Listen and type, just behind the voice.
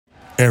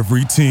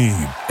Every team,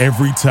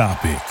 every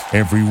topic,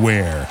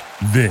 everywhere.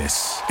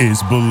 This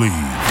is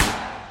Believe.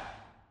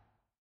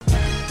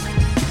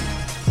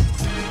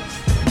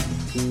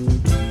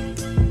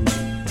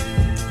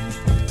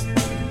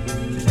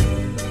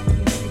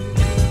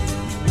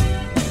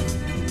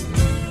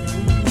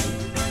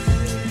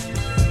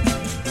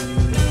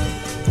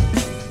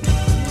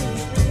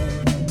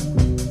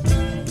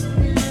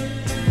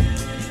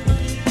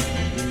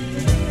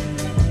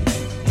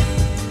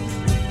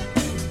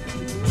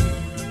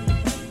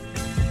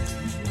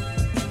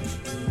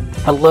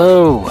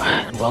 Hello,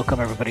 and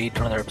welcome everybody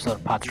to another episode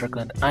of Pod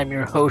Strickland. I'm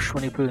your host,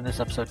 Winnie Pooh, and this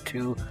is episode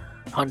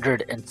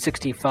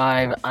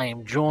 265. I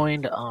am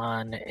joined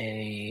on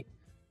a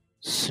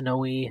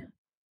snowy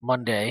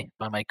Monday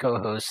by my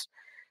co-host,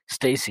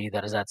 Stacy.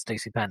 That is at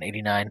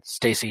StacyPan89.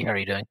 Stacy, how are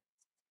you doing?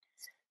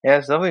 Yeah,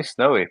 it's definitely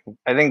snowy.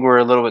 I think we're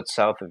a little bit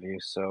south of you,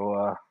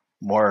 so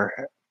more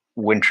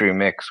wintry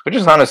mix, which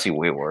is honestly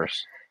way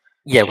worse.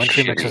 Yeah,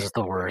 wintry mix is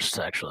the worst,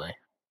 actually.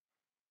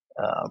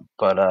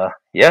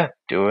 Yeah,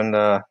 doing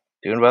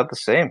about the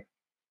same.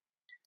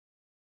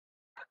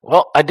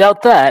 Well, I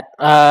doubt that.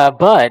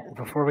 But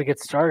before we get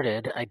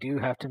started, I do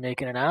have to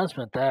make an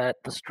announcement that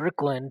the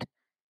Strickland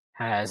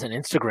has an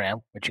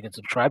Instagram, which you can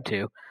subscribe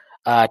to.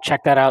 Check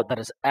that out. That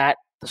is at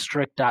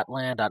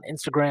thestrick.land on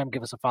Instagram.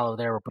 Give us a follow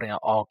there. We're putting out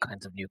all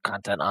kinds of new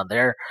content on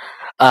there.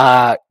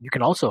 You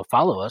can also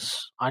follow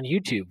us on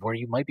YouTube, where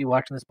you might be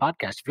watching this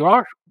podcast.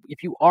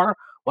 If you are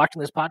watching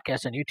this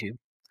podcast on YouTube,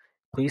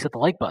 please hit the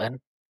like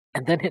button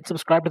and then hit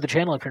subscribe to the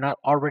channel if you're not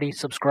already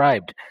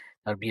subscribed.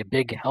 That would be a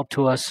big help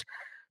to us.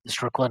 The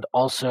Strickland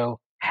also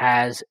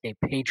has a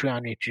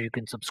Patreon which you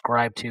can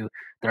subscribe to.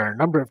 There are a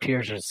number of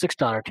tiers. There's a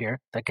 $6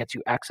 tier that gets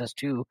you access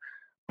to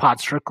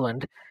Pod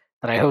Strickland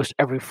that I host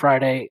every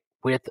Friday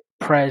with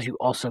Prez. You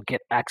also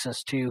get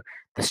access to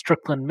the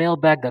Strickland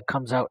mailbag that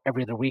comes out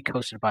every other week,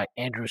 hosted by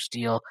Andrew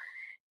Steele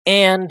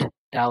and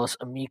Dallas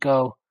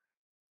Amico,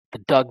 the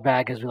Doug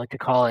bag, as we like to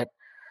call it.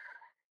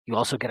 You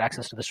also get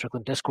access to the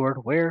Strickland Discord,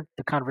 where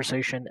the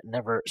conversation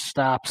never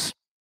stops.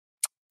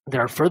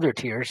 There are further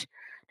tiers.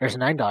 There's a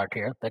 $9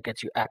 tier that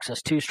gets you access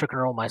to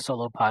Strickland Roll, my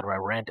solo pod, where I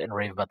rant and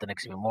rave about the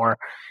Knicks even more.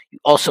 You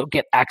also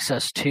get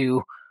access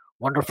to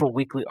wonderful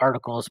weekly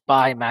articles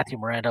by Matthew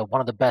Miranda, one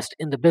of the best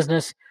in the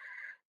business.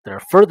 There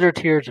are further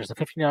tiers. There's a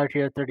 $15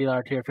 tier,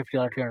 $30 tier,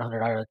 $50 tier, and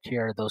 $100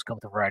 tier. Those come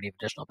with a variety of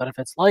additional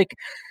benefits, like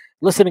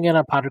listening in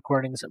on pod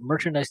recordings,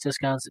 merchandise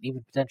discounts, and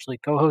even potentially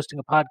co-hosting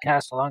a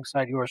podcast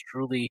alongside yours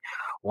truly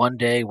one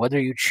day.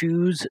 Whether you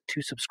choose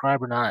to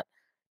subscribe or not,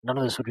 none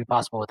of this would be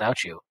possible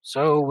without you.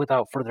 So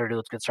without further ado,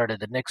 let's get started.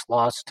 The Knicks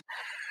lost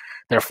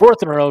their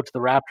fourth in a row to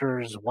the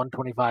Raptors,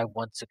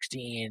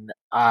 125-116.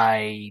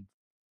 I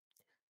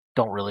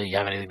don't really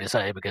have anything to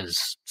say because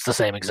it's the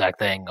same exact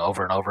thing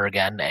over and over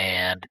again,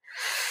 and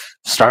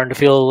starting to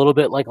feel a little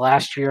bit like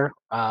last year,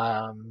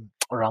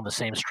 around the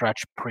same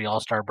stretch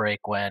pre-All-Star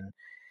break when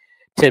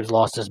Tibbs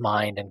lost his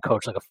mind and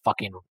coached like a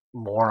fucking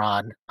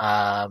moron,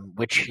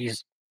 which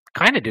he's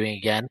kind of doing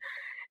again.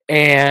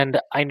 And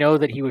I know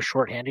that he was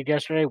shorthanded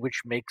yesterday,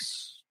 which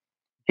makes...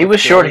 He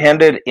was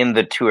shorthanded in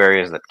the two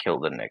areas that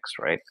killed the Knicks,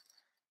 right?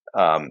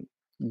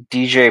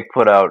 DJ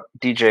put out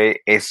DJ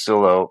Ace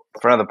Solo,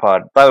 front of the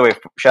pod. By the way,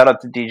 shout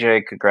out to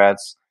DJ.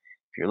 Congrats.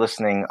 If you're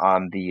listening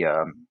on the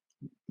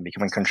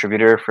becoming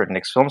contributor for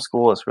Knicks Film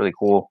School, it's really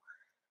cool.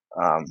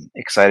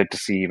 Excited to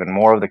see even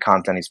more of the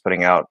content he's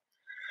putting out.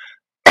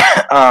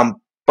 And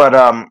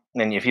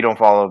if you don't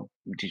follow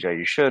DJ,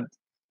 you should.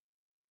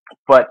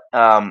 But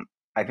I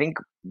think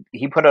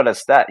he put out a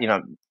stat,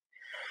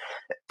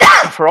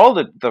 for all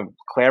the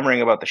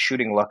clamoring about the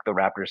shooting luck the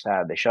Raptors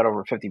had. They shot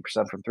over 50%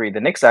 from three. The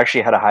Knicks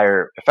actually had a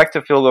higher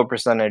effective field goal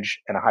percentage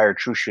and a higher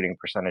true shooting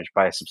percentage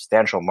by a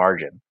substantial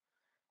margin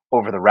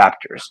over the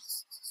Raptors.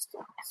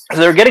 So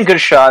they're getting good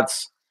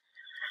shots.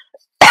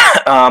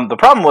 The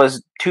problem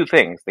was two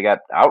things. They got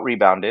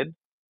out-rebounded,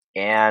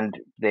 and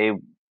they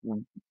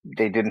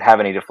didn't have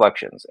any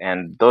deflections.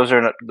 And those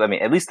are not,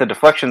 at least the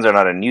deflections are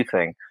not a new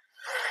thing.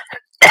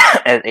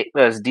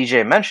 As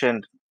DJ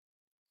mentioned,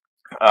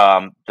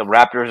 the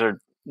Raptors are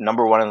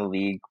number one in the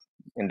league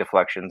in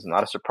deflections.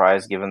 Not a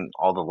surprise given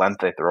all the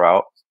length they throw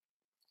out.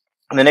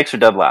 And the Knicks are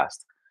dead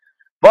last.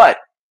 But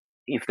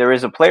if there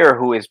is a player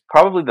who is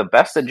probably the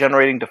best at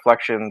generating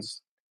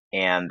deflections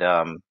and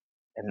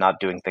not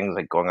doing things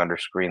like going under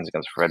screens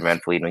against Fred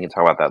VanVleet, and we can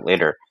talk about that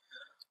later,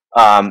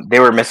 they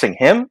were missing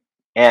him,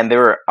 and they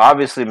were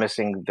obviously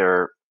missing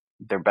their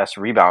best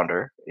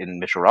rebounder in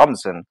Mitchell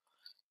Robinson.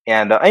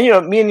 And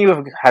me and you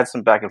have had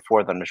some back and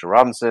forth on Mitchell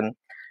Robinson.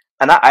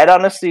 And I'd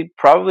honestly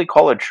probably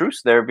call a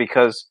truce there,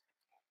 because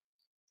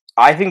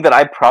I think that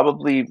I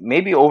probably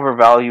maybe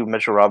overvalue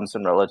Mitchell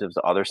Robinson relative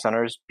to other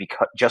centers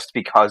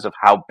because of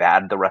how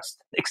bad the rest of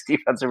the Knicks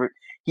defense are.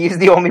 He's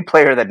the only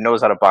player that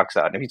knows how to box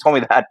out. And if you told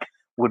me that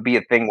would be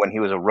a thing when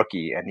he was a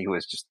rookie and he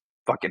was just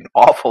fucking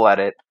awful at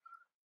it,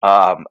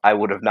 I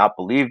would have not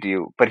believed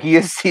you. But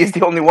he's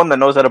the only one that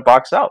knows how to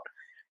box out.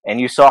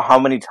 And you saw how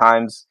many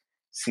times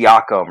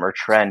Siakam or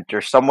Trent or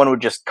someone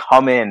would just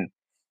come in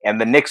and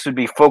the Knicks would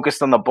be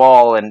focused on the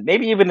ball and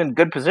maybe even in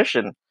good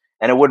position,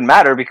 and it wouldn't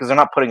matter because they're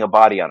not putting a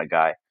body on a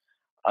guy.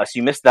 So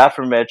you missed that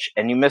from Mitch,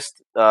 and you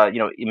missed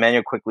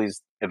Emmanuel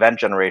Quickley's event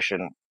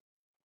generation.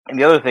 And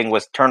the other thing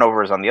was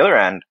turnovers on the other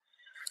end,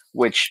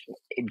 which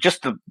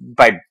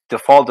by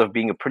default of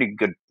being a pretty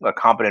good,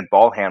 competent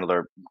ball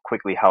handler,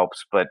 Quickly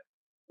helps. But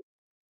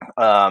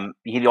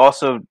he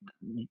also,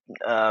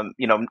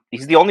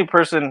 he's the only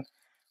person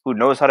who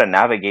knows how to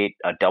navigate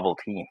a double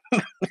team.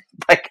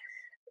 like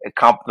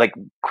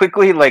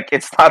Quickly, like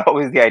it's not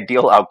always the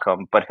ideal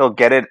outcome, but he'll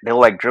get it. He'll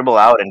like dribble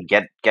out and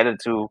get it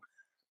to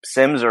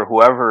Sims or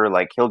whoever.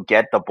 Like he'll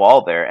get the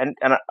ball there. And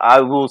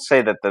I will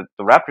say that the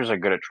Raptors are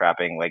good at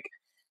trapping. Like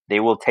they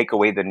will take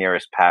away the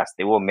nearest pass.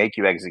 They will make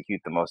you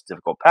execute the most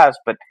difficult pass.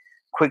 But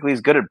Quickly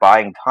is good at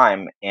buying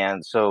time,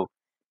 and so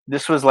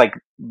this was like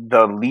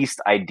the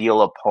least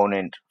ideal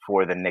opponent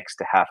for the Knicks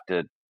to have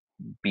to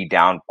be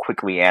down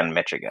Quickly and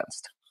Mitch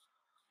against.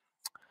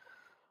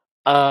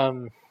 I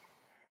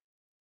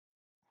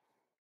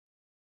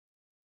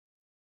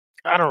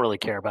don't really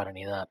care about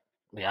any of that,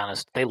 to be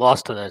honest. They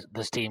lost to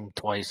this team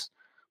twice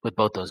with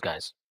both those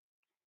guys.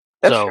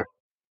 That's true.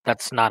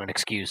 That's not an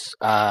excuse.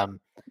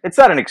 It's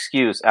not an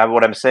excuse.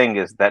 What I'm saying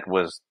is my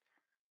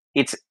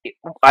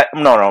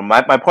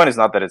point is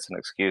not that it's an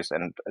excuse,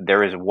 and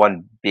there is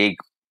one big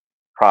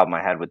problem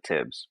I had with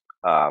Tibbs.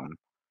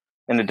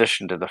 In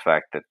addition to the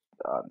fact that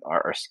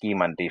our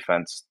scheme on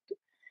defense,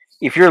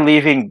 if you're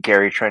leaving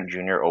Gary Trent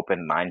Jr.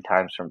 open 9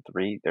 times from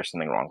 3, there's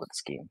something wrong with the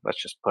scheme.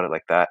 Let's just put it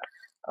like that.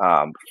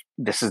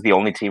 This is the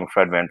only team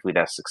Fred VanVleet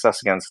has success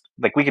against.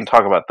 Like, we can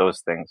talk about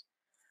those things,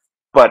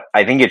 but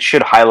I think it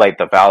should highlight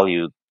the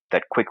value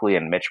that Quickly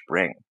and Mitch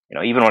bring.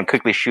 Even when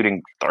Quickly's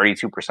shooting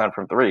 32%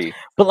 from 3.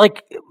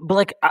 But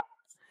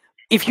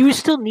if you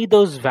still need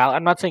those values,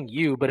 I'm not saying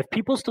you, but if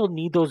people still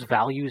need those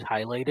values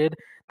highlighted,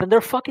 then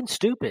they're fucking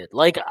stupid.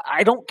 Like,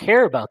 I don't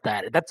care about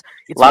that. A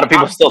lot of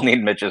people still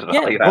need Mitch's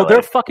value. Yeah, well,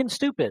 they're fucking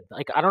stupid.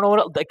 Like, I don't know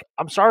what. Like,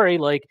 I'm sorry.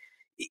 Like,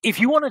 if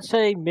you want to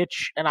say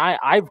Mitch, and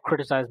I've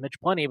criticized Mitch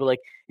plenty, but like,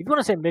 if you want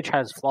to say Mitch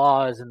has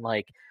flaws and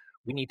like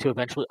we need to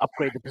eventually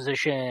upgrade the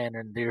position,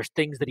 and there's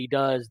things that he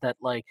does that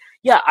like,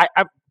 yeah,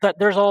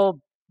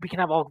 we can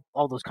have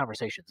all those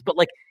conversations. But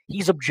like,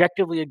 he's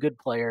objectively a good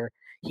player.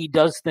 He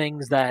does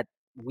things that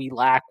we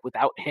lack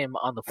without him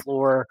on the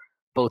floor,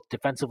 both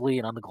defensively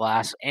and on the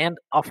glass and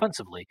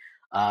offensively.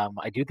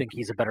 I do think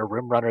he's a better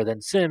rim runner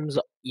than Sims,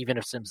 even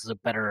if Sims is a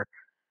better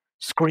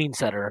screen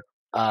setter.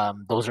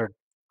 Those are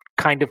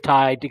kind of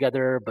tied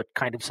together, but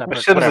kind of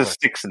separate. Sims is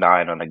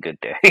 6'9" on a good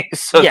day,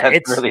 so yeah,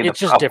 that's really it's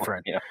just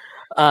different.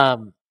 Yeah.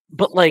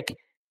 But like,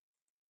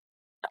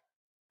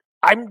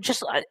 I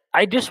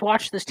just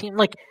watched this team.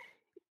 Like,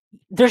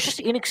 there's just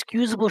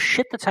inexcusable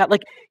shit that's happened.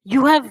 Like,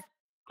 you have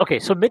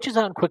so Mitch is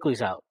out and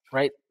Quickly's out,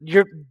 right?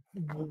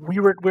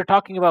 We're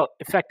talking about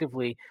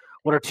effectively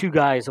what are 2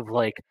 guys of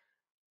like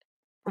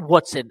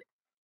what's an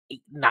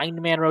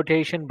 9-man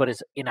rotation, but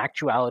is in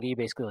actuality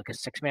basically like a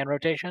 6-man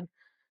rotation.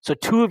 So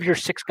 2 of your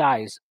 6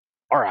 guys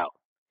are out.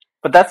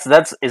 But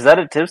is that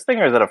a Tibbs thing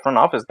or is that a front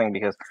office thing?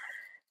 Because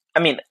I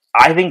mean,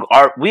 I think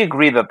we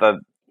agree that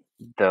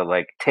the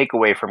like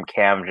takeaway from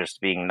Cam just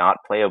being not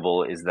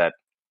playable is that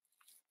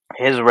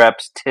his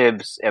reps,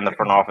 Tibbs, and the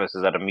front office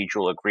is at a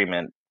mutual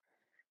agreement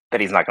that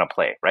he's not going to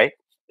play, right?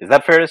 Is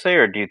that fair to say,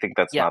 or do you think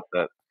that's not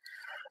the?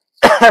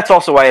 That's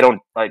also why I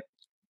don't like.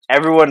 A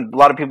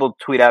lot of people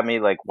tweet at me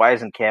like, "Why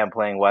isn't Cam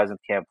playing? Why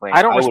isn't Cam playing?"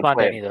 I don't respond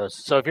to any of those.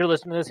 So if you're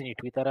listening to this and you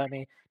tweet that at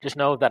me, just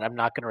know that I'm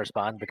not going to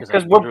respond because I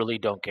literally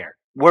don't care.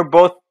 We're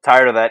both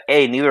tired of that.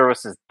 Neither of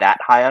us is that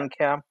high on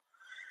Cam.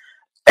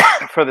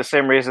 For the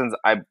same reasons,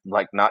 I'm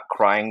like not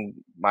crying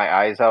my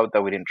eyes out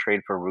that we didn't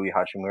trade for Rui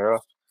Hachimura.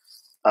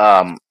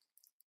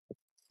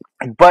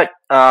 But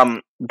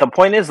the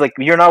point is, like,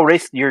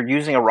 you're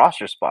using a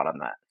roster spot on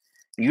that.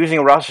 You're using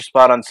a roster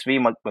spot on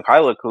Svi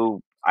Mikhailuk,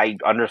 who I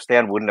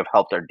understand wouldn't have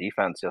helped our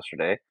defense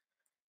yesterday.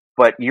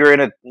 But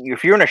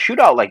if you're in a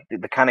shootout like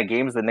the kind of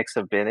games the Knicks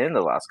have been in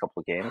the last couple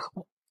of games.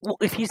 Well,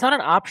 if he's not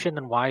an option,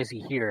 then why is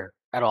he here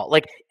at all?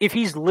 Like, if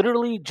he's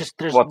literally just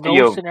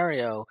no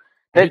scenario.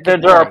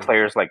 There are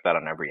players like that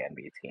on every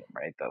NBA team,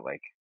 right? That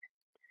like.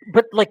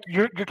 But like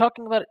you're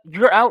talking about,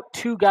 you're out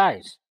 2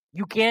 guys.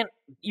 You can't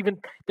even.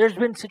 There's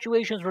been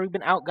situations where we've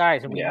been out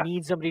guys, and we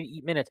need somebody to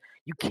eat minutes.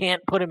 You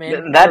can't put him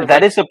in.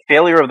 That is a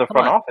failure of the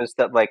front office.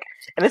 That like,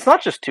 and it's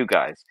not just 2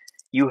 guys.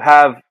 You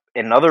have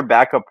another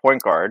backup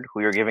point guard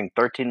who you're giving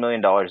 $13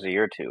 million a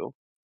year to,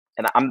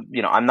 and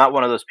I'm not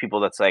one of those people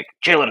that's like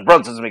Jalen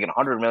Brunson's making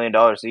 $100 million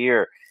a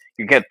year.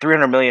 You get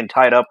 $300 million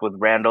tied up with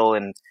Randall,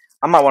 and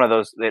I'm not one of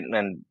those,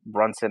 and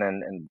Brunson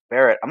and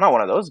Barrett. I'm not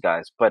one of those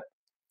guys, but.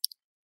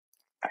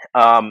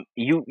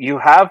 You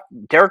have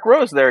Derrick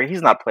Rose there.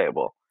 He's not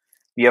playable.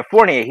 You have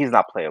Fournier. He's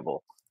not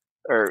playable.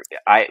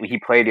 He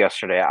played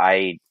yesterday.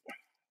 I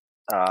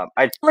don't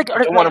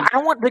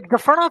want the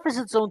front office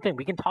is its own thing.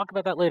 We can talk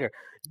about that later.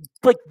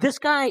 Like, this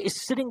guy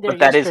is sitting there. But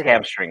that is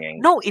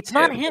hamstringing. No, it's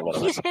not him.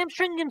 He's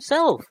hamstringing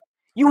himself.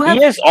 He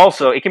is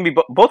also. It can be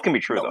both. Can be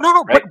true though.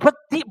 No. Right? But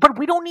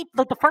we don't need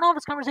the front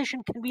office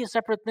conversation can be a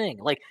separate thing.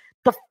 Like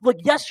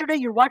yesterday,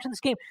 you're watching this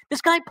game.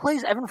 This guy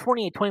plays Evan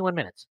Fournier 21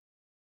 minutes.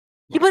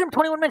 He played him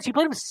 21 minutes. He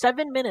played him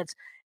 7 minutes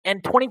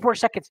and 24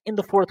 seconds in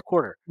the fourth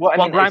quarter.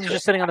 While Grimes is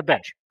just sitting on the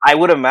bench. I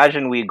would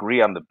imagine we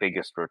agree on the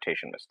biggest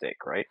rotation mistake,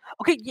 right?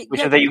 Okay,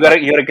 which is that you got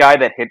a guy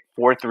that hit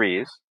 4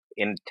 threes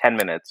in 10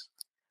 minutes.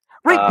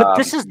 Right, but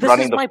this is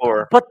my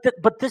point.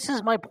 But this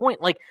is my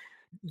point. Like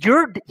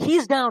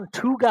he's down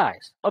 2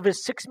 guys of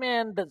his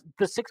 6-man,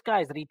 the 6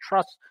 guys that he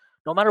trusts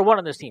no matter what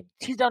on this team.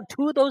 He's down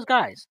 2 of those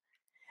guys,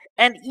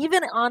 and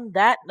even on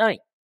that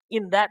night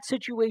in that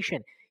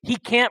situation, he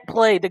can't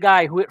play the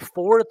guy who hit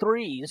 4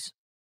 threes.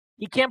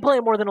 He can't play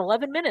more than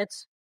 11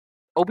 minutes,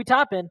 Obi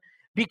Toppin,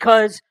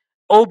 because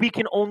Obi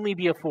can only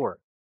be a 4.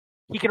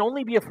 He can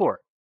only be a 4.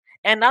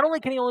 And not only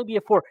can he only be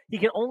a 4, he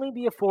can only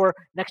be a 4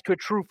 next to a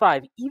true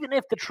 5, even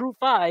if the true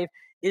 5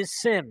 is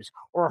Sims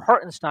or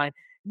Hartenstein,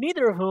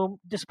 neither of whom,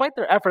 despite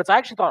their efforts, I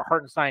actually thought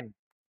Hartenstein,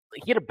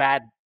 he had a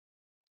bad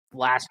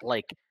last,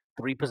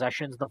 3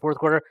 possessions in the fourth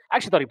quarter. I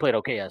actually thought he played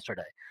okay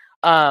yesterday.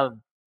 But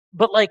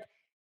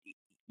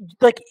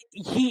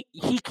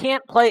he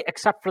can't play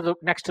except for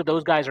next to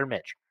those guys or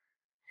Mitch.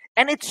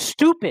 And it's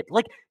stupid.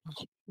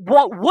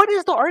 What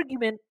is the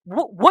argument?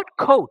 What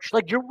coach?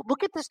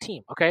 Look at this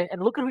team, okay,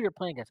 and look at who you're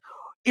playing against.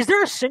 Is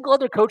there a single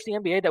other coach in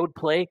the NBA that would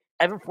play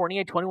Evan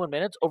Fournier 21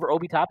 minutes over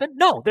Obi Toppin?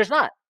 No, there's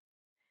not.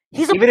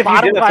 He's a Even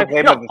bottom 5.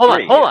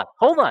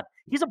 Hold on.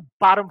 He's a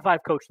bottom 5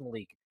 coach in the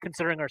league,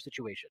 considering our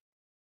situation.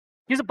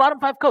 He's a bottom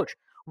 5 coach.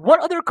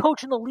 What other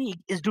coach in the league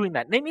is doing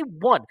that? Name me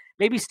one.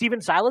 Maybe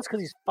Steven Silas because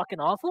he's fucking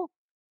awful.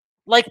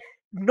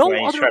 No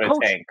other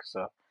coach. Tank,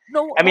 so.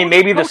 No, I mean,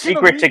 maybe the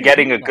secret to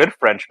getting a good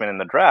Frenchman in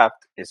the draft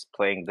is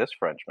playing this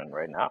Frenchman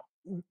right now.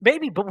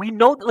 Maybe, but we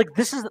know that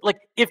this is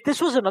if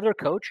this was another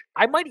coach,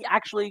 I might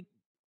actually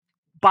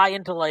buy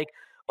into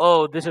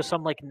this is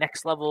some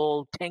next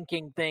level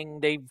tanking thing.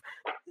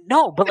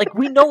 But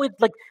we know it.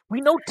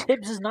 We know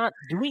Tibbs is not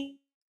doing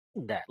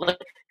that.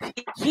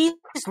 He's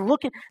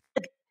looking.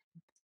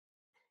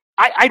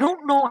 I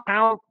don't know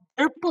how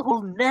there are people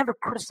who never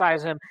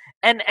criticize him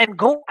and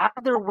go out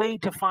of their way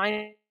to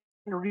find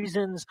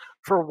reasons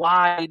for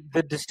why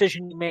the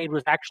decision he made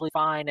was actually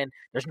fine and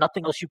there's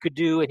nothing else you could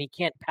do and he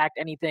can't pack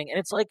anything. And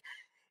it's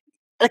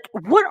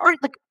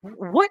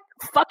what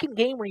fucking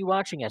game were you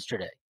watching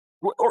yesterday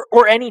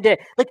or any day?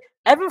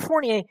 Evan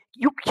Fournier,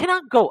 you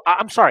cannot go.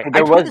 I'm sorry. I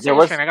got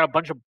a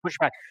bunch of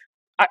pushback.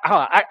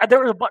 There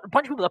was a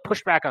bunch of people that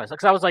pushed back on us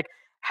because I was like,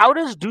 how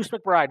does Deuce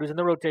McBride, who's in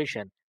the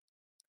rotation,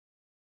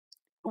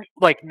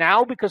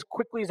 now because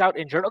Quickly is out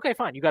injured, okay,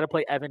 fine. You got to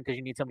play Evan because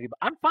you need somebody. But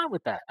I'm fine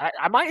with that.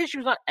 My issue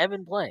is not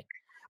Evan playing.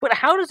 But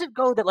how does it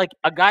go that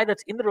a guy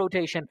that's in the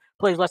rotation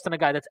plays less than a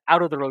guy that's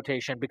out of the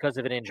rotation because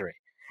of an injury?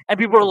 And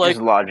people are like,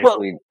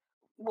 logically,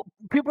 well,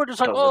 people are just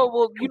like, oh,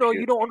 well,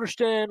 you don't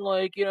understand.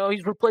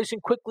 He's replacing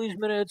Quickly's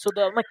minutes. So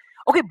that I'm like,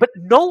 okay, but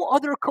no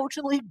other coach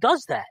in the league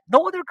does that.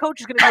 No other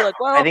coach is going to be like,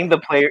 well, I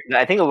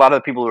think a lot of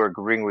the people who are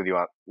agreeing with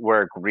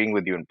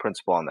you in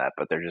principle on that,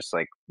 but they're just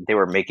they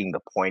were making the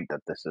point that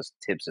this is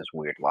Tibbs'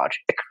 weird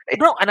logic. Right?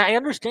 No, and I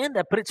understand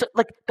that, but it's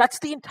that's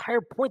the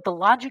entire point. The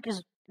logic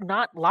is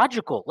not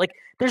logical.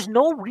 There's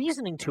no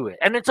reasoning to it.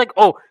 And it's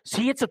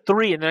see, it's a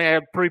 3, and then I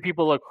have 3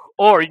 people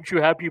aren't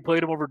you happy you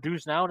played him over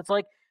Deuce now? And it's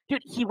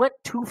dude, he went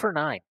 2 for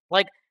 9.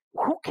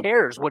 Who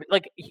cares?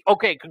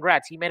 Okay,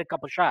 congrats. He made a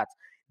couple shots.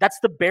 That's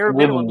the bare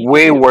minimum.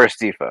 Way worse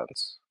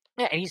defense.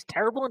 Yeah, and he's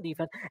terrible in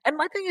defense. And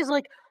my thing is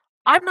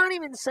I'm not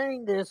even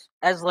saying this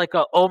as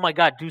oh my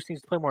God, Deuce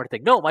needs to play more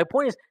thing. No, my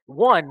point is,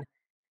 one,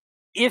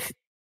 if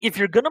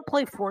you're gonna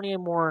play Fournier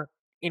more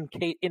in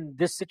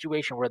this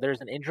situation where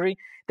there's an injury,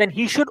 then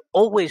he should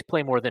always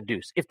play more than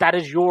Deuce. If that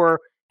is your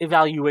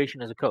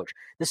evaluation as a coach.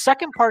 The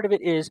second part of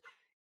it is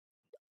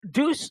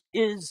Deuce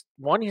is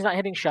one, he's not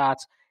hitting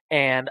shots,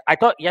 and I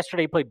thought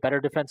yesterday he played better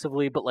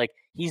defensively, but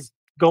he's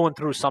going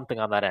through something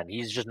on that end.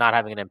 He's just not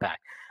having an impact.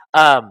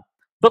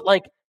 But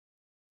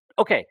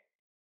okay,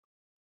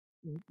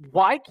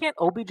 why can't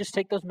Obi just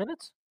take those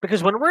minutes?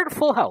 Because when we're at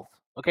full health,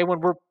 okay, when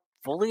we're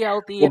fully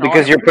healthy,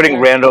 because you're putting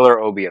Randall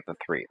or Obi at the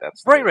 3.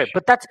 That's right.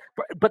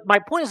 But my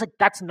point is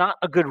that's not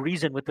a good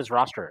reason with this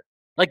roster.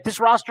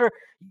 This roster,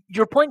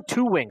 you're playing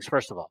 2 wings,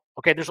 first of all.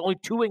 Okay, there's only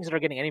 2 wings that are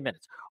getting any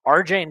minutes.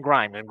 RJ and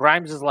Grimes. And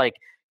Grimes is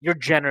you're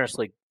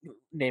generously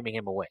naming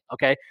him a wing,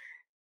 okay?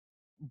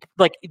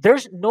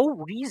 There's no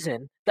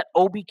reason that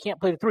Obi can't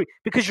play the 3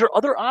 because your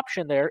other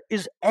option there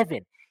is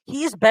Evan.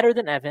 He is better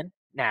than Evan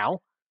now.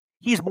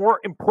 He's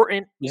more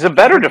important. He's a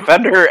better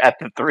defender at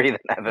the 3 than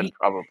Evan,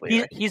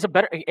 probably. He's a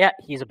better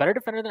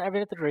defender than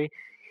Evan at the 3.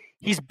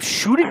 He's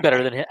shooting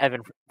better than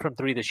Evan from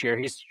 3 this year.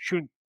 He's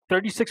shooting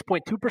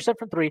 36.2%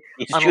 from 3.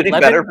 He's shooting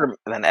better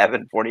than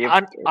Evan 40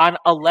 on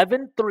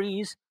 11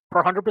 threes per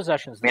 100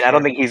 possessions. I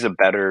don't think he's a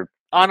better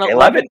on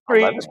 11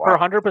 threes per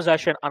 100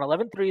 possession. On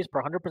 11 threes per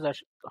 100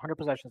 possessions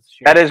this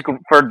year. That is,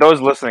 for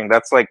those listening,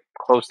 that's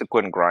close to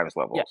Quentin Grimes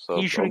level. Yeah, so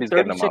he's shooting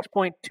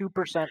 36.2%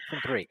 from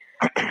 3.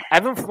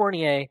 Evan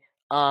Fournier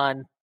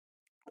on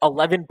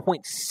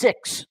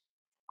 11.6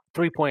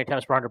 3-point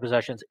attempts per 100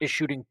 possessions is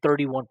shooting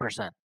 31%.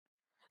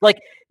 Like,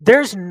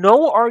 there's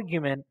no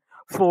argument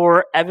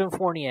for Evan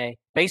Fournier,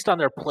 based on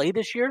their play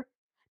this year,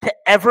 to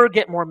ever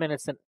get more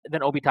minutes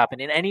than Obi Toppin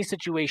in any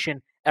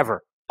situation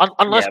ever.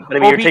 Unless but I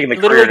mean, you're Obi taking the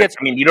literally career. gets.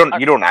 I mean, you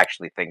don't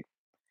actually think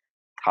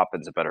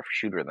Toppin's a better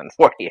shooter than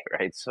Fournier,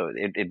 right? So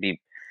it'd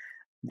be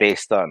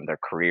based on their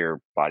career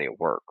body of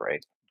work,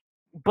 right?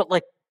 But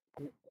like,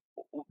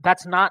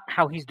 that's not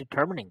how he's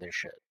determining this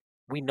shit.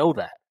 We know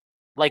that.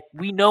 Like,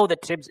 we know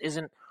that Tibbs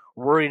isn't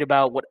worried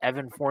about what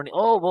Evan Fournier.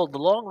 Oh well, the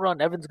long run,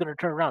 Evan's going to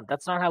turn around.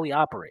 That's not how he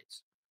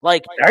operates.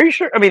 Like, are you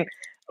sure? I mean,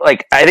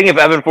 like, I think if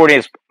Evan Fournier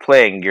is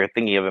playing, you're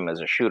thinking of him as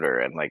a shooter,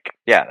 and like,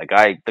 yeah, the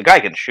guy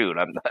can shoot.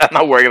 I'm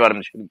not worried about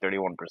him shooting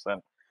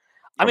 31%.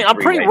 I mean, I'm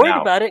pretty worried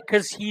about it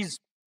because he's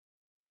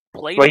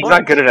played. Well, he's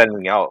not good at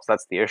anything else.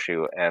 That's the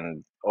issue.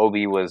 And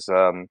Obi was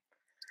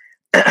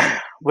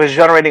was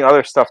generating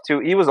other stuff too.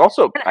 He was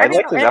also. I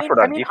liked his effort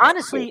on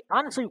defense.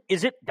 Honestly,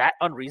 is it that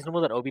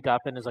unreasonable that Obi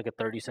Toppin is like a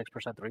 36%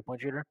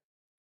 3-point shooter?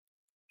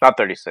 Not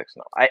 36,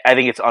 no. I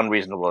think it's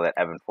unreasonable that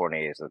Evan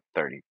Fournier is a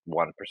 31%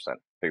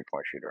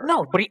 3-point shooter.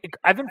 No, but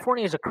Evan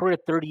Fournier is a career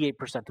 38%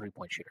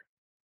 3-point shooter.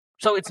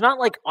 So it's not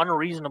like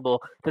unreasonable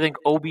to think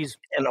Obi's.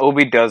 And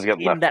Obi does get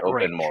left open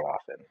range more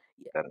often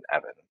than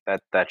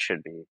Evan. That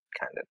should be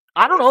kind of.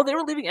 I don't know. They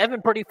were leaving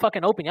Evan pretty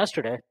fucking open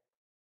yesterday.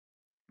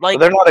 Like,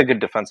 well, they're not a good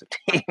defensive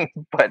team,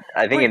 but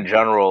I think in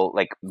general,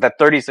 like, that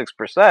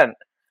 36%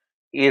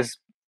 is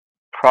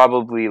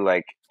probably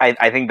like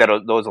I think that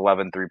those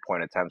 11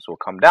 3-point attempts will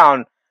come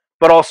down.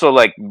 But also,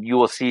 like, you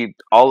will see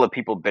all the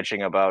people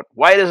bitching about,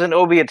 why doesn't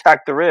Obi attack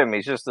the rim?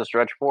 He's just a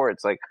stretch forward.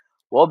 It's like,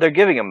 well, they're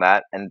giving him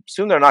that, and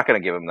soon they're not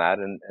going to give him that,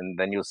 and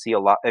then you'll see a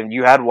lot. And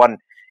you had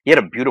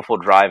a beautiful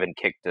drive and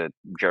kick to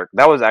jerk.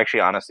 That was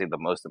actually, honestly, the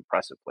most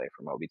impressive play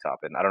from Obi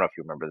Toppin. I don't know if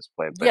you remember this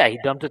play. But yeah, he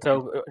dumped it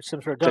to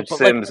Sims for a dunk.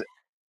 Sims, like,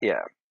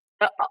 yeah.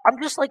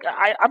 I'm just like,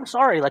 I'm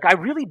sorry. Like, I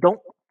really don't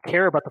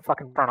care about the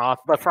fucking front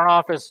office. The front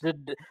office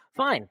did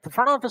fine. The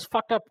front office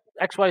fucked up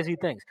XYZ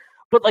things.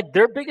 But, like,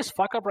 their biggest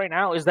fuck-up right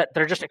now is that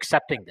they're just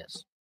accepting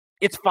this.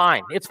 It's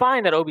fine. It's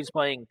fine that Obi's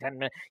playing 10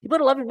 minutes. He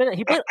played 11 minutes.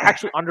 He played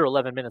actually under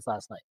 11 minutes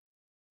last night.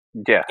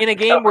 Yeah. In a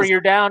game where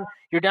you're down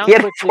he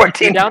quickly,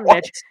 14 you're down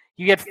points. Mitch.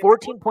 You get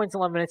 14 points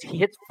in 11 minutes. He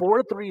hits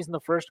 4 threes in the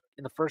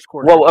first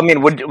quarter. Well, I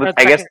mean,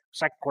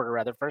 second quarter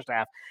rather, first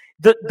half.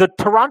 The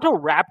Toronto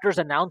Raptors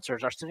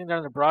announcers are sitting there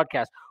in the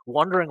broadcast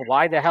wondering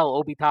why the hell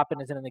Obi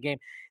Toppin isn't in the game.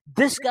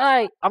 This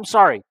guy, I'm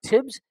sorry,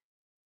 Tibbs.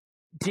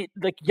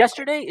 Like,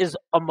 yesterday is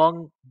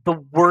among the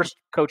worst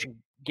coaching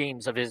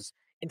games of his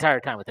entire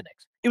time with the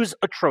Knicks. It was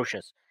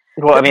atrocious.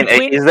 Well, I mean,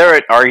 is there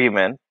an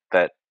argument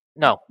that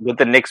no, with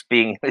the Knicks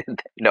being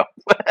no,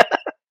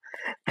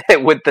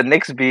 with the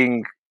Knicks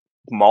being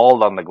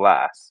mauled on the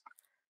glass,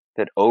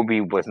 that Obi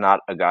was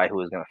not a guy who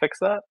was going to fix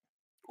that?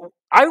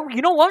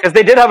 You know what? Because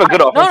they did have a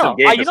good offensive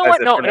game. You know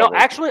what? No.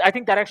 Actually, I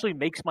think that actually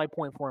makes my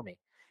point for me.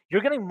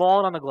 You're getting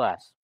mauled on the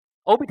glass.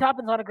 Obi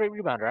Toppin's not a great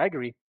rebounder. I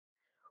agree.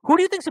 Who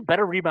do you think's a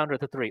better rebounder at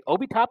the three?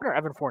 Obi Toppin or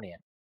Evan Fournier?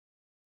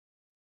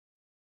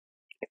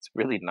 It's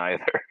really neither,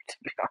 to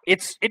be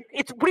honest.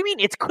 It's what do you mean?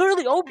 It's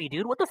clearly Obi,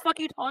 dude. What the fuck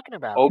are you talking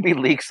about? Obi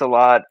leaks a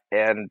lot,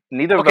 and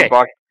neither of them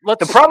box.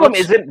 The problem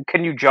isn't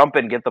can you jump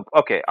and get the.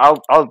 Okay,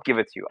 I'll give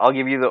it to you. I'll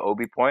give you the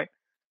Obi point,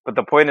 but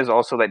the point is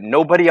also that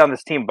nobody on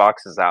this team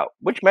boxes out,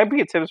 which might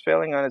be a Tibbs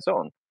failing on its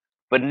own.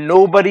 But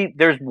nobody.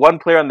 There's one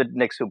player on the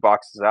Knicks who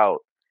boxes out.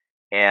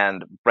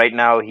 And right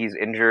now he's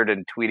injured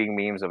and tweeting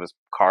memes of his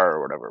car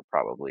or whatever,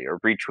 probably, or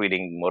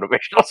retweeting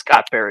motivational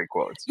Scott Perry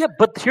quotes. Yeah,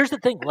 but here's the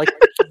thing: like,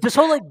 this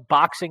whole like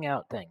boxing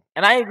out thing,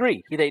 and I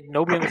agree.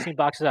 Nobody on the team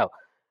boxes out.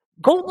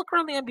 Go look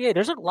around the NBA.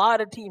 There's a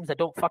lot of teams that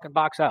don't fucking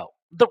box out.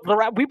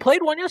 We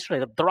played one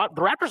yesterday. The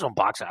Raptors don't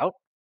box out.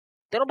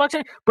 They don't box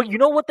out. But you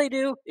know what they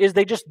do is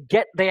they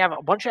have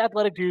a bunch of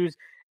athletic dudes,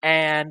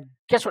 and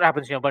guess what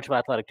happens? A bunch of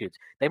athletic dudes.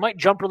 They might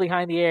jump really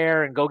high in the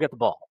air and go get the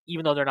ball,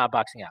 even though they're not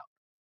boxing out.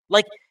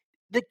 Like.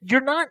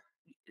 You're not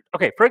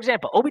okay. For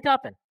example, Obi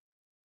Toppin.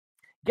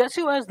 Guess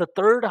who has the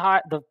third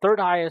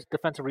highest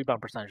defensive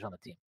rebound percentage on the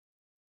team?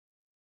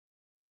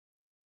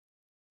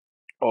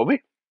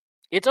 Obi.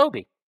 It's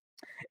Obi.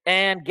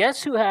 And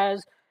guess who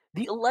has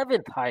the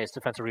 11th highest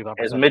defensive rebound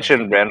percentage? Is Mitch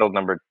and Randall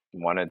number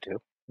 1 and 2?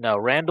 No,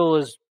 Randall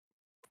is.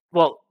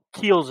 Well,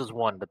 Keels is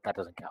 1, but that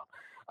doesn't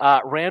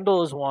count.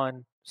 Randall is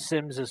 1.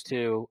 Sims is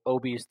 2.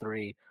 Obi is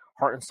 3.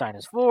 Hartenstein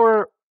is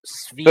 4.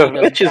 So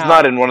Mitch is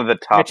not in one of the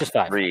top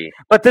 3.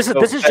 But this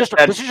is just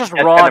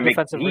raw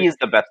defensive. He is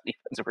the best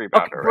defensive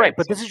rebounder, okay, right?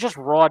 But this is just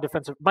raw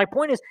defensive. My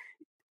point is,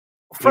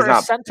 for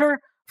a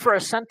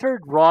center,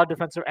 raw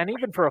defensive, and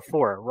even for a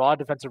 4, raw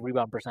defensive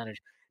rebound percentage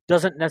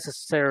doesn't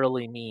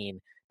necessarily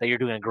mean that you're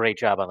doing a great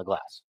job on the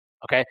glass.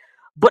 Okay,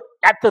 but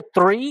at the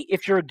 3,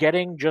 if you're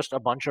getting just a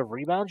bunch of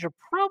rebounds, you're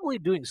probably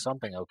doing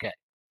something okay.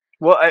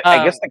 Well,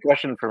 I guess the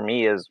question for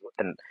me is,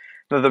 and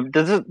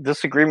the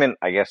disagreement,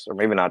 I guess, or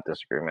maybe not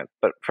disagreement,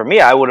 but for me,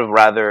 I would have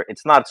rather.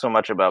 It's not so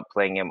much about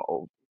playing him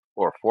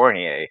or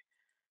Fournier.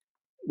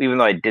 even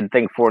though I did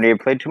think Fournier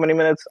played too many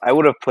minutes, I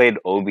would have played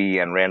Obi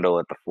and Randall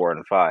at the 4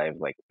 and 5,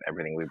 like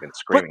everything we've been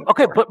screaming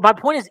for. But my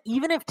point is,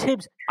 even if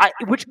Tibbs,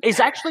 which is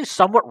actually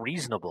somewhat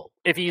reasonable,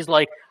 if he's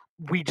like,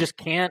 we just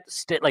can't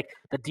like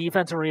the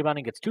defensive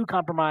rebounding gets too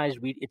compromised,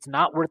 it's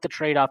not worth the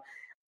trade off.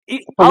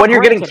 But when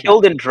you're getting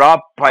killed and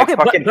dropped by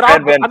fucking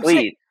Fred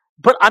VanVleet.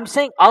 But I'm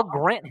saying I'll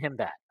grant him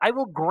that. I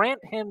will grant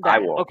him that. I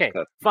will. Okay,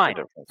 fine.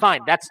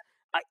 That's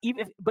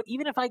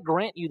even if I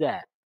grant you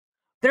that,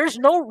 there's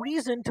no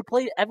reason to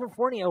play Evan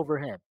Fournier over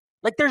him.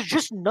 Like, there's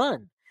just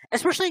none.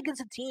 Especially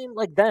against a team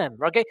like them.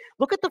 Okay,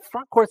 look at the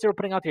front courts they were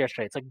putting out there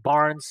yesterday. It's like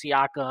Barnes,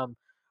 Siakam,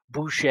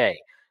 Boucher,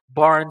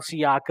 Barnes,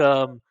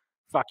 Siakam,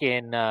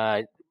 fucking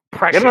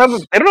Precious.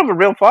 They don't have a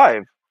real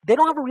 5. They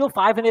don't have a real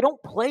 5, and they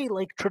don't play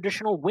like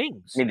traditional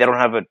wings. I mean, they don't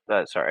have a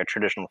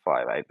traditional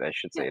 5. I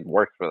should say it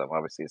worked for them,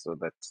 obviously. So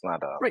that's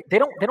not right. They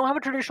don't have a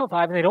traditional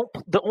 5, and they don't.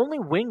 The only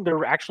wing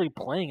they're actually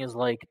playing is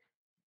like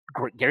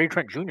Gary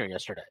Trent Jr.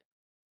 yesterday.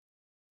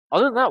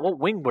 Other than that, what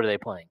wing were they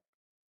playing?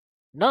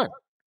 None.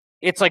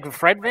 It's like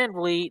Fred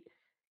VanVleet,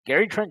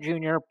 Gary Trent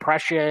Jr.,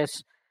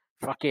 Precious,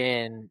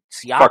 fucking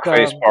Siakam,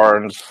 Fuckface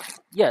Barnes.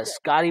 Yes,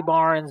 Scotty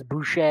Barnes,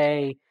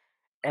 Boucher,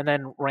 and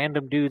then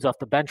random dudes off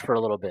the bench for a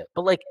little bit.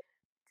 But like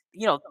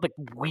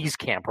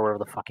Wieskamp or whatever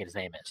the fuck his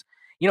name is.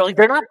 Like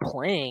they're not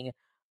playing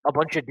a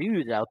bunch of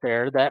dudes out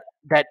there that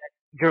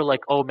you're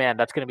like, oh man,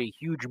 that's going to be a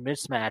huge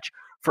mismatch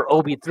for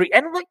OB3.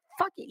 And like,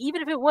 fuck it,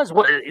 even if it was,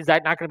 what is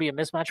that not going to be a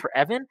mismatch for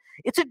Evan?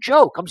 It's a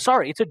joke. I'm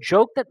sorry, it's a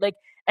joke that like,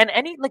 and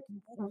any like.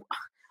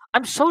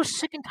 I'm so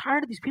sick and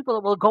tired of these people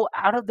that will go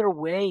out of their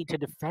way to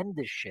defend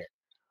this shit.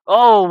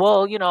 Oh,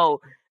 well,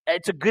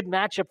 it's a good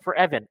matchup for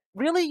Evan.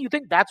 Really? You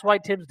think that's why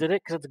Tibbs did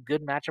it? Because it's a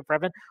good matchup for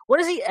Evan? What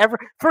does he ever...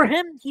 For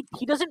him,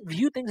 he doesn't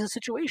view things as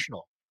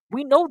situational.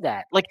 We know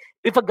that. Like,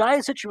 if a guy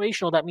is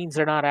situational, that means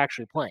they're not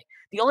actually playing.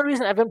 The only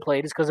reason Evan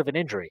played is because of an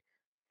injury.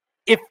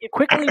 If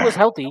Quickly was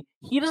healthy,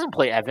 he doesn't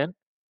play Evan.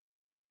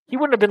 He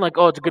wouldn't have been like,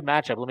 oh, it's a good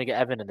matchup, let me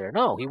get Evan in there.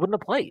 No, he wouldn't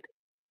have played.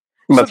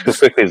 That's because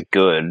Quickly is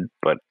good,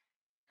 but...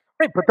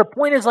 Right, but the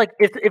point is, like,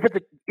 if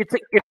it's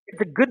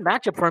a good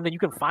matchup for him, then you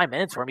can 5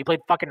 minutes for him. He played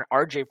fucking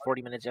RJ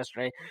 40 minutes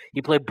yesterday.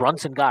 He played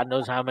Brunson, God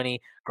knows how many.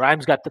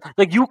 Grimes got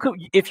like you could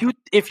if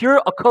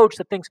you're a coach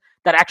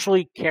that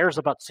actually cares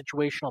about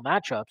situational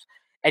matchups,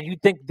 and you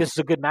think this is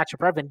a good matchup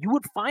for Evan, you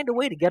would find a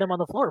way to get him on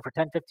the floor for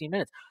 10, 15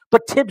 minutes.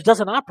 But Tibbs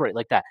doesn't operate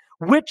like that,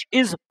 which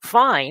is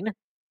fine.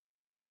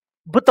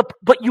 But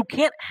you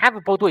can't have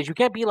it both ways. You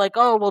can't be like,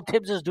 oh well,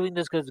 Tibbs is doing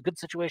this because it's a good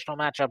situational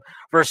matchup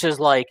versus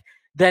like.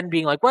 Then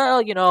being like,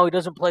 well, he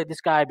doesn't play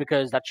this guy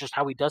because that's just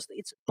how he does it.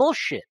 It's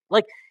bullshit.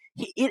 Like,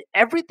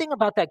 everything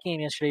about that game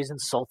yesterday is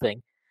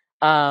insulting.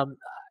 And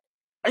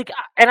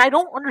I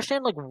don't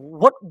understand, like,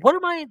 what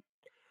did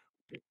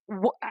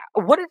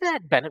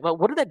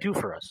that do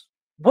for us?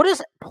 What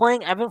does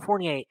playing Evan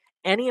Fournier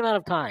any amount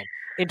of time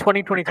in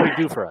 2023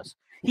 do for us?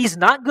 He's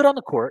not good on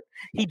the court.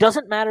 He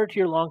doesn't matter to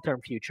your long-term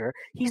future.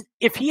 He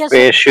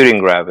has shooting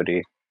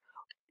gravity.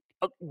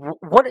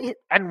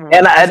 And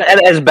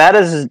as bad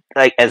as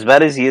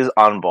he is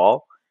on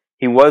ball,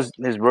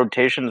 his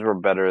rotations were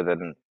better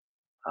than.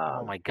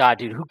 Oh my god,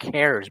 dude! Who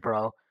cares,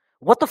 bro?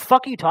 What the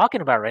fuck are you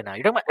talking about right now?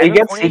 You're talking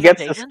about he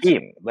gets the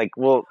scheme. Like,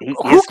 well, his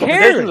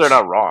rotations are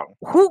not wrong.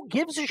 Who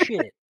gives a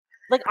shit?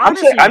 Like,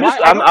 honestly,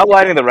 I'm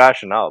outlining the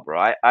rationale,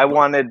 bro. I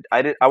wanted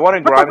Grimes.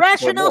 But the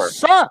rationale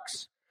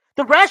sucks.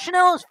 The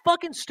rationale is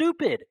fucking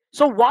stupid.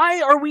 So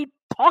why are we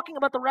talking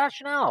about the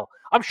rationale?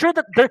 I'm sure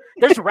that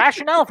there's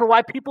rationale for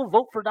why people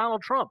vote for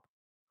Donald Trump.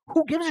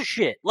 Who gives a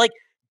shit? Like,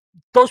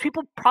 those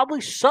people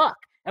probably suck,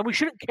 and we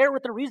shouldn't care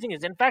what their reasoning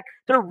is. In fact,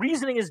 their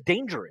reasoning is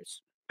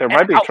dangerous. There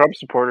might be Trump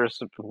supporters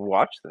who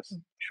watch this.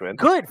 Schwinn.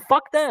 Good,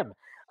 fuck them.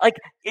 Like,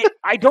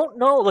 I don't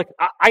know. Like,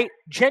 I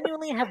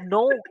genuinely have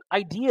no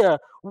idea.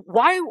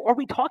 Why are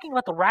we talking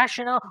about the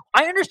rationale?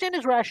 I understand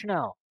his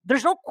rationale.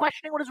 There's no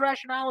questioning what his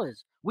rationale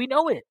is. We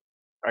know it.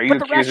 Are you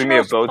accusing me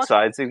of both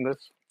sides in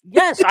this?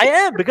 Yes, I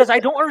am, because I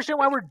don't understand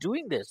why we're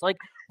doing this. Like,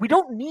 we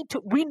don't need to.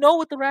 We know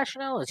what the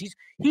rationale is.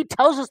 He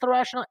tells us the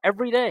rationale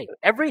every day.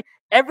 Every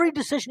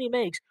decision he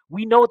makes,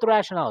 we know what the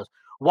rationale is.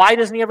 Why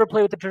doesn't he ever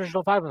play with the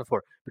traditional 5 on the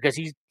floor? Because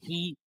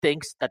he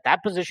thinks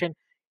that position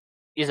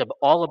is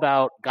all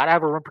about got to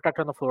have a rim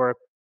protector on the floor,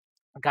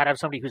 got to have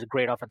somebody who's a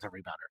great offensive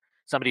rebounder,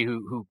 somebody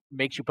who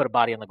makes you put a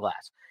body on the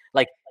glass.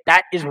 Like,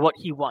 that is what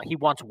he wants. He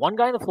wants one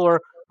guy on the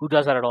floor who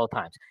does that at all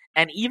times.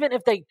 And even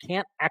if they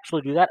can't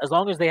actually do that, as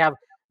long as they have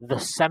the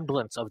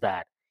semblance of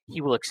that,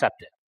 he will accept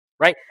it,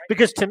 right?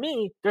 Because to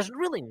me, there's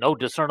really no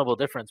discernible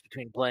difference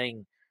between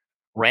playing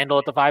Randall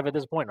at the 5 at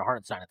this point and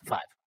Hartenstein at the 5.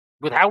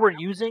 With how we're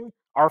using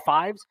our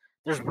 5s,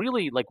 there's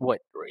really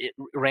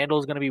Randall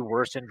is going to be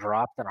worse in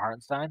drop than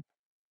Hartenstein.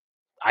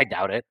 I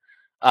doubt it.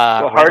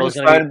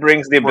 Hartenstein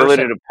brings the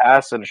ability to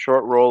pass and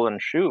short roll and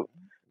shoot,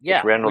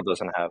 which Randall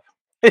doesn't have,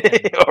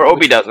 or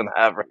Obi doesn't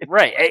have.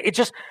 Right. It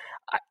just,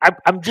 I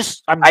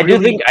do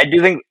think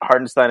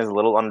Hartenstein is a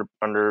little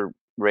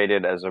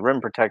underrated as a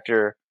rim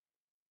protector,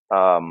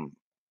 but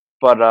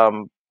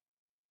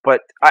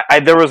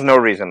there was no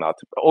reason not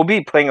to.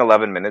 Obi playing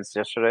 11 minutes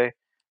yesterday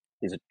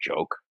is a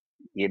joke.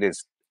 it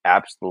is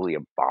absolutely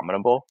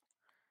abominable.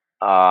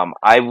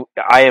 There's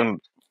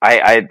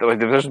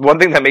one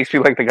thing that makes me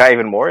like the guy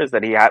even more is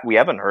that we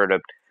haven't heard a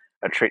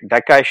trade.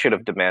 That guy should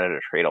have demanded a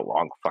trade a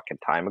long fucking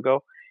time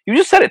ago. You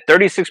just said it,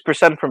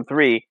 36% from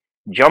three,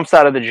 jumps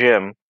out of the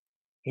gym.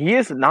 He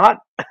is not.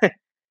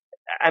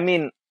 I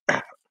mean,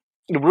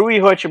 Rui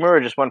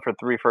Hachimura just went for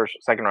 3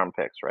 second round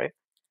picks, right?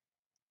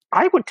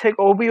 I would take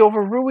Obi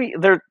over Rui.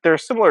 They're a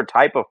similar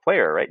type of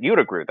player, right? You would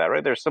agree with that,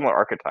 right? They're a similar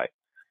archetype,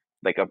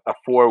 like a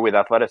 4 with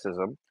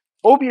athleticism.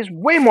 Obi is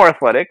way more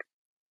athletic.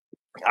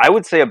 I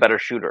would say a better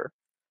shooter,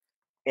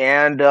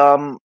 and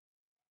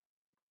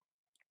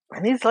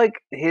he's like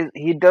his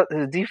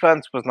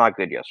defense was not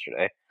good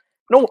yesterday.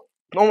 No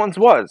one's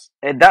was,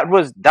 and that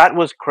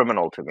was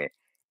criminal to me.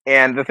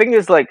 And the thing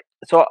is, like,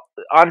 so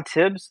on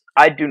Tibbs,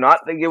 I do not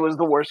think it was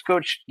the worst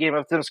coach game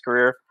of his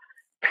career.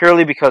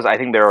 Purely because I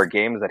think there are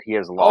games that he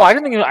has lost. Oh, I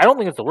don't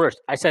think it's the worst.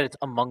 I said it's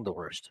among the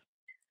worst.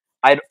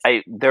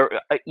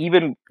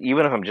 Even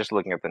if I'm just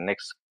looking at the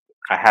Knicks,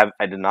 I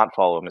did not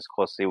follow him as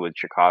closely with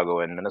Chicago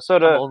and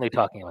Minnesota. I'm only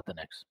talking about the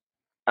Knicks.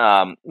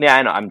 Yeah,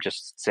 I know. I'm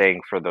just saying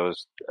for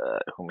those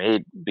who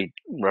may be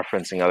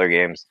referencing other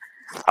games.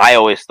 I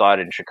always thought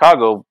in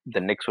Chicago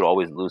the Knicks would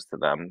always lose to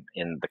them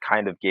in the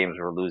kind of games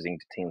we're losing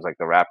to teams like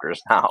the Raptors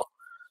now.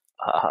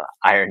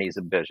 Irony's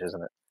a bitch,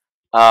 isn't it?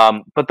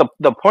 But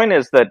the point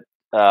is that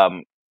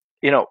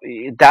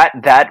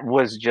that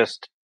was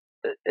just.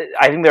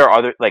 I think there are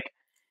other, like,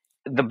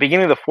 the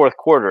beginning of the fourth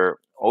quarter.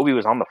 Obi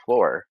was on the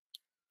floor,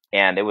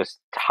 and it was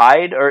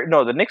tied. Or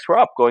no, the Knicks were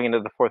up going into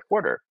the fourth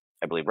quarter,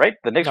 I believe. Right?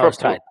 The Knicks were up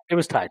tied. It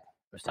was tied.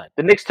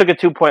 The Knicks took a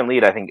 2-point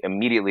lead, I think,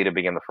 immediately to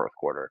begin the fourth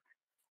quarter.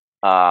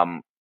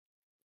 And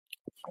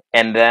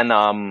then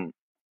there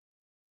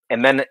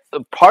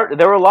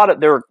were a lot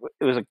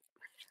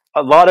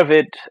of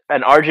it,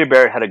 and RJ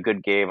Barrett had a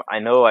good game. I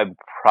know I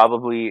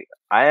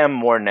am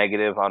more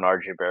negative on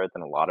RJ Barrett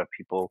than a lot of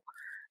people,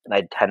 and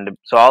I tend to.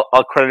 So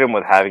I'll credit him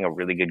with having a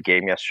really good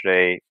game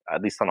yesterday,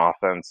 at least on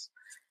offense.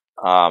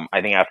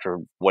 I think after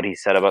what he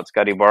said about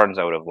Scotty Barnes,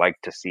 I would have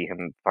liked to see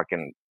him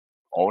fucking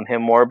own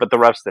him more, but the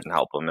refs didn't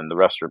help him, and the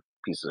refs were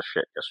pieces of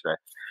shit yesterday.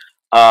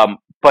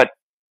 But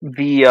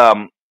the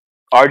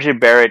RJ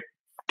Barrett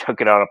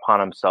took it out upon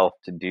himself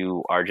to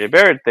do RJ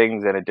Barrett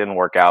things, and it didn't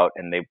work out,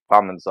 and they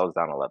found themselves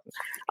down 11.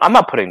 I'm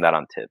not putting that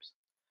on Tibbs,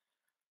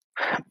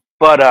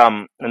 but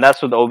and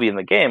that's with Obi in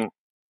the game.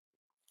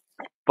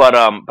 But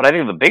I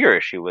think the bigger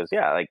issue was,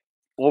 like,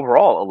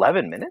 overall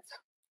 11 minutes,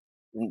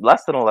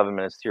 less than 11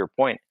 minutes to your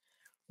point.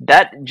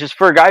 That just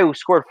for a guy who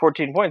scored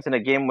 14 points in a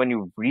game when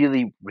you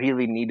really,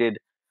 really needed,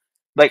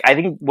 like, I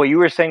think what you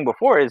were saying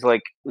before is,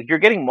 like, you're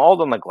getting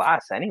mauled on the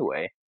glass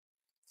anyway,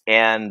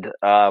 and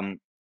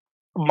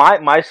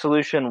my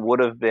solution would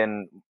have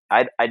been,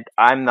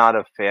 I'm not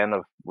a fan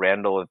of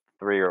Randall at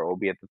 3 or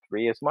Obi at the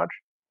 3 as much,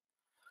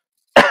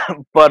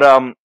 but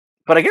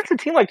against a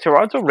team like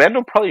Toronto,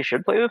 Randall probably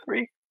should play the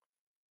 3,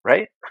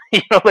 right?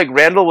 Like,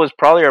 Randall was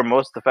probably our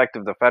most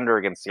effective defender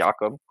against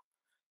Siakam.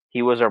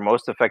 He was our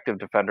most effective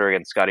defender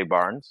against Scotty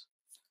Barnes.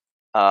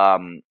 I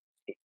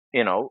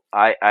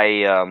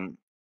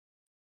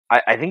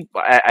think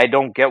I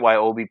don't get why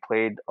Obi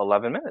played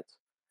 11 minutes.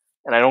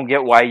 And I don't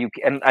get why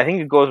and I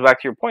think it goes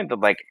back to your point that,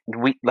 like,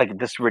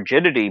 this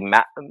rigidity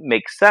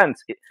makes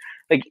sense.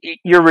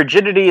 Your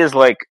rigidity is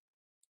like,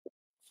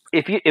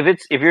 if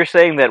you're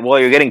saying that, well,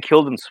 you're getting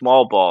killed in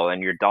small ball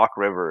and you're Doc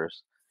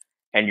Rivers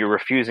and you're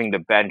refusing to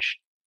bench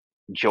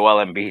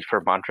Joel Embiid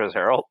for Montrezl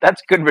Harrell,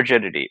 that's good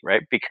rigidity,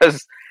 right?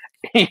 Because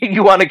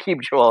you want to keep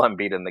Joel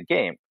Embiid in the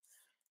game.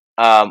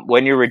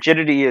 When your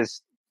rigidity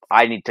is,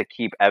 I need to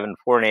keep Evan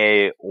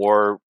Fournier,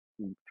 or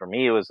for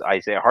me it was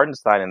Isaiah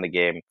Hartenstein in the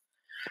game,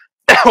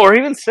 or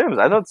even Sims.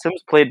 I thought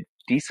Sims played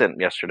decent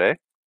yesterday.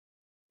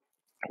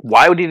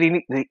 Why would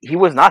he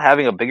was not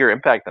having a bigger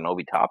impact than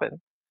Obi Toppin.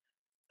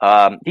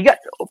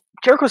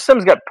 Jericho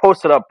Sims got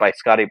posted up by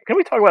Scotty. Can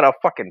we talk about how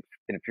fucking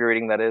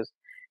infuriating that is?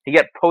 He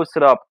got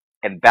posted up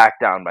and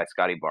backed down by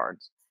Scotty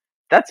Barnes.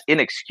 That's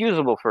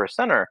inexcusable for a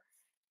center.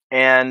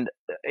 And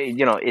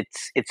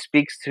it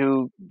speaks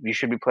to, you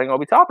should be playing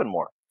Obi Toppin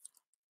more.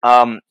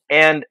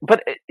 And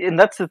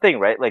that's the thing,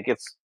 right? Like,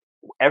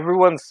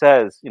 everyone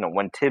says,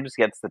 when Tibbs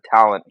gets the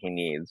talent he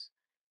needs,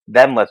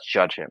 then let's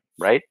judge him,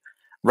 right?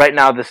 Right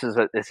now, this is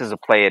a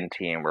play-in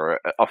team or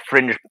a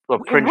fringe.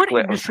 What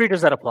industry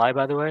does that apply,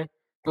 by the way?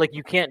 Like,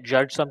 you can't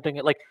judge something.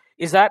 Like,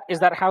 is that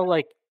how,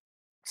 like,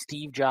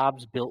 Steve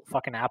Jobs built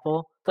fucking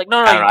Apple? It's like,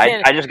 no,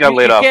 I just got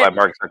laid off by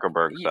Mark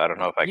Zuckerberg, so I don't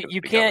know if I can.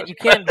 You can't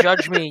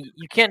judge me.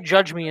 You can't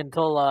judge me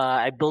until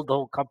I build the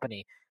whole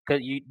company.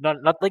 Because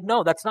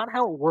no, that's not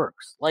how it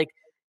works. Like,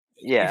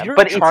 yeah,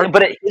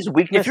 his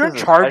weakness. If you're in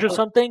charge of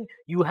something,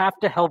 you have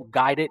to help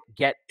guide it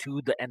get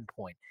to the end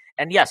point.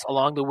 And yes,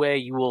 along the way,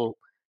 you will,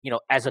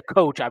 as a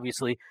coach,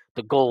 obviously,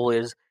 the goal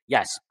is,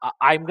 yes,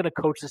 I'm going to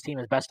coach this team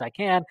as best I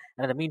can,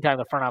 and in the meantime,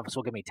 the front office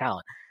will give me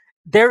talent.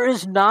 There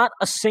is not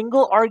a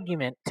single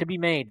argument to be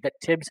made that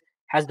Tibbs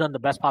has done the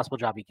best possible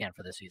job he can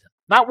for this season.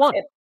 Not one.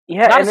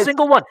 Not a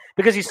single one.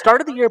 Because he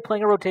started the year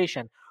playing a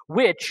rotation,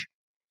 which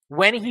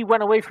When he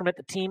went away from it,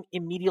 the team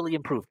immediately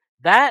improved.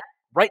 That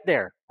right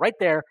there,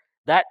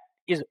 that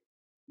is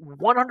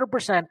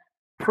 100%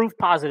 proof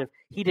positive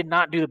he did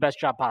not do the best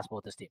job possible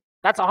with this team.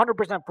 That's 100%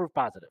 proof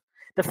positive.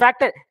 The fact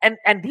that and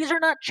these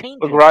are not changes.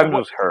 But Grimes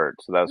was hurt,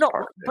 so that was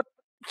part of it. But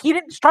he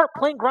didn't start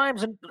playing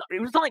Grimes, and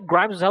it was not like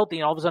Grimes was healthy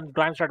and all of a sudden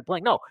Grimes started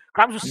playing. No,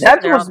 Grimes was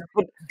sitting there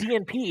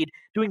DNP'd,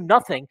 doing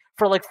nothing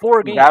for like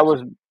 4 games.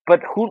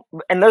 But who?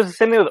 And there's the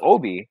same thing with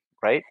Obi,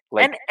 right?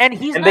 Like, and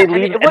he's and not, they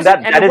leave, and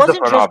that is the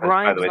front office,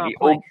 Grimes by the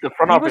way. The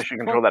front office should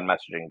control that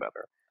messaging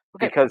better.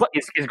 Okay, because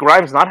is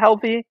Grimes not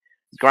healthy?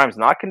 Is Grimes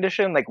not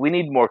conditioned? Like, we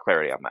need more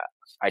clarity on that.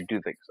 I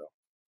do think so.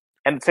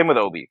 And same with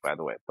Obi, by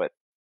the way. But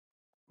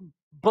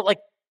like,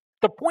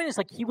 the point is,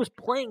 like, he was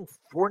playing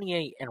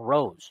Fournier and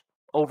Rose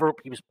over.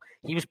 He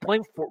was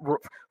playing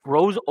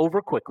Rose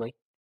over quickly.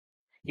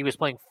 He was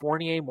playing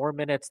Fournier more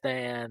minutes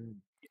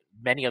than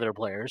many other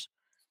players.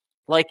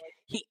 Like,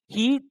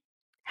 he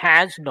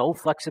has no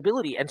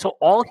flexibility, and so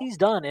all he's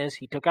done is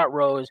he took out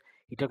Rose,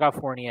 he took out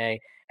Fournier,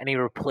 and he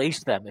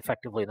replaced them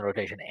effectively in the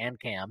rotation. And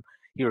Cam,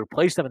 he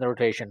replaced them in the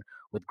rotation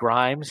with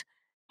Grimes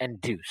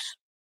and Deuce,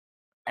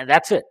 and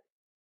that's it.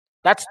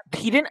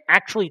 He didn't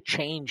actually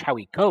change how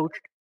he coached.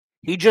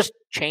 He just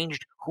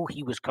changed who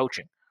he was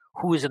coaching,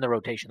 who is in the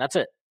rotation. That's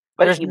it.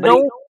 But there's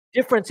no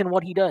difference in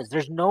what he does.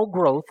 There's no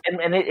growth,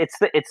 and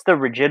it's the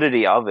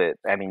rigidity of it.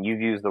 I mean, you've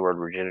used the word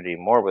rigidity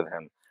more with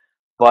him,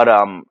 but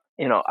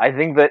I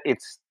think that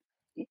it's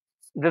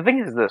the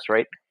thing is this,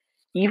 right?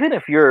 Even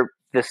if you're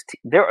this,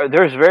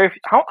 there's very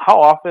how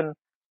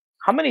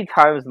many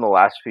times in the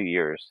last few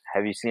years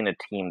have you seen a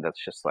team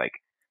that's just like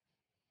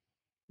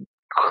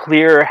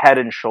clear head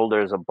and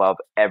shoulders above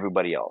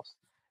everybody else?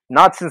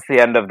 Not since the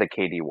end of the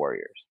KD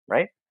Warriors,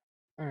 right?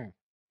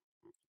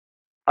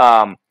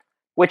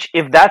 Which,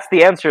 if that's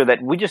the answer,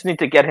 that we just need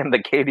to get him the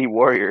KD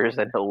Warriors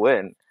and he'll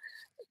win,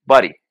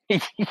 buddy. You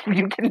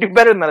can do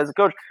better than that as a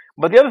coach.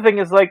 But the other thing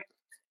is, like,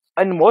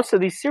 in most of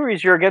these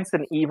series, you're against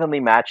an evenly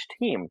matched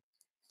team,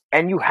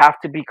 and you have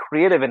to be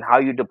creative in how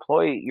you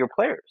deploy your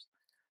players,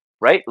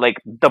 right? Like,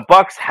 the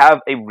Bucks have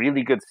a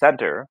really good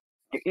center.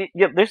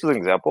 This is an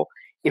example.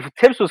 If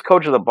Tibbs was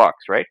coach of the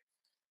Bucks, right?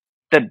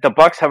 The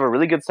Bucks have a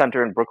really good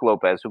center in Brook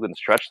Lopez who can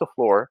stretch the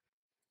floor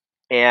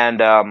and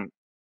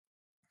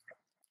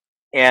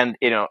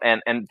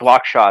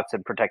block shots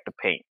and protect the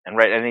paint. And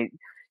right, and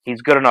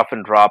he's good enough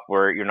in drop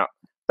where you're not.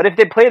 But if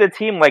they played a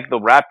team like the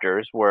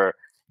Raptors, where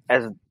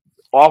as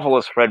awful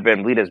as Fred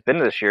VanVleet has been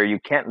this year, you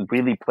can't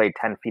really play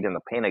 10 feet in the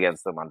paint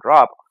against them on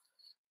drop.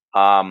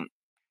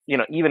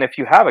 Even if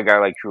you have a guy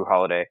like Drew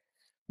Holiday,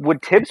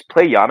 would Tibbs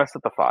play Giannis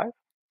at the 5?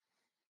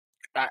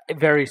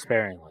 Very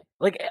sparingly.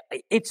 Like,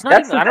 it's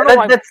not. I don't know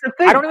why. That's the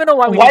thing. I don't even know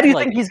why. Why do you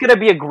think he's going to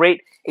be a great?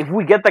 If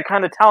we get that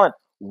kind of talent,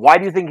 why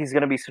do you think he's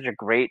going to be such a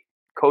great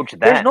coach?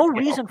 There's no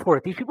reason for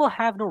it. These people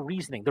have no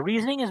reasoning. The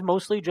reasoning is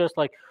mostly just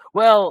like,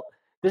 well,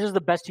 this is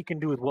the best you can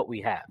do with what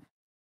we have,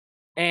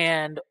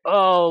 and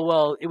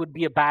it would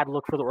be a bad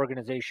look for the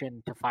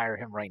organization to fire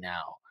him right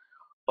now.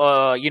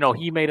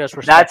 He made us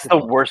respectable. That's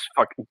the worst.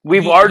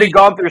 We've already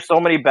gone through so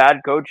many bad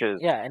coaches.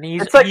 Yeah, and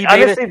it's like,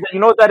 honestly, you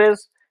know what that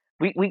is?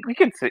 We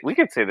could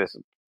say this.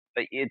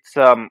 It's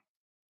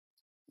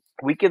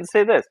we can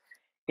say this.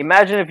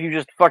 Imagine if you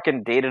just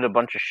fucking dated a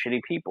bunch of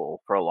shitty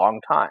people for a long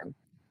time,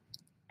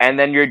 and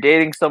then you're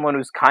dating someone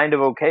who's kind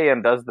of okay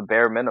and does the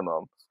bare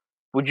minimum.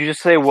 Would you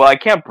just say, "Well, I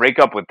can't break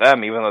up with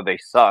them even though they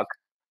suck,"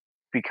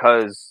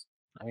 because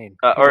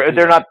or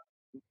they're not?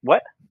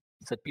 What?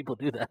 I said people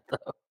do that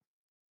though.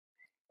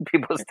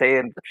 People stay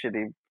in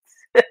shitty.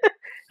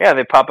 Yeah,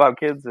 they pop out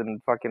kids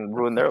and fucking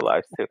ruin their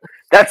lives too.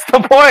 That's the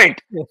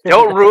point.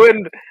 Don't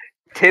ruin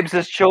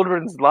Tibbs'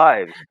 children's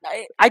lives.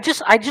 I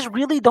just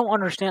really don't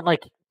understand.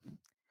 Like,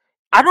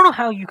 I don't know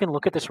how you can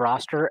look at this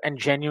roster and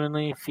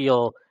genuinely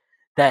feel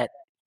that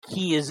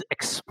he is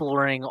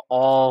exploring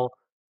all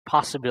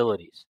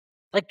possibilities.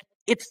 Like,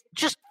 it's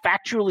just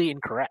factually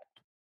incorrect.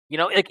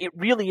 Like, it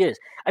really is.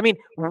 I mean,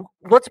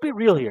 let's be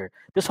real here.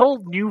 This whole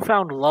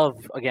newfound love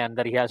again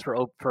that he has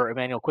for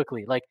Emmanuel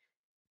Quickley, like,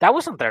 that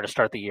wasn't there to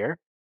start the year.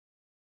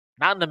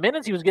 Not in the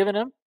minutes he was giving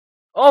him.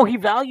 Oh, he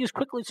values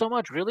Quickley so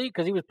much, really?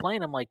 Because he was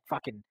playing him like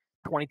fucking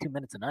 22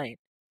 minutes a night.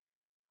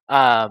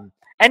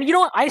 And you know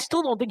what? I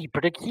still don't think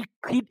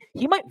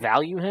he might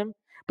value him,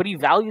 but he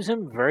values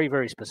him very,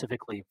 very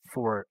specifically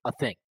for a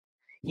thing.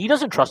 He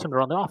doesn't trust him to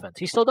run the offense.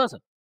 He still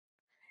doesn't.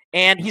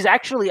 And he's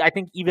actually, I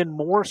think, even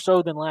more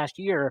so than last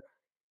year.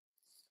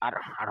 I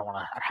don't want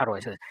to. How do I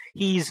say this?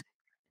 He's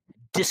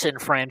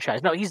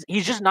disenfranchised. No,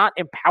 he's just not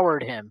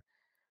empowered him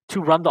to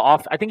run the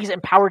off. I think he's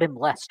empowered him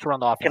less to run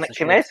the offense.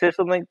 Can I say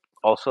something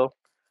also?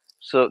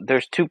 So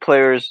there's two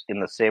players in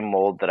the same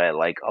mold that I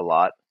like a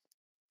lot.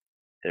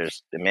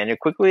 There's Emmanuel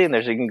Quickley, and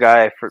there's a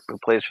guy who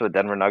plays for the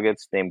Denver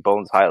Nuggets named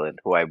Bones Highland,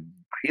 who I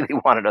really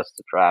wanted us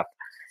to draft,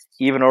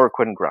 even over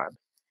Quentin Grimes.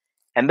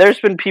 And there's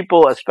been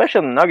people, especially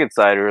on the Nuggets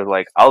side, who are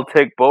like, I'll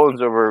take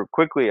Bones over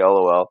Quickley,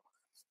 LOL.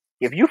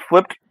 If you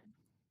flipped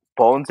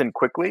Bones and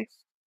Quickley,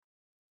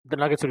 the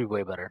Nuggets would be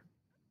way better.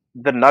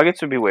 The Nuggets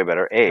would be way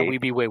better, A. And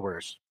we'd be way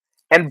worse.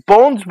 And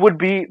Bones would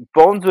be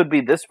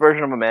this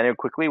version of Emmanuel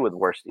Quickly with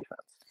worse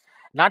defense.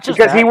 Not just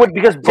because that,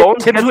 because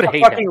Bones Tibbs gets would the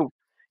hate fucking him.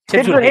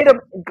 Tibbs would hate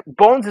him.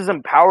 Bones is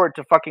empowered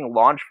to fucking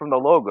launch from the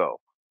logo.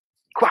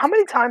 How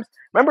many times?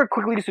 Remember,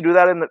 Quickly used to do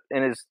that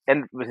in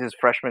his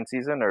freshman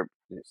season or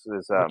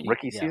his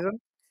rookie season.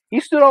 He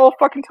used to do it all the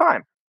fucking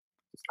time.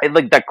 And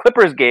like that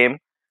Clippers game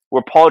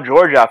where Paul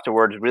George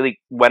afterwards really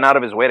went out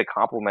of his way to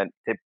compliment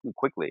Tip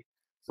Quickly.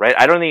 Right?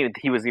 I don't think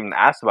he was even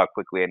asked about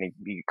Quickly, and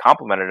he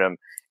complimented him.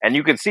 And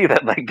you could see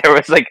that like there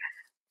was like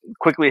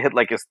Quickly hit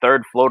like his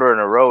third floater in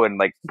a row, and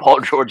like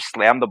Paul George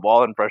slammed the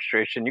ball in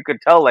frustration. You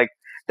could tell like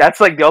that's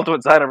like the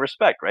ultimate sign of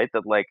respect, right?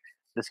 That like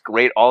this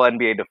great all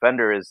NBA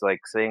defender is like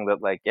saying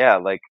that like yeah,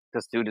 like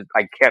this dude is,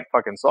 I can't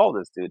fucking solve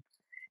this dude,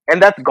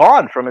 and that's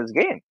gone from his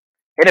game.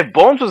 And if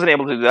Bones wasn't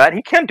able to do that,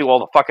 he can't do all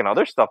the fucking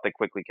other stuff that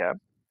Quickly can.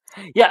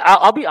 Yeah,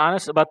 I'll be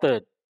honest about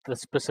the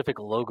specific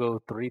logo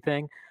 3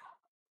 thing.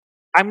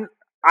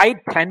 I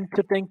tend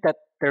to think that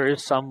there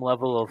is some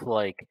level of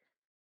like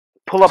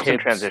pull-ups in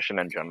transition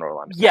in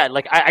general. Yeah,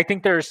 like I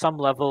think there is some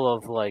level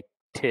of like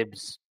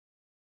Tibbs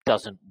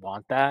doesn't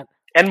want that.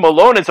 And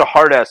Malone is a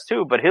hard ass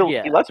too, but he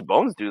lets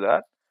Bones do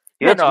that.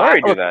 He lets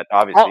Murray do that,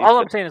 obviously. All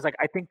I'm saying is like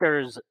I think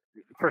there's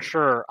for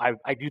sure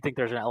I do think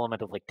there's an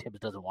element of like Tibbs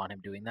doesn't want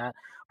him doing that.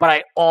 But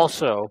I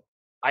also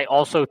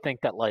think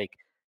that like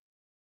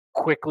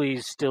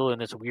Quickly's still in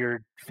this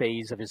weird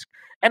phase of his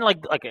and like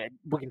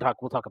we'll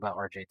talk about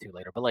RJ too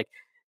later, but like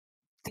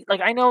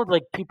I know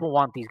like people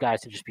want these guys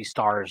to just be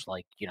stars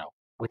like, you know,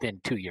 within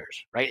 2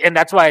 years, right? And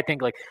that's why I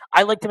think like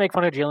I like to make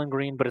fun of Jalen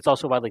Green, but it's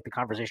also why like the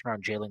conversation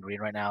around Jalen Green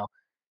right now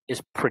is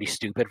pretty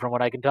stupid from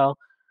what I can tell.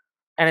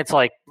 And it's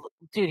like,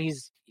 dude,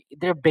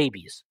 they're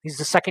babies. He's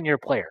a second-year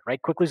player, right?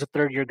 Quickly's a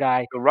third-year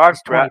guy. The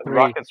Rockets are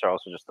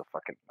also just a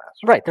fucking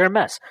mess. Right, they're a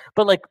mess.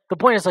 But like the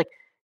point is like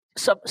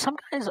some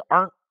guys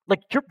aren't like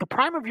the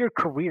prime of your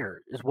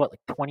career is what, like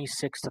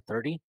 26 to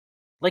 30?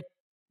 Like,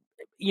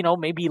 you know,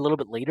 maybe a little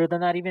bit later than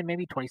that, even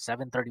maybe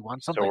 27,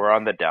 31, something. So we're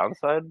on the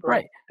downside, bro?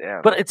 Right?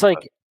 Damn. But it's like,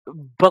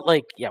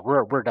 yeah,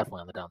 we're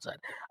definitely on the downside.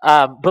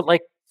 But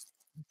like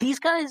these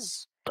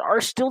guys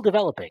are still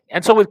developing,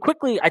 and so with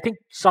Quickly, I think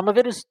some of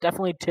it is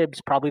definitely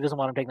Tibbs probably doesn't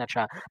want him taking that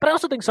shot, but I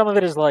also think some of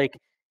it is like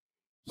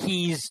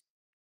he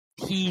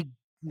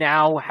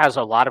now has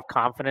a lot of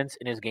confidence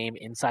in his game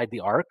inside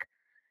the arc.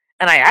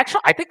 And I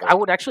think I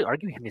would actually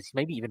argue him is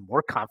maybe even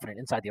more confident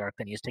inside the arc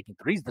than he is taking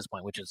threes at this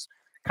point, which is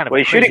kind of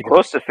he's shooting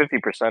close to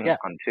 50%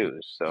 on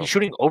twos. So he's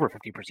shooting over 50%.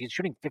 He's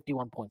shooting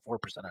 51.4% on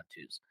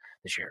twos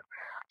this year.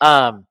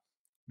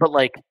 But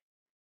like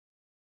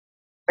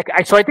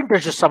so I think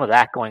there's just some of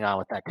that going on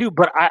with that too.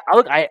 But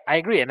I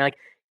agree. And like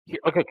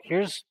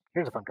here's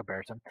a fun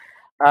comparison.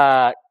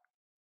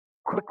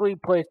 Quickly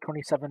plays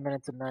 27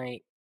 minutes a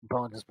night.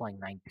 Bones is playing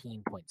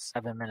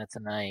 19.7 minutes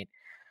a night.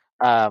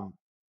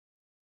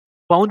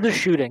 Bones is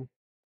shooting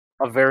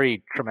a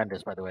very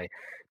tremendous, by the way,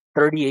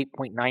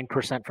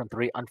 38.9% from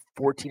three on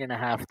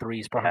 14.5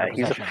 threes per 100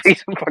 possessions.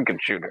 He's a fucking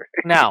shooter.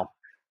 Now,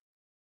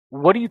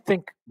 what do you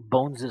think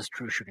Bones'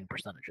 true shooting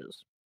percentage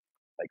is?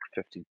 Like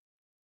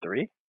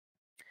 53?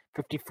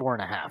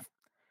 54.5.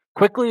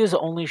 Quickly is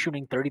only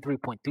shooting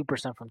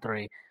 33.2% from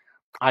three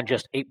on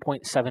just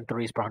 8.7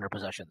 threes per 100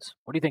 possessions.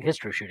 What do you think his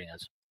true shooting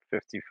is?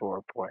 54.5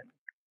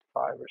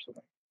 or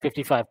something.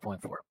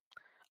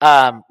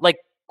 55.4. Like,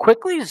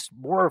 Quickly's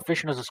more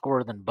efficient as a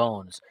scorer than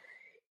Bones.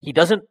 He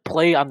doesn't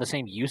play on the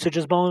same usage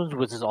as Bones,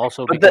 which is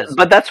also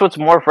but that's what's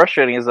more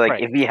frustrating is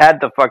like if he had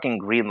the fucking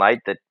green light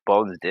that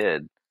Bones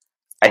did,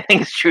 I think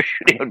his true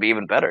shooting would be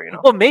even better, you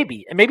know. Well,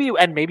 maybe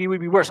it would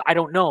be worse. I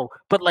don't know,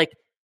 but like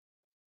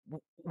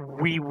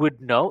we would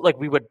know, like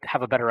we would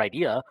have a better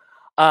idea.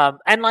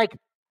 And like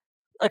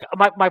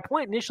my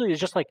point initially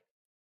is just like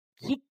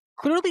he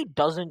clearly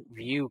doesn't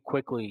view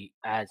Quickly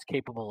as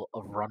capable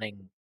of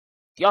running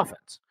the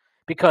offense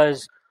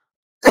because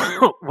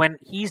when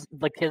he's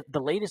like the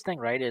latest thing,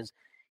 right, is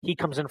he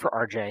comes in for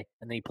RJ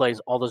and then he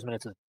plays all those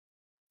minutes with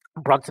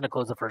Brunson to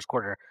close the first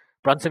quarter.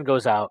 Brunson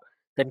goes out,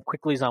 then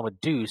Quickly's on with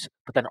Deuce,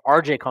 but then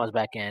RJ comes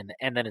back in,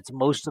 and then it's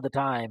most of the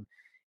time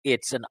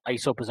it's an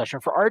ISO possession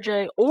for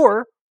RJ,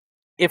 or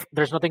if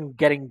there's nothing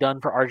getting done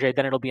for RJ,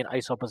 then it'll be an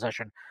ISO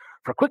possession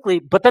for Quickly.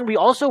 But then we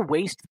also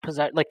waste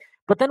possession,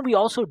 but then we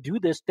also do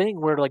this thing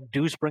where like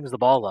Deuce brings the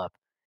ball up,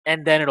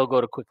 and then it'll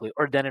go to Quickly,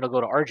 or then it'll go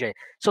to RJ.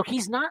 So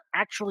he's not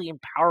actually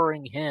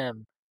empowering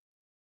him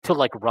to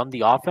like run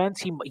the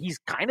offense. He's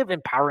kind of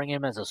empowering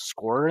him as a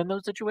scorer in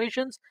those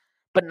situations,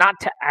 but not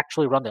to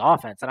actually run the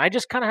offense. And I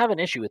just kind of have an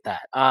issue with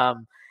that.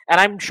 And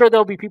I'm sure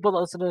there'll be people that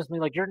listen to this and be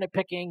like, you're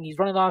nitpicking, he's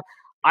running off.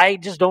 I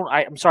just don't.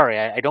 I'm sorry.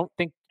 I don't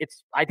think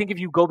it's. I think if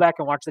you go back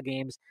and watch the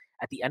games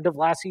at the end of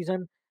last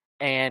season,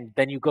 and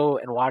then you go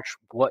and watch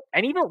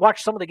and even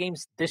watch some of the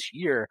games this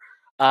year,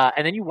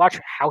 and then you watch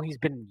how he's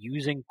been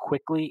using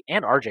Quickly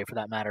and RJ for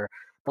that matter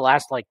the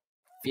last like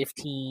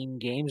 15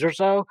 games or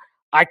so,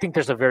 I think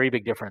there's a very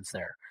big difference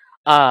there.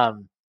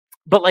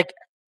 But like,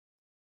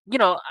 you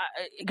know,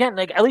 again,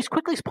 like at least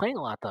Quickly's playing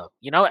a lot though,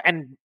 you know,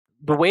 and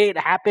the way it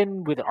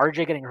happened with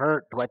RJ getting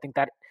hurt, do I think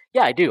that?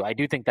 Yeah, I do. I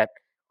do think that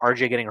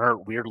RJ getting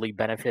hurt weirdly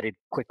benefited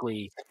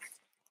Quickly's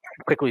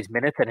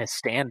minutes and his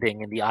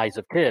standing in the eyes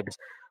of Tibbs.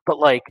 But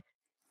like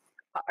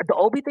the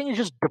Obi thing is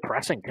just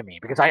depressing to me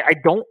because I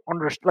don't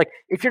understand. Like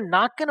if you're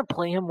not gonna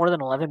play him more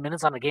than 11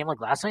 minutes on a game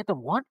like last night, then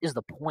what is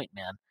the point,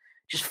 man?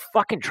 Just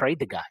fucking trade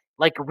the guy.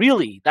 Like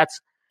really, that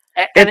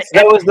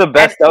was the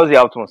best. That was the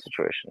optimal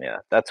situation. Yeah,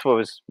 that's what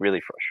was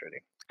really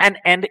frustrating.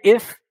 And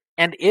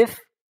if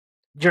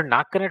you're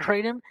not going to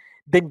trade him,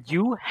 then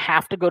you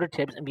have to go to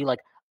Tibbs and be like,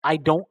 I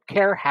don't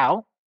care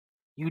how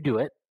you do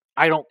it.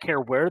 I don't care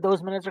where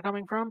those minutes are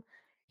coming from.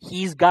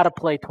 He's got to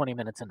play 20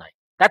 minutes a night.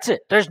 That's it.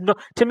 There's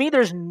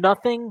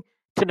nothing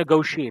to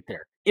negotiate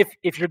there.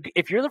 If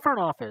you're the front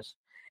office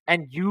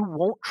and you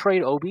won't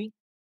trade Obi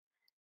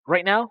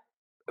right now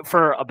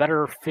for a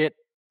better fit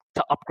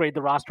to upgrade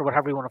the roster,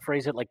 whatever you want to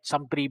phrase it, like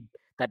somebody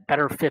that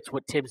better fits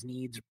what Tibbs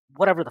needs,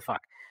 whatever the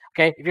fuck.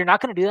 Okay, if you're not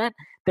going to do that,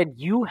 then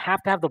you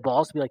have to have the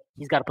balls to be like,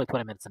 he's got to play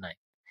 20 minutes a night,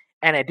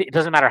 and it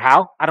doesn't matter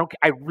how.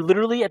 I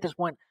literally at this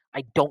point,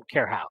 I don't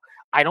care how.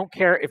 I don't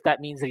care if that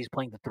means that he's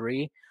playing the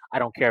 3. I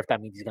don't care if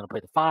that means he's going to play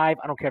the 5.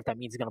 I don't care if that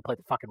means he's going to play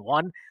the fucking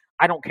 1.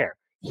 I don't care.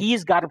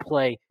 He's got to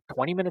play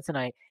 20 minutes a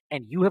night,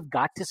 and you have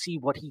got to see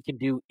what he can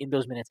do in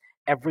those minutes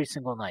every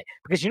single night.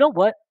 Because you know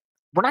what?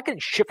 We're not getting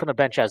shit from the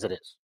bench as it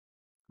is.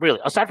 Really,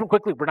 aside from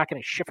Quickly, we're not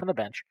getting shit from the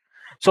bench.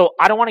 So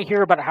I don't want to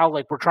hear about how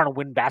like we're trying to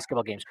win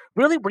basketball games.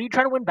 Really, were you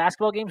trying to win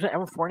basketball games when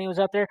Evan Fournier was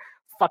out there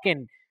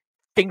fucking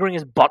fingering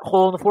his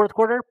butthole in the fourth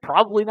quarter?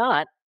 Probably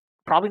not.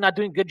 Probably not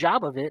doing a good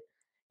job of it.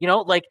 You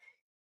know, like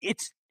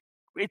it's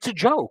a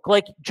joke.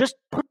 Like just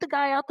put the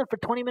guy out there for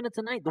 20 minutes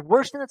a night. The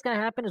worst thing that's going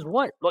to happen is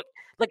what?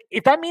 Like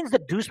if that means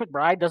that Deuce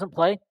McBride doesn't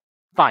play,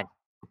 fine.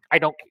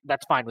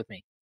 That's fine with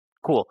me.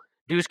 Cool.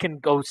 Deuce can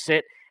go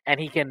sit and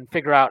he can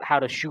figure out how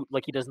to shoot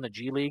like he does in the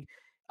G League.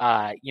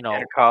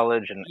 In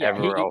college and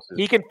everywhere else.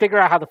 He can figure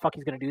out how the fuck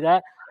he's going to do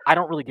that. I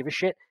don't really give a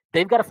shit.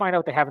 They've got to find out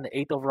what they have in the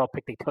 8th overall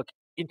pick they took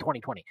in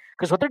 2020.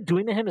 Because what they're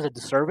doing to him is a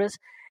disservice,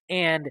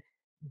 and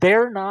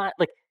they're not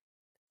like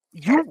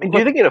you. Do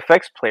you think it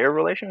affects player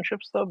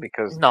relationships though?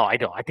 Because no, I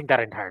don't. I think that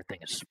entire thing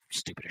is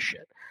stupid as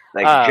shit.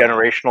 Like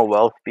generational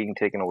wealth being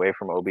taken away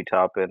from Obi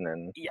Toppin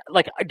and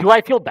like, do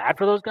I feel bad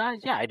for those guys?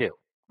 Yeah, I do.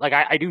 Like,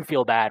 I do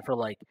feel bad for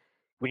like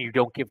when you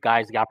don't give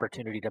guys the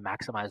opportunity to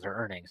maximize their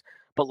earnings,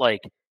 but like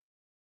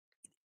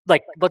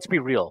let's be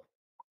real.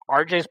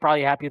 RJ's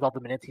probably happy with all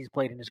the minutes he's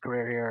played in his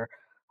career here.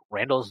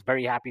 Randall's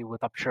very happy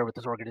with, I'm sure, with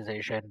this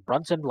organization.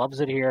 Brunson loves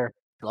it here.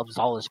 He loves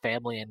all his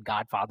family and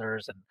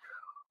godfathers and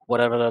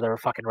whatever other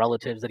fucking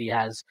relatives that he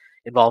has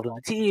involved in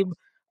the team.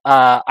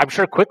 I'm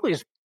sure Quickly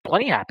is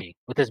plenty happy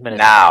with his minutes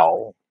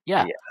now.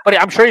 Yeah, but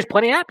I'm sure he's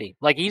plenty happy.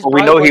 Like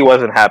we know he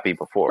wasn't happy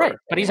before, right?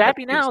 But he's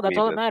happy now. That's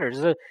all that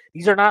matters.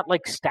 These are not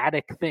like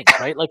static things,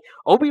 right? Like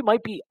Obi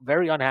might be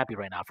very unhappy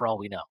right now, for all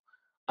we know.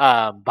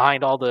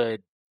 Behind all the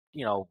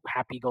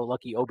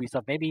happy-go-lucky Obi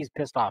stuff, maybe he's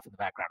pissed off in the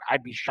background.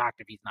 I'd be shocked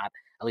if he's not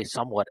at least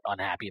somewhat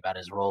unhappy about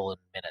his role in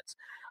minutes.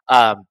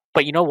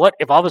 But you know what?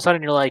 If all of a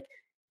sudden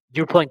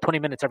you're playing 20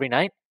 minutes every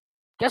night,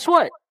 guess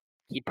what?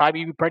 He'd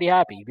probably be pretty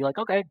happy. He'd be like,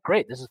 okay,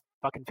 great, this is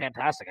fucking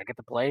fantastic. I get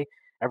to play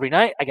every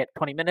night. I get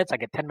 20 minutes. I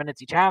get 10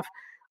 minutes each half.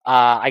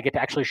 I get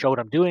to actually show what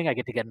I'm doing. I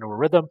get to get into a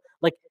rhythm.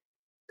 Like,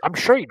 I'm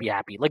sure he'd be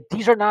happy. Like,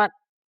 these are not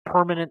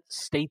permanent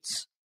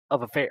states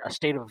of a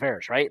state of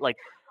affairs, right? Like,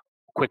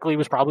 Quickly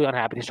was probably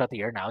unhappy to start the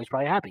year. Now he's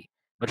probably happy.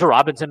 Mitchell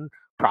Robinson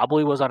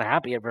probably was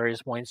unhappy at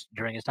various points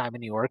during his time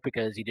in New York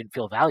because he didn't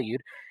feel valued.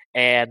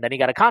 And then he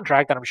got a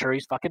contract, and I'm sure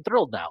he's fucking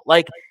thrilled now.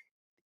 Like,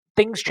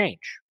 things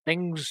change.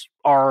 Things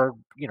are,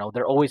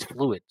 they're always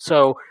fluid.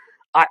 So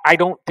I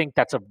don't think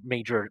that's a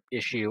major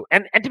issue.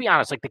 And to be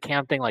honest, like the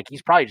Cam thing, like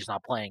he's probably just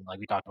not playing like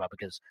we talked about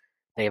because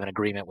they have an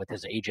agreement with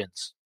his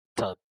agents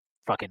to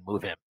fucking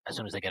move him as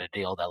soon as they get a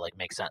deal that like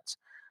makes sense.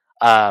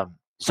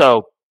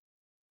 So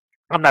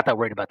I'm not that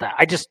worried about that.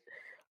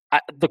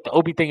 Look, the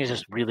Obi thing is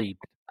just really,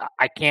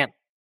 I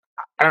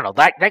don't know.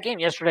 That game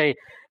yesterday,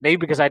 maybe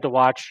because I had to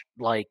watch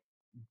like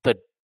the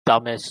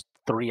dumbest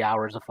 3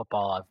 hours of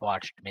football I've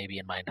watched maybe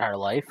in my entire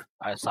life.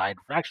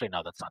 Actually,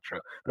 no, that's not true.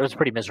 But it was a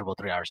pretty miserable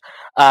 3 hours.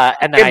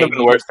 And then it was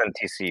worse than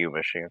TCU,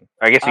 Michigan.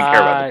 I guess you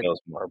care about the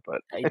Bills more,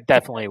 but it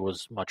definitely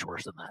was much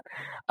worse than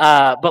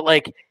that. But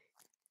like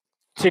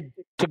to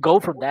go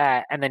from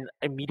that and then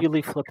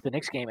immediately flip the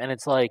Knicks game, and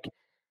it's like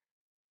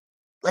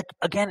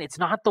again, it's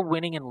not the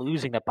winning and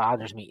losing that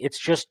bothers me. It's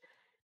just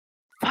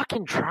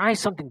fucking try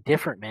something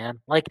different, man.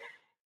 Like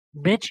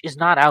Mitch is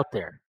not out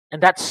there,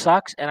 and that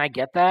sucks. And I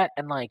get that,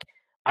 and like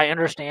I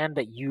understand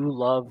that you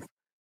love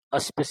a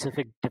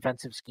specific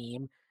defensive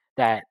scheme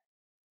that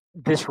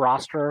this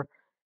roster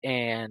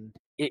and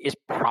it is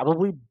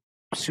probably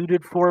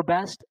suited for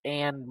best,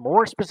 and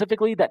more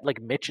specifically that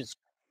like Mitch is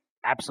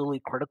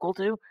absolutely critical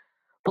to.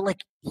 But like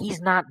he's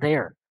not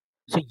there,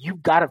 so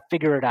you've got to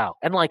figure it out.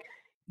 And like.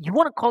 You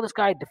want to call this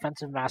guy a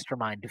defensive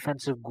mastermind,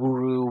 defensive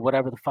guru,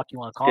 whatever the fuck you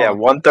want to call him. Yeah,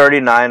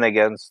 139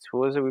 against, who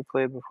was it we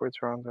played before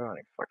Toronto? I don't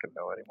fucking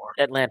know anymore.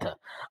 Atlanta.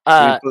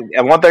 At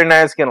 139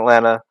 against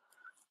Atlanta,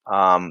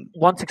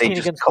 116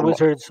 against the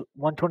Wizards,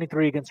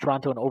 123 against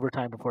Toronto in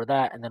overtime before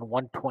that, and then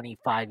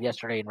 125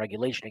 yesterday in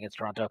regulation against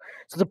Toronto.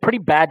 So it's a pretty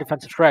bad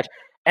defensive stretch.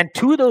 And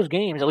two of those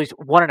games, at least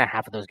one and a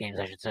half of those games,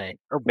 I should say,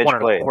 or Mitch one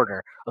and a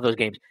quarter of those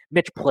games,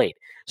 Mitch played.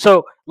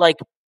 So,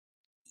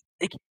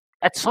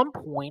 at some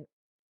point,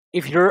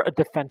 if you're a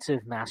defensive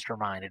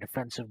mastermind, a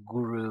defensive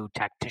guru,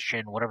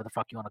 tactician, whatever the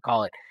fuck you want to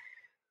call it,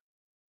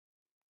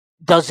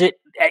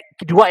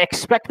 do I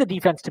expect the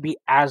defense to be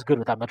as good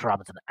without Mitchell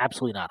Robinson?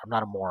 Absolutely not. I'm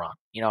not a moron.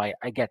 I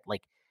get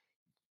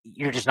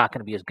you're just not going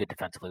to be as good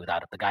defensively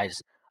without it. The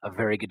guy's a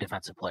very good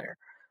defensive player.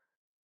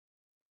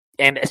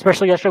 And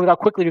especially yesterday without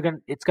Quickly,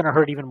 it's going to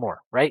hurt even more,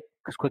 right?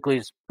 Because Quickly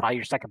is probably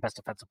your second best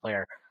defensive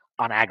player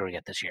on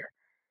aggregate this year.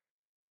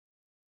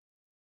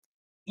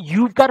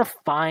 You've got to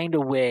find a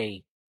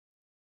way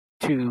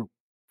to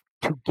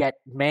get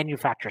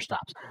manufacture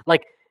stops.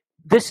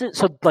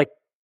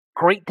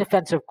 Great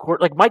defensive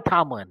court. Like Mike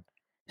Tomlin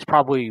is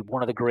probably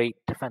one of the great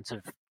defensive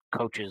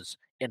coaches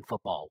in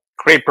football.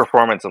 Great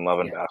performance in love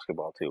and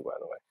basketball too, by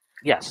the way.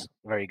 Yes,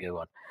 very good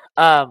one.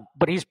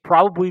 But he's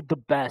probably the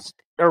best,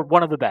 or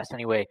one of the best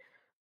anyway,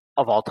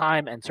 of all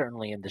time, and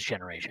certainly in this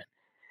generation.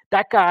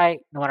 That guy,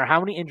 no matter how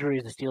many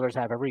injuries the Steelers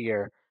have every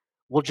year,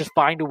 will just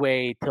find a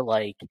way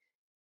to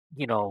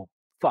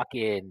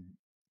fucking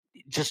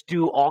just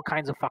do all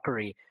kinds of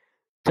fuckery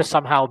to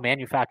somehow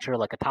manufacture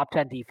like a top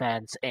 10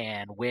 defense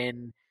and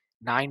win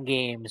 9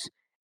 games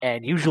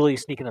and usually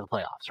sneak into the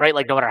playoffs, right?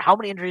 Like no matter how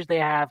many injuries they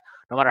have,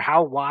 no matter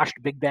how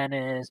washed Big Ben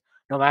is,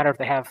 no matter if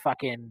they have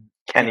fucking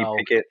Kenny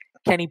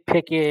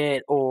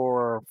Pickett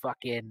or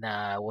fucking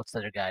what's the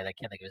other guy? I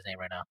can't think of his name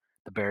right now.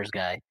 The Bears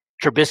guy,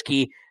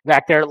 Trubisky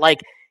back there. Like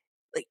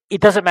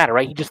it doesn't matter,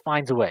 right? He just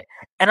finds a way.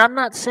 And I'm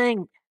not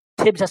saying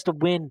Tibbs has to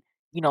win.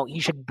 He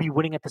should be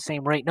winning at the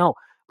same rate. No,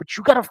 but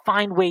you got to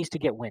find ways to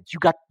get wins. You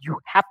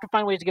have to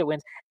find ways to get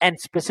wins, and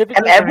specifically.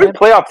 And every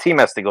playoff team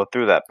has to go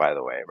through that, by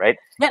the way, right?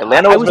 Yeah,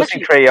 Atlanta was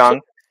missing Trae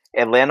Young.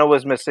 Atlanta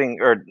was missing,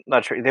 or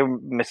not Trae. They were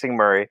missing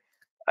Murray.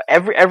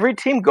 Every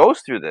team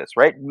goes through this,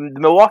 right?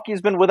 Milwaukee's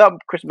been without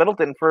Chris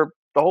Middleton for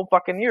the whole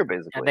fucking year,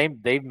 basically.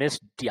 And they've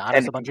missed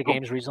Giannis a bunch of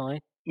games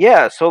recently.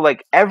 Yeah, so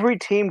every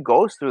team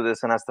goes through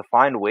this and has to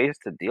find ways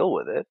to deal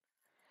with it.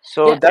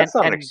 So that's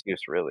not an excuse,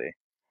 really.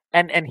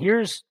 And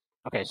here's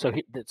okay. So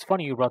it's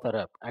funny you brought that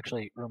up.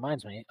 Actually,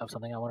 reminds me of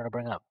something I wanted to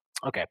bring up.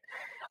 Okay,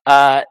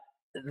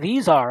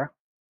 these are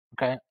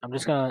okay. I'm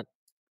just gonna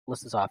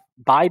list this off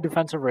by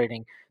defensive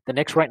rating. The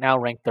Knicks right now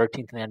ranked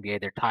 13th in the NBA.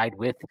 They're tied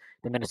with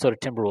the Minnesota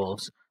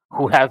Timberwolves,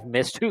 who have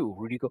missed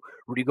Rudy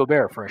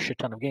Gobert for a shit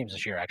ton of games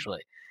this year, actually,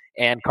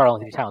 and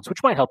Karl-Anthony Towns,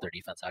 which might help their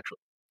defense actually.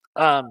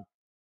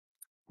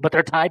 But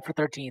they're tied for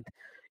 13th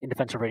in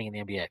defensive rating in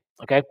the NBA.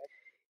 Okay,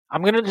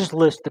 I'm gonna just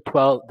list the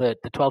 12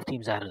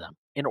 teams ahead of them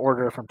in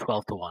order from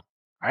 12 to 1.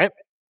 All right.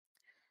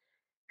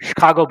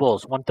 Chicago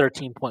Bulls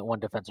 113.1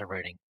 defensive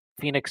rating.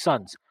 Phoenix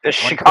Suns. The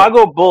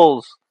Chicago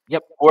Bulls.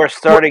 Yep. Who are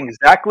starting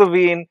Zach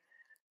LaVine,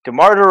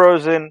 DeMar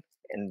DeRozan,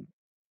 and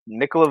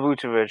Nikola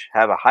Vucevic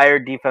have a higher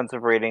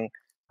defensive rating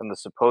than the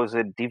supposed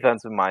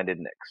defensive-minded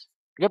Knicks.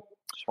 Yep.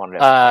 Just wanted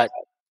to emphasize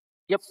that.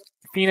 Yep.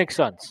 Phoenix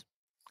Suns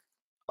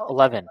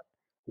 11.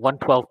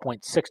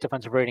 112.6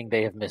 defensive rating.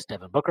 They have missed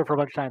Devin Booker for a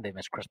bunch of time. They've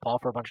missed Chris Paul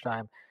for a bunch of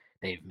time.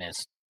 They've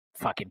missed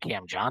fucking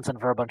Cam Johnson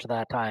for a bunch of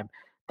that time.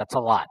 That's a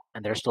lot,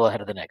 and they're still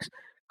ahead of the Knicks.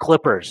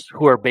 Clippers,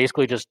 who are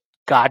basically just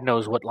God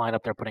knows what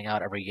lineup they're putting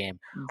out every game.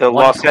 The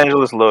Los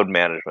Angeles load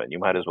management. You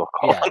might as well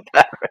call it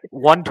that, right?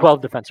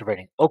 112 defensive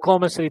rating.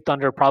 Oklahoma City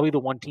Thunder, probably the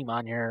one team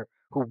on here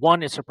who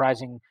one is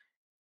surprising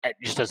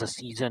just as a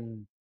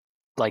season,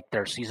 like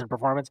their season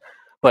performance.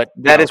 But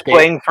that is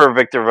playing for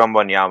Victor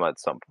Wembanyama at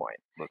some point.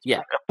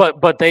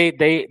 But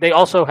they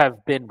also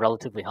have been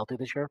relatively healthy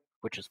this year,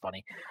 which is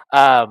funny.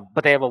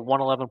 But they have a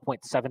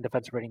 111.7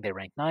 defensive rating. They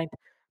rank 9th.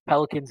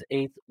 Pelicans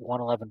 8th,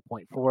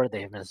 111.4.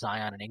 They have missed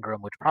Zion and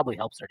Ingram, which probably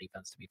helps their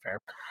defense, to be fair.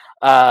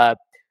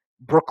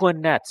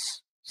 Brooklyn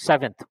Nets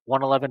 7th,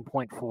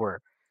 111.4.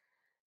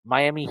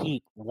 Miami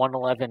Heat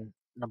 111,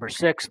 number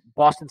 6.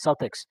 Boston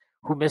Celtics,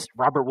 who missed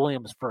Robert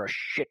Williams for a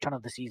shit ton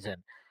of the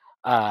season,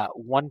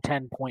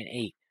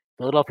 110.8.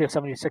 Philadelphia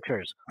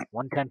 76ers,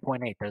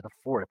 110.8. They're the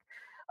 4th.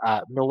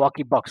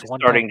 Milwaukee Bucks,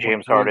 starting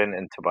James Harden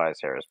and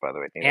Tobias Harris, by the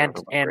way. And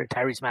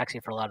Tyrese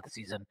Maxey for a lot of the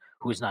season,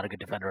 who's not a good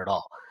defender at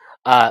all.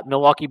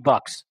 Milwaukee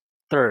Bucks,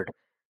 3rd,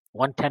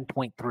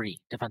 110.3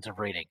 defensive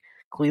rating.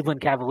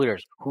 Cleveland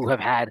Cavaliers, who have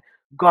had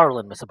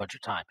Garland miss a bunch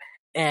of time,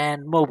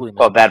 and Mobley miss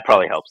Well, that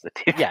probably helps the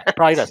team. Yeah, it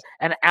probably does.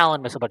 And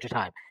Allen miss a bunch of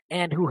time.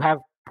 And who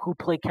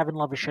play Kevin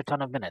Love a shit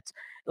ton of minutes.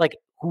 Like,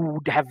 who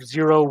have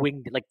zero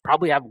wing, like,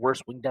 probably have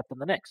worse wing depth than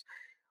the Knicks.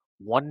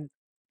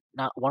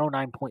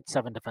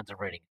 109.7 defensive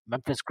rating.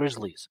 Memphis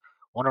Grizzlies,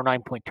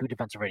 109.2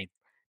 defensive rating.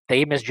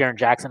 They missed Jaren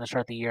Jackson to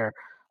start the year.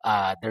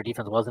 Their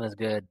defense wasn't as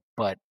good,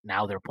 but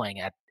now they're playing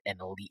at an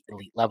elite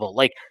level.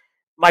 Like,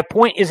 my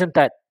point isn't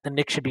that the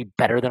Knicks should be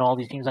better than all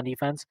these teams on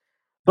defense,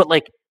 but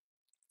like,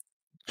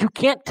 you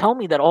can't tell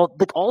me that all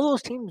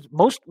those teams,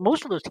 most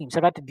of those teams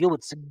have had to deal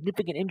with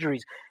significant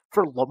injuries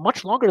for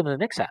much longer than the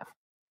Knicks have,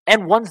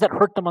 and ones that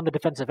hurt them on the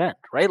defensive end,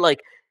 right? Like,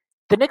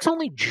 the Knicks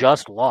only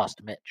just lost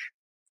Mitch.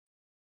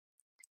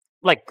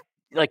 Like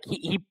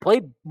he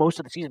played most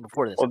of the season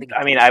before this. Well,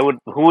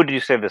 Who would you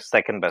say the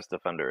second best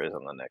defender is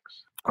on the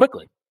Knicks?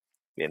 Quickly.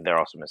 Yeah, they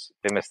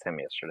missed him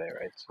yesterday,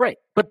 right? Right,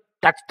 but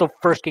that's the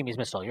first game he's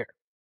missed all year.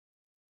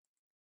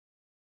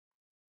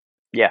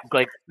 Yeah.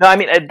 But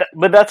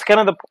that's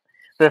kind of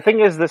the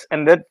thing is this,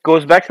 and that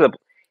goes back to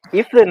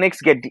if the Knicks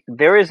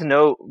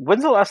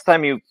when's the last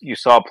time you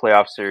saw a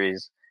playoff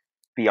series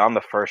beyond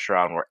the first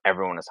round where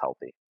everyone is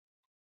healthy?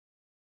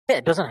 Yeah,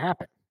 it doesn't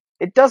happen.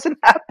 It doesn't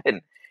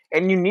happen.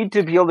 And you need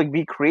to be able to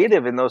be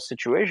creative in those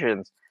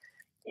situations.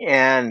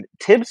 And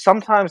Tibbs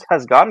sometimes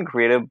has gotten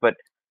creative, but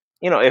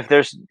if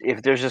there's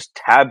just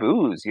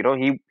taboos,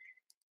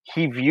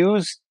 he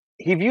views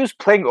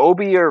playing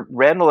Obi or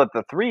Randall at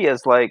the 3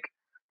 as like,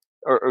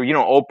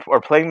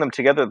 or playing them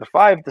together at the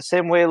 5 the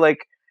same way like,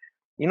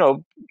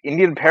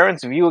 Indian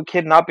parents view a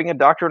kid not being a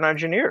doctor and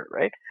engineer,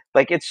 right?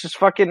 Like it's just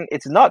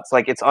it's nuts.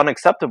 Like it's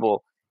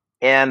unacceptable.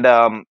 And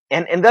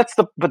that's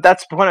the point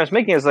I was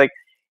making is like,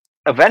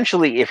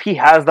 eventually if he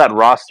has that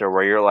roster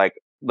where you're like,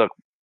 look,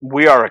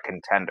 we are a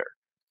contender.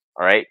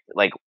 All right.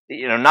 Like,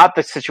 not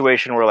the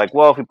situation where like,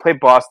 well, if we play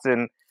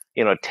Boston,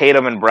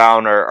 Tatum and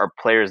Brown are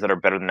players that are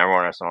better than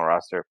everyone else on our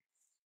roster.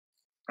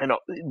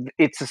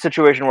 It's a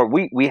situation where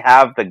we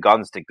have the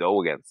guns to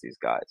go against these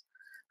guys.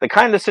 The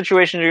kind of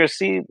situation you're going to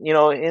see,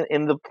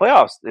 in the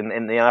playoffs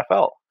in the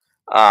NFL.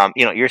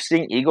 You're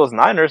seeing Eagles,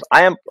 Niners.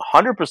 I am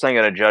 100%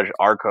 going to judge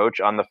our coach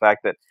on the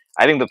fact that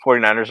I think the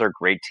 49ers are a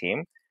great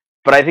team,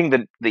 but I think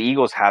that the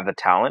Eagles have the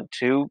talent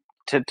to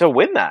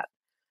win that.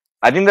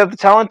 I think they have the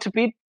talent to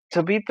beat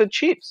the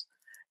Chiefs.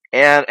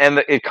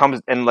 And it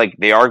comes, and like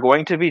they are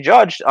going to be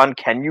judged on,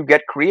 can you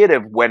get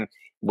creative when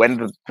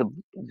the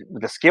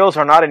skills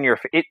are not in your.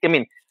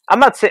 I'm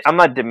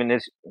not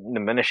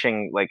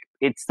diminishing. Like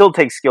it still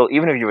takes skill,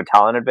 even if you have a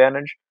talent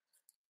advantage.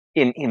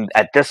 In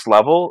at this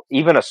level,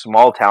 even a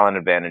small talent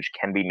advantage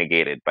can be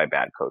negated by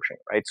bad coaching,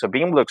 right? So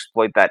being able to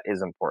exploit that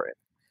is important.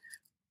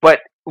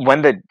 But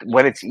when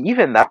it's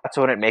even, that's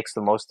when it makes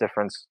the most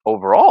difference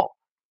overall.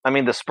 I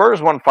mean, the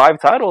Spurs won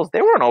 5 titles.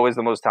 They weren't always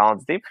the most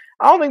talented team.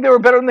 I don't think they were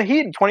better than the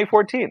Heat in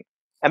 2014.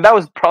 And that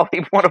was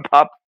probably one of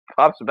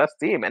Pop's best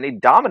team, and he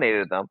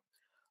dominated them.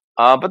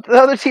 But the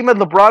other team had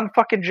LeBron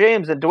fucking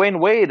James and Dwayne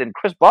Wade and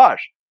Chris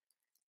Bosh.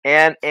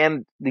 And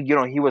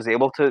he was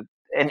able to,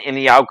 and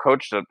he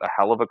outcoached a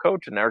hell of a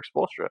coach in Eric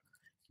Spoelstra.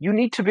 You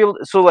need to be able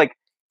to, so like,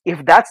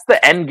 if that's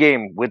the end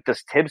game with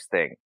this Tibbs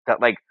thing, that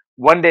like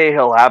one day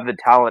he'll have the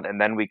talent and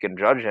then we can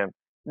judge him.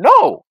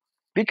 No,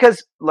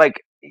 because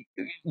like,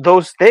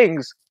 those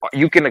things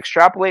you can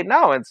extrapolate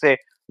now and say,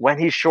 when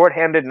he's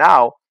shorthanded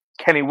now,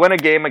 can he win a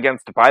game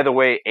against, by the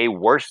way, a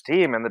worse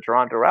team in the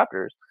Toronto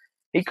Raptors?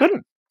 He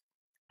couldn't.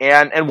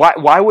 And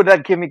why would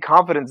that give me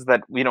confidence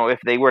that, if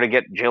they were to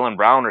get Jaylen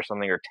Brown or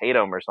something, or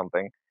Tatum or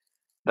something,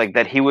 like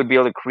that he would be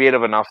able to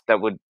creative enough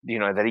that would,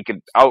 that he could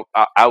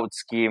out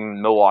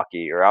scheme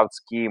Milwaukee or out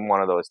scheme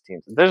one of those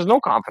teams. There's no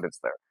confidence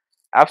there.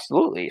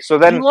 Absolutely. So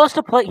then he lost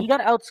a play. He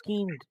got out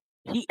schemed.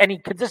 He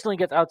consistently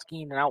gets out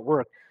schemed and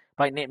outworked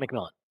by Nate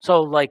McMillan.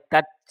 So, like,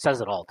 that says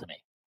it all to me.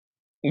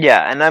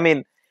 Yeah, and I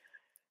mean,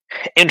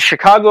 in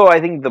Chicago, I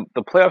think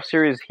the playoff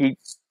series he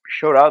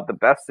showed out the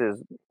best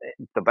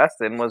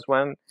in was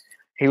when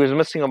he was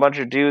missing a bunch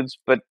of dudes,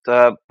 but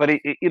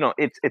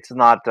it's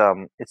not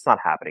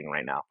happening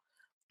right now.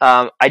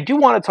 I do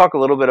want to talk a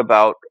little bit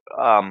about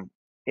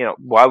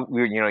why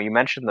you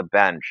mentioned the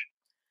bench.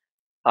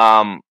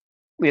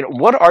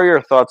 What are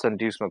your thoughts on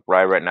Deuce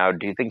McBride right now?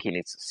 Do you think he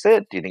needs to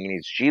sit? Do you think he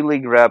needs G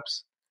League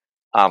reps?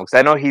 Because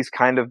I know he's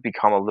kind of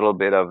become a little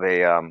bit of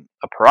a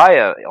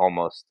pariah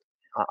almost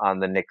on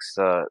the Knicks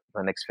fan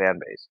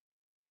base.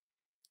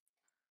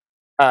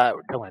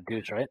 Talking about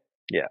Deuce, right?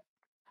 Yeah.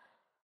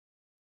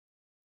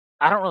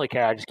 I don't really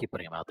care. I just keep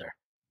putting him out there.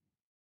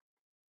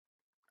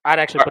 I'd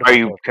actually. Are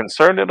you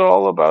concerned at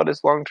all about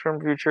his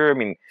long-term future? I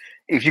mean,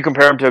 if you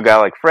compare him to a guy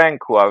like Frank,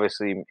 who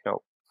obviously,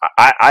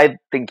 I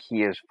think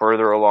he is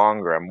further along,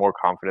 or I'm more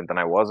confident than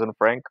I was in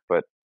Frank,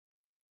 but.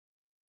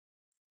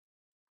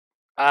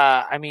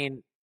 I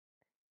mean,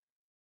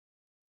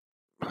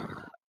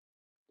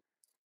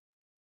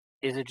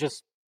 is it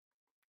just?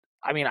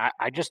 I mean,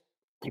 I just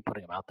keep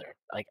putting him out there.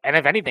 Like, and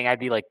if anything, I'd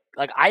be like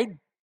I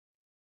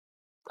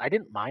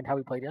didn't mind how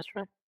he played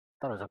yesterday. I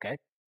thought it was okay.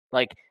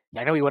 Like,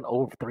 I know he went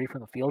 0 for 3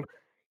 from the field.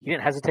 He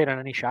didn't hesitate on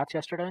any shots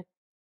yesterday.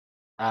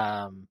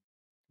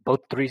 Both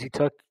threes he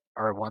took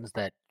are ones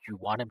that you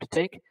want him to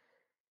take.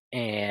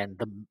 And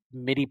the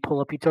midi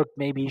pull-up he took,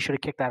 maybe he should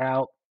have kicked that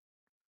out.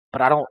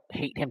 But I don't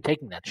hate him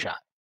taking that shot.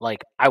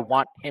 Like, I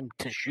want him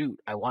to shoot.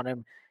 I want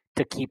him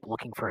to keep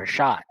looking for a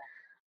shot.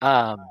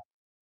 But,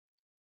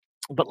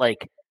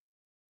 like,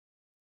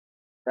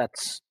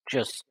 that's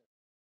just...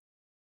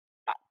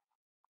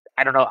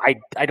 I don't know.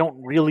 I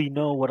don't really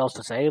know what else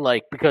to say.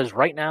 Like, because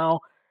right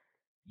now,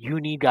 you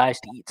need guys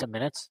to eat some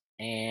minutes.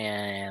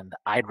 And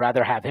I'd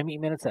rather have him eat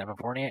minutes than Evan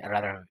Fournier. I'd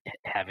rather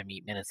have him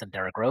eat minutes than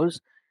Derrick Rose.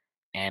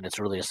 And it's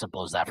really as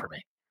simple as that for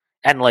me.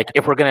 And like,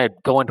 if we're gonna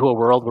go into a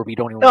world where we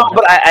don't even No, want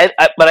but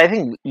to, I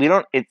think we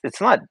don't. It's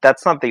not.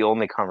 That's not the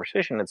only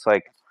conversation. It's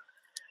like,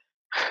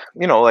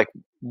 like,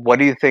 what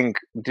do you think?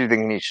 Do you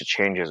think he needs to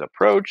change his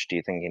approach? Do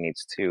you think he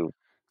needs to,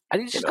 I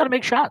think he's you just know? got to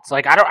make shots.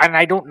 Like,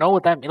 I don't know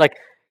what that means. Like,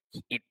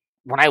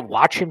 when I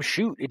watch him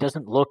shoot, it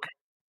doesn't look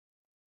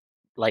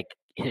like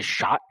his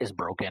shot is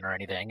broken or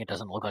anything. It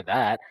doesn't look like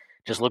that.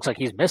 It just looks like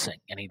he's missing,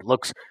 and he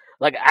looks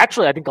like,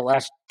 actually, I think the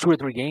last 2 or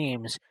 3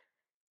 games,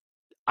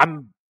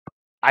 I'm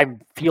I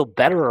feel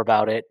better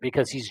about it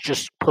because he's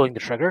just pulling the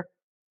trigger.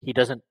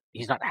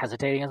 He's not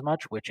hesitating as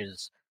much, which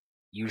is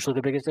usually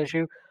the biggest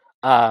issue.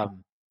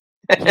 Um,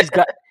 he's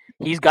got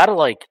he's got to,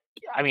 like,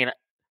 I mean,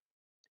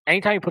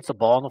 anytime he puts the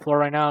ball on the floor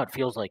right now, it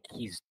feels like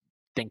he's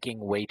thinking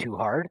way too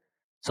hard.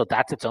 So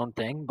that's its own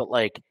thing. But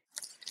like,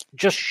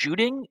 just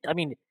shooting, I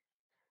mean,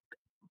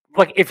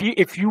 like, if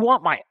you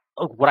want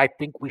what I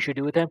think we should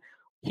do with him,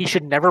 he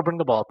should never bring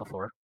the ball up the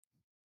floor,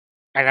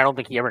 and I don't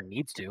think he ever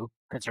needs to,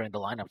 considering the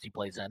lineups he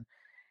plays in.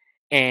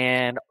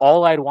 And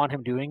all I'd want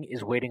him doing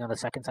is waiting on the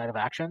second side of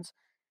actions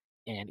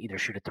and either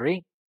shoot a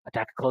three,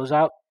 attack a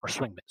closeout, or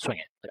swing it.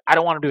 Like, I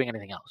don't want him doing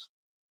anything else.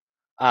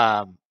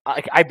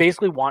 I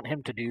basically want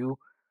him to do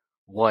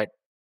what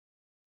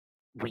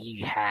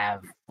we have,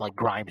 like,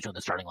 Grimes doing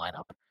the starting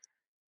lineup,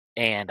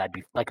 and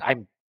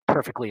I'm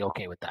perfectly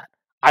okay with that.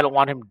 I don't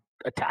want him.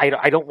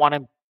 I don't want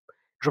him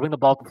dribbling the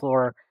ball to the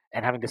floor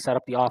and having to set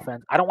up the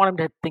offense. I don't want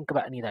him to think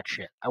about any of that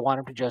shit. I want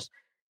him to just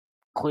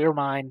clear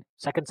mind,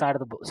 second side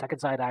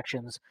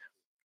actions,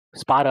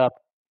 spot up.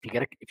 If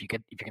you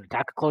can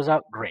attack a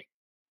closeout, great.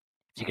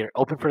 If you get it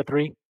open for a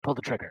three, pull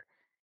the trigger.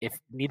 If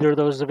neither of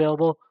those is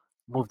available,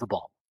 move the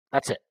ball.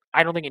 That's it.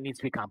 I don't think it needs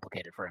to be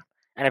complicated for him.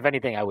 And if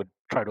anything, I would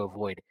try to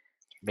avoid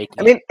making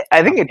I mean, it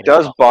I think it complicated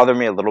does as well. bother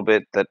me a little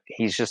bit that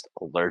he's just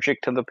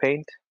allergic to the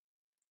paint.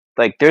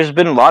 Like, there's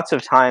been lots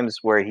of times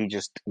where he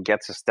just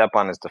gets a step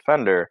on his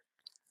defender,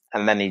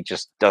 and then he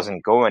just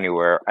doesn't go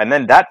anywhere, and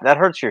then that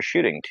hurts your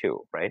shooting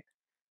too, right?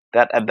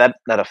 That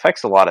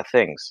affects a lot of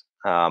things.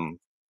 And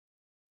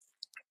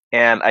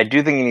I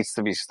do think he needs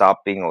to be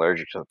stopped being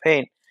allergic to the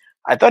paint.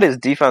 I thought his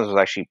defense was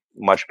actually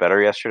much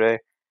better yesterday.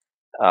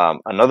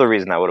 Another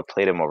reason I would have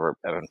played him over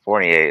Evan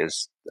Fournier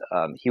is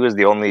he was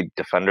the only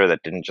defender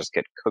that didn't just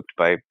get cooked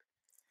by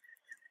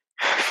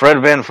Fred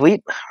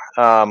VanVleet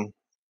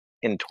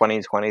in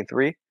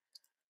 2023.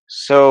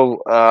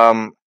 So,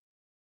 I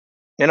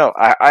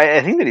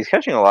think that he's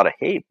catching a lot of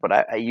hate, but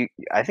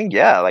I think,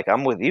 yeah, like,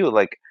 I'm with you.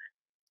 Like,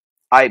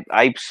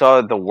 I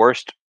saw the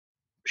worst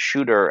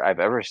shooter I've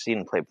ever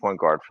seen play point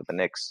guard for the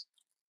Knicks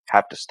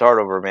have to start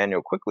over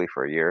Emmanuel quickly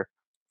for a year,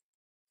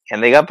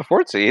 and they got the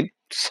fourth seed.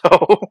 So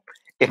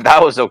if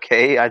that was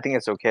okay, I think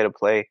it's okay to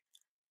play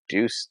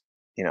Deuce,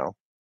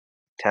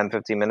 10,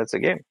 15 minutes a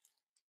game.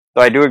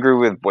 So I do agree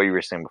with what you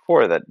were saying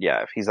before that,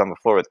 yeah, if he's on the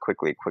floor with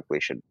Quickly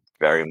should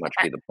very much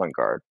be the point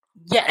guard.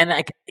 Yeah, and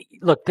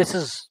look, this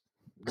is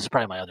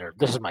probably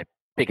this is my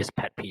biggest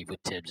pet peeve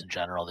with Tibbs in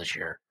general this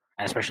year,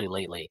 and especially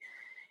lately.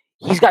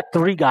 He's got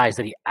 3 guys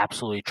that he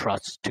absolutely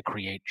trusts to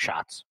create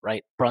shots,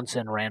 right?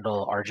 Brunson,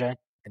 Randall, RJ. I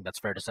think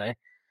that's fair to say.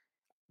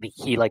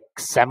 He, like,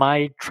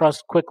 semi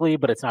trusts Quickly,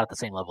 but it's not at the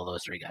same level,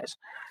 those 3 guys.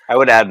 I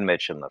would add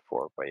Mitch in the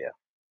 4, but yeah.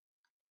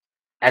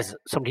 As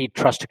somebody he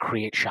trusts to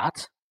create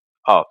shots?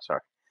 Oh, sorry.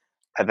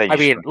 I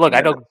mean, look,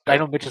 I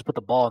know Mitch has put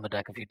the ball on the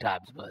deck a few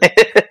times, but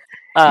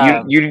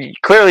you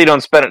clearly don't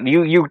spend it.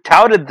 You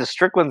touted the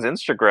Strickland's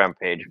Instagram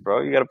page,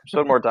 bro. You got to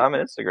spend more time on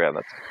Instagram.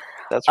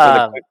 That's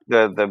where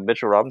the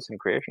Mitchell Robinson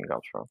creation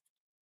comes from.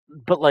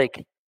 But,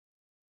 like,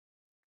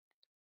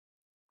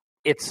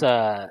 it's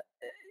so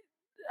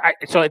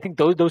I think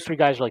those 3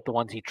 guys are, like, the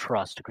ones he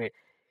trusts to create.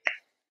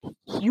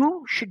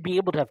 You should be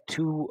able to have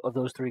 2 of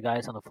those 3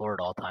 guys on the floor at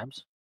all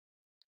times.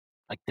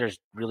 Like, there's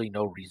really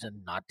no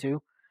reason not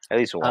to. At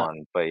least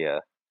one, but yeah.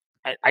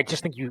 I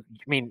just think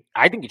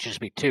I think it should just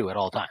be 2 at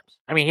all times.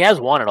 I mean, he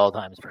has 1 at all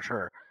times for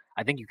sure.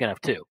 I think you can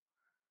have 2.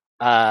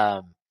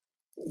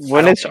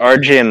 When it's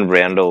RJ and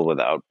Randall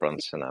without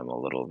Brunson, I'm a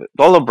little bit.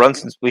 Although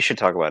we should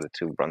talk about it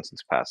too.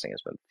 Brunson's passing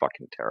has been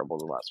fucking terrible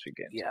the last few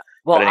games. Yeah.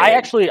 Well,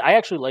 anyway, I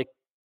actually like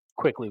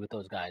Quickly with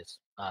those guys.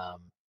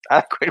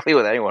 Quickly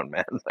with anyone,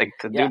 man. Like,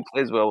 the dude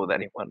plays well with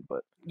anyone,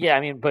 but yeah,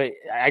 I mean, but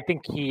I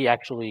think he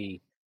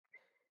actually.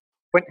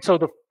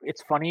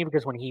 It's funny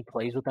because when he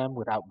plays with them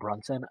without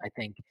Brunson, I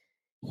think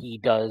he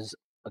does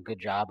a good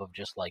job of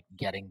just, like,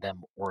 getting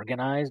them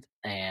organized,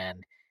 and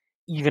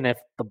even if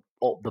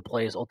the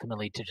play is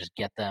ultimately to just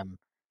get them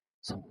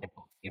some type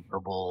of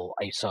favorable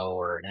ISO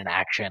or an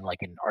action, like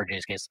in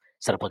RJ's case,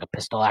 set up like a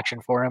pistol action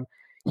for him.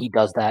 He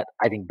does that,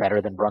 I think,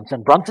 better than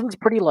Brunson. Brunson's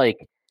pretty, like,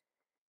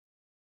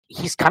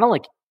 he's kind of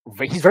like,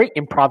 he's very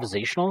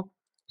improvisational.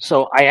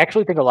 So I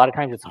actually think a lot of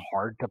times it's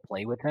hard to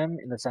play with him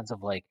in the sense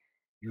of, like,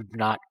 you're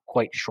not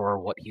quite sure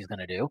what he's going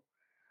to do.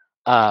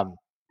 By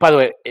the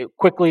way,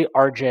 quickly,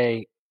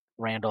 RJ,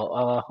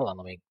 Randall. Hold on,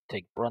 let me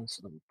take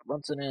Brunson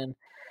in.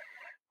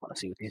 I want to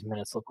see what these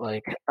minutes look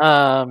like.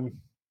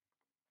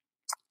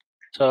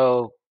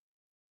 So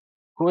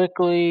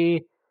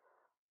quickly,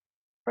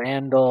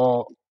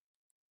 Randall,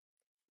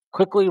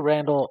 Quickly,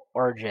 Randall,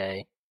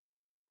 RJ,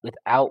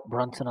 without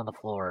Brunson on the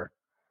floor.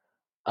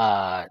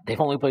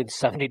 They've only played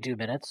 72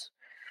 minutes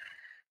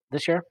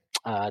this year.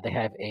 They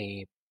have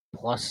a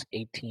plus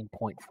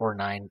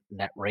 18.49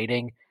 net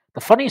rating.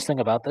 The funniest thing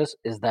about this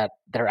is that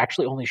they're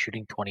actually only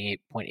shooting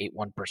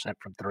 28.81%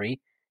 from three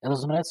in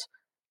those minutes.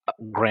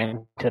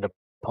 Granted,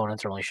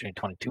 opponents are only shooting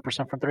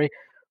 22% from three.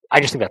 I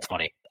just think that's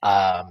funny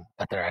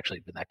that they're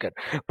actually been that good.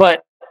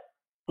 But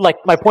like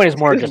my point is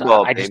more just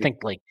I just think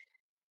like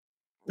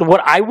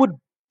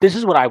this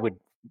is what I would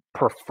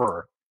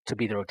prefer to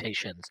be the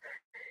rotations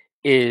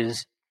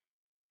is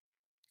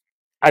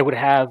I would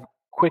have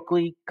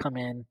Quickly come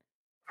in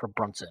for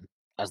Brunson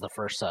as the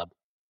first sub.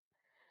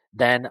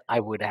 Then I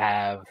would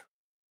have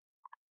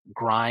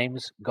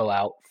Grimes go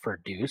out for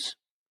Deuce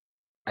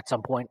at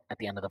some point towards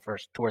the end of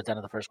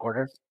the first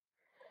quarter.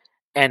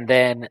 And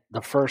then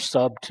the first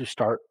sub to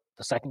start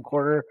the second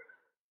quarter.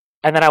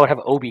 And then I would have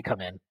Obi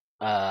come in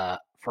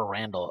for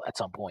Randall at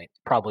some point,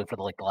 probably for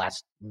the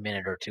last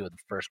minute or two of the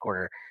first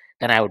quarter.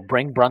 Then I would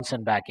bring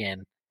Brunson back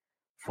in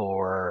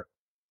for,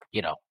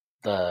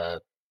 the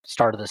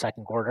start of the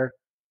second quarter,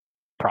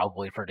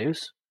 probably for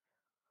Deuce.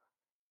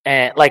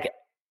 And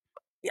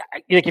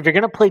if you're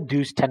going to play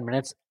Deuce 10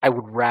 minutes, I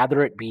would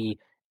rather it be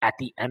at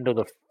the end of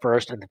the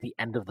first and at the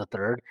end of the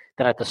third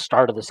than at the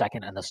start of the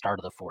second and the start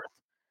of the fourth.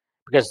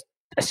 Because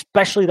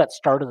especially that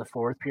start of the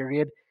fourth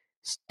period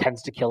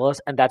tends to kill us.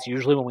 And that's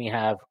usually when we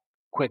have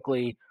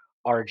Quickly,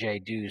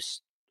 RJ, Deuce,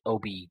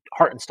 Obi,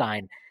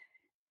 Hartenstein.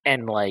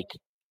 And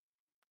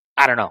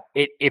I don't know.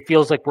 It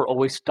feels like we're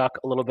always stuck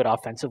a little bit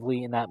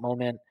offensively in that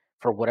moment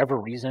for whatever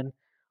reason,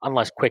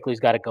 unless Quickly's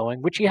got it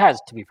going, which he has,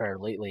 to be fair,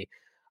 lately.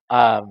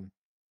 I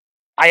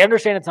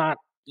understand it's not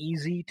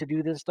easy to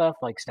do this stuff,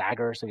 like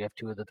stagger, so you have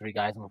two of the three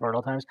guys on the floor at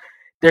all times.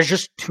 There's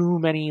just too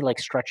many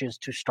stretches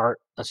to start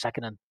the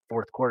second and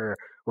fourth quarter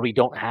where we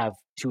don't have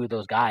two of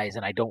those guys,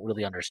 and I don't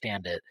really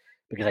understand it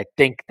because I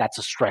think that's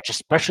a stretch,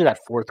 especially that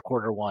fourth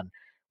quarter one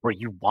where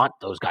you want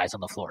those guys on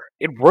the floor.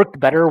 It worked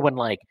better when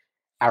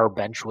our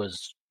bench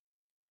was,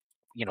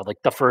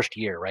 the first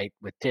year, right,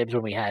 with Tibbs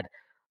when we had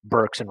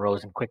Burks and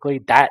Rose and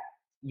Quickly. That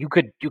you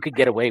could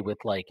get away with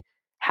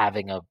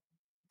having a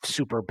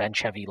super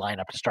bench heavy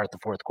lineup to start the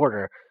fourth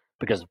quarter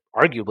because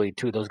arguably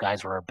two of those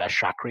guys were our best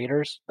shot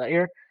creators that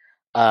year.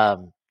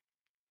 But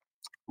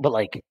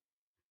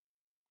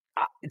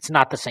it's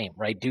not the same,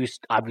 right? Deuce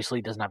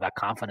obviously doesn't have that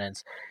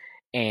confidence,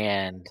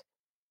 and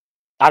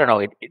I don't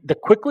know. The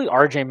Quickly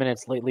RJ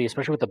minutes lately,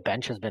 especially with the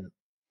bench, has been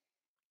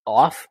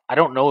off. I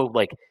don't know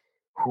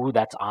who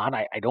that's on.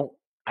 I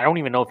don't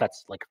even know if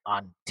that's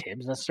on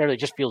Tibbs necessarily.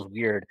 It just feels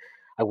weird.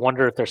 I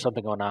wonder if there's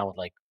something going on with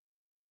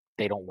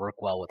they don't work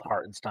well with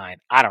Hartenstein.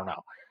 I don't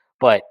know,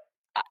 but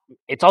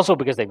it's also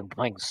because they've been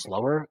playing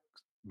slower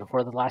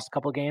before the last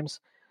couple of games.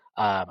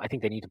 I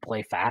think they need to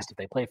play fast. If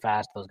they play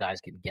fast, those guys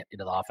can get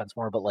into the offense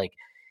more. But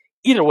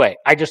either way,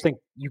 I just think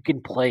you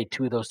can play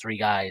two of those three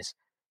guys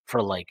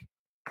for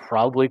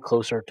probably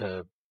closer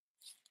to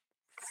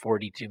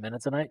 42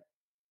 minutes a night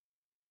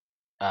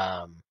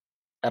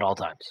at all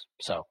times.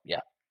 So yeah.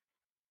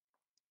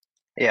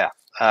 Yeah.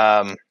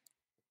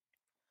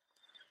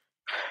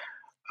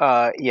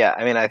 Yeah.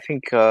 I mean, I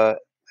think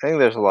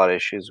there's a lot of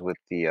issues with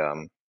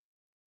the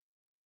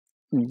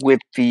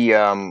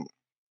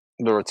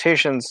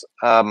rotations.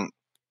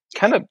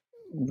 Kind of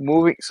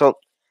moving. So,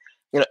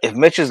 if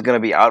Mitch is going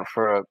to be out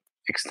for an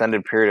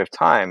extended period of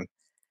time,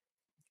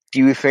 do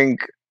you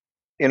think,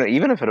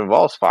 even if it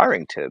involves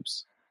firing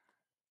Tibbs,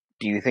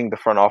 do you think the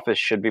front office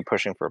should be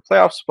pushing for a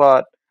playoff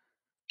spot?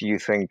 Do you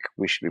think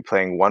we should be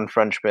playing one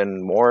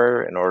Frenchman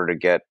more in order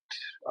to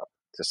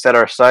set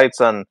our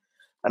sights on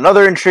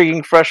another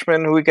intriguing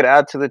freshman who we could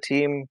add to the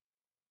team?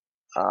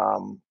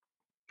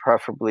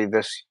 Preferably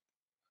this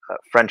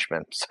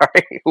Frenchman,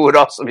 who would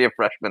also be a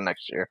freshman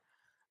next year,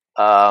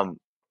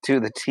 to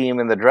the team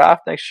in the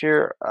draft next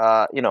year.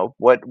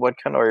 What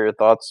kind of are your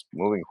thoughts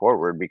moving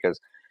forward? Because,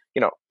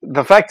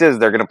 the fact is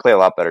they're going to play a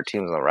lot better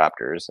teams than the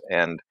Raptors.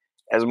 And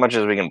as much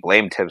as we can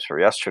blame Tibbs for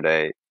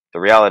yesterday, the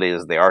reality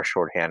is they are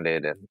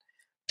shorthanded and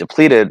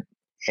depleted.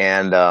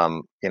 And,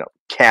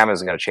 Cam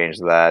isn't going to change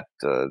that.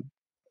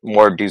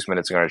 More Deuce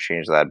minutes are going to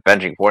change that.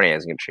 Benching Fournier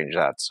isn't going to change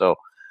that. So,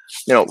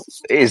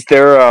 is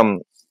there,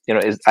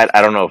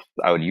 I don't know if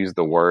I would use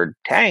the word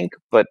tank,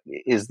 but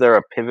is there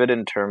a pivot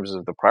in terms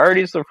of the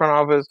priorities of the front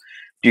office?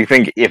 Do you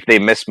think if they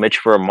miss Mitch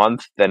for a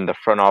month, then the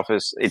front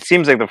office, it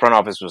seems like the front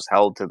office was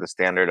held to the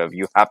standard of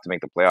you have to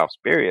make the playoffs,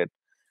 period.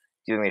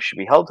 Do you think they should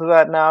be held to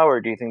that now?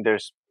 Or do you think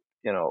there's,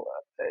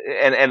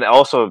 and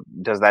also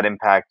does that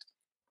impact,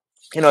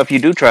 if you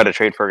do try to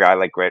trade for a guy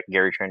like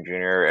Gary Trent Jr.,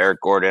 or Eric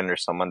Gordon, or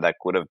someone that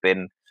would have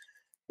been,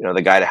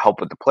 the guy to help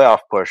with the playoff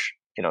push,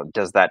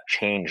 does that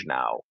change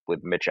now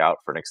with Mitch out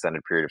for an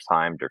extended period of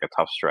time during a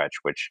tough stretch,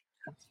 which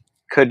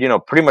could,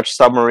 pretty much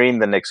submarine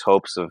the Knicks'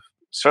 hopes of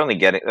certainly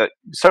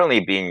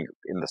being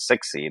in the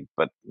 6th seed,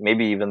 but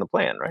maybe even the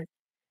play-in,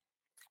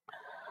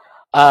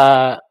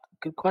 right?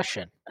 Good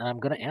question, and I'm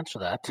going to answer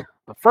that.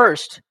 But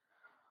first,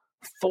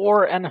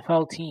 4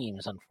 NFL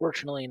teams,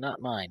 unfortunately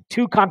not mine.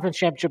 2 conference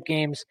championship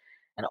games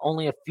and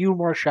only a few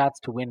more shots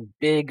to win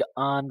big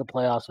on the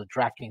playoffs with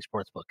DraftKings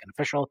Sportsbook, an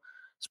official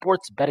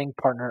sports betting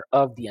partner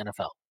of the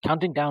NFL.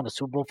 Counting down to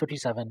Super Bowl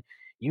 57,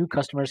 new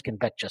customers can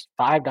bet just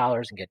 $5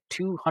 and get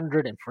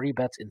 200 in free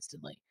bets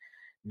instantly.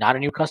 Not a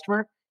new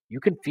customer? You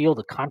can feel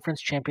the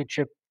conference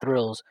championship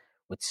thrills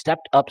with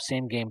stepped-up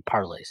same-game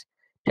parlays.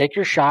 Take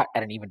your shot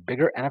at an even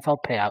bigger NFL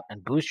payout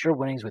and boost your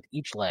winnings with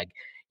each leg.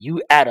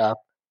 You add up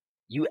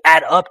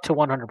to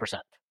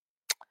 100%.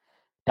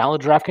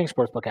 Download the DraftKings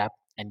Sportsbook app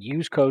and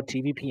use code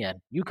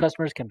TVPN. New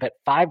customers can bet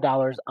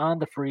 $5 on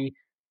the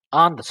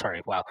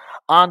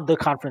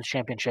conference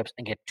championships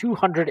and get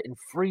 200 in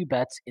free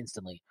bets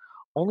instantly.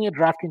 Only at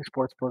DraftKings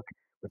Sportsbook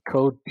with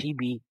code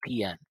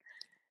TBPN.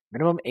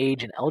 Minimum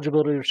age and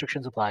eligibility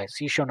restrictions apply.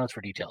 See show notes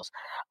for details.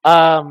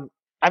 I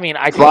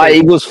Fly,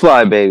 Eagles,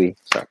 fly, baby.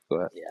 Sorry, go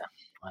ahead. Yeah,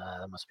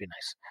 that must be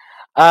nice.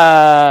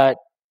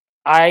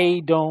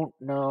 I don't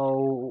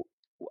know.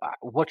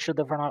 What should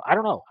the front office? I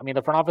don't know. I mean,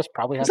 the front office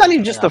probably has. It's not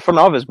even just the front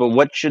office, but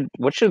what should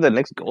the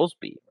next goals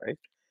be, right?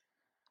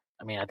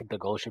 I mean, I think the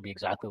goals should be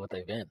exactly what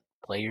they've been: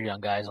 play your young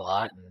guys a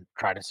lot and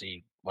try to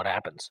see what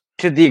happens.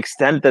 To the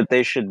extent that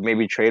they should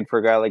maybe trade for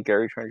a guy like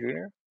Gary Trent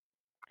Jr.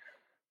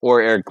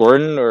 or Eric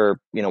Gordon, or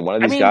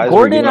one of these guys.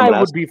 Gordon, I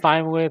would be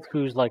fine with.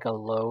 Who's like a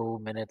low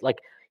minute, like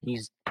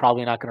he's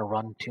probably not going to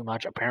run too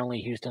much.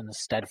 Apparently, Houston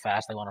is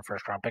steadfast; they want a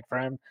first round pick for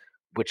him,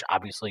 which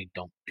obviously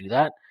don't do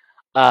that.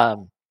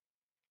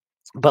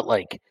 But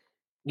if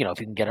you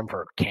can get him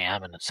for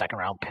Cam and a second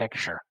round pick,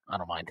 sure, I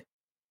don't mind.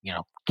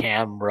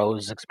 Cam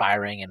Rose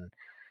expiring and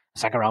a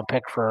second round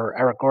pick for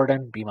Eric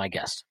Gordon, be my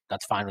guest.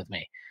 That's fine with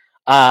me.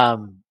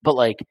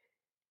 But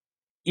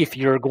if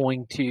you're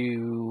not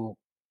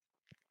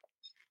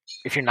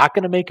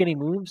going to make any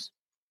moves,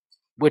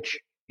 which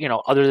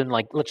other than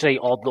let's say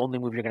the only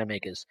move you're going to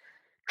make is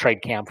trade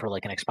Cam for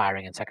an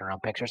expiring and second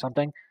round picks or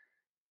something.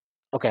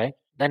 Okay,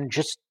 then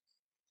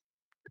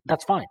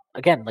that's fine.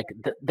 Again,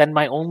 then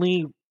my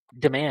only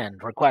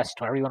request,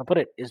 however you want to put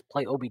it, is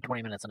play Obi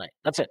 20 minutes a night.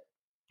 That's it.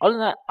 Other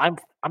than that, I'm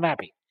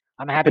happy.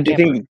 I'm a happy. But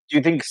do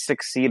you think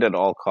succeed at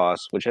all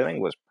costs, which I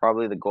think was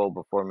probably the goal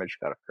before Mitch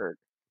got hurt,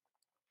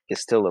 is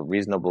still a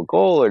reasonable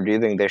goal, or do you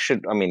think they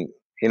should? I mean,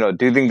 do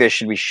you think they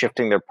should be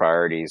shifting their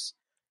priorities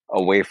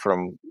away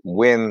from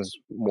wins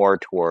more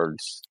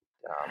towards?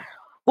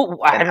 Well,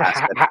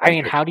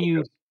 how do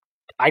you?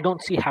 I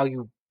don't see how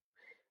you.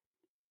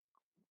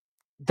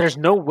 There's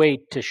no way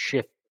to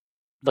shift,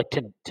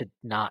 to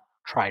not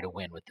try to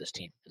win with this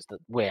team. Is the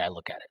way I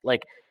look at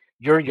it.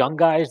 Your young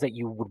guys that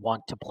you would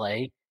want to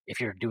play if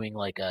you're doing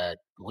a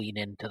lean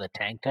into the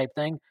tank type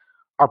thing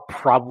are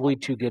probably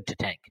too good to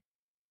tank.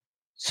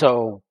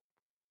 So,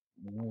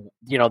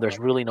 there's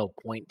really no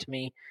point to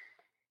me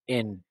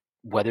in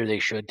whether they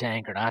should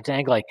tank or not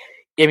tank.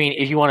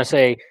 If you want to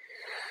say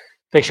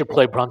they should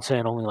play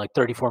Brunson only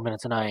 34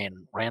 minutes a night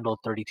and Randall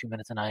 32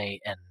 minutes a night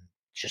and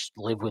just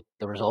live with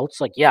the results,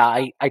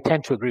 I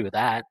tend to agree with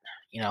that.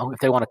 If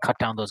they want to cut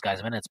down those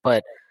guys' minutes,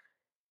 but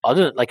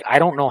other I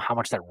don't know how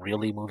much that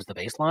really moves the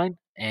baseline,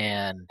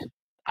 and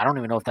I don't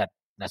even know if that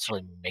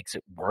necessarily makes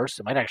it worse.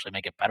 It might actually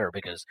make it better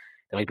because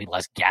they might be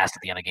less gassed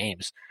at the end of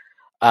games.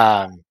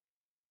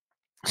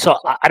 So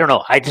I don't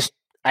know. I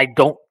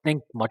don't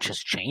think much has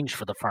changed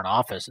for the front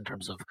office in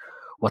terms of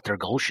what their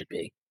goals should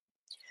be.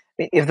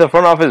 If the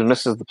front office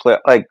misses the play,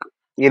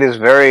 it is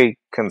very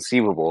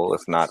conceivable,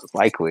 if not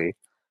likely.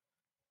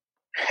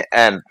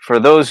 And for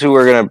those who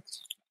are going to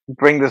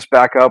bring this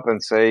back up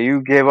and say,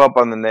 you gave up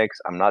on the Knicks,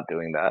 I'm not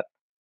doing that.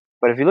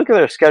 But if you look at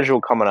their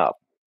schedule coming up,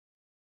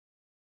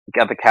 you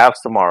got the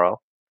Cavs tomorrow.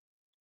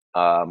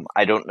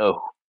 I don't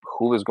know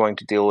who is going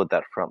to deal with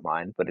that front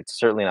line, but it's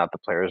certainly not the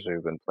players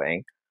who've been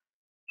playing.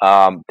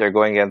 They're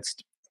going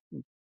against,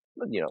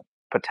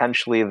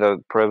 potentially the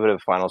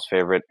prohibitive finals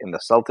favorite in the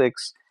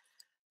Celtics.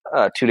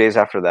 2 days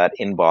after that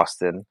in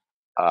Boston.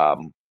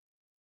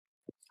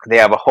 They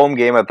have a home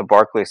game at the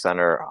Barclays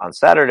Center on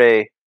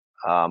Saturday.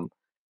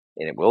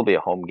 And it will be a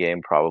home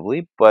game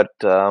probably, but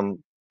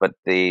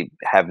they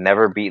have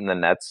never beaten the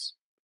Nets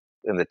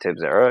in the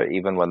Tibbs era,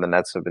 even when the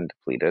Nets have been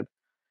depleted.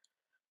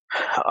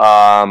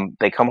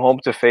 They come home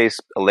to face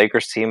a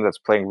Lakers team that's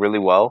playing really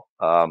well.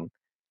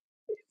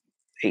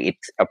 It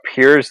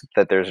appears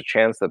that there's a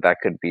chance that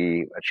could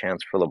be a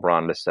chance for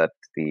LeBron to set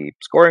the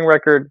scoring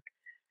record.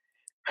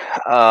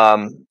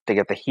 They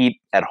get the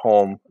Heat at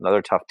home,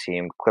 another tough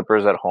team.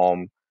 Clippers at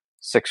home,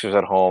 Sixers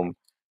at home.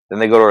 Then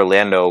they go to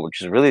Orlando,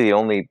 which is really the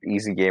only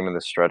easy game in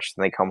the stretch.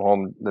 Then they come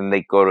home. Then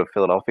they go to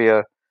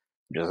Philadelphia,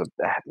 which is a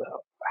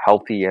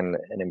healthy and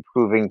an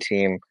improving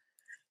team.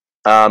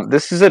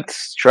 This is a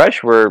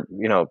stretch where,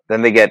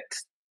 then they get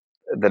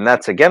the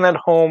Nets again at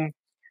home.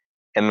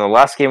 And the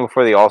last game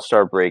before the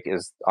All-Star break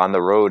is on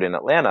the road in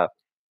Atlanta.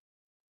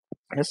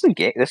 This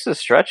is a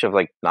stretch of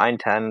 9,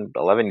 10,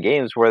 11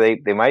 games where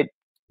they might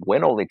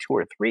win only 2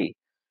 or 3.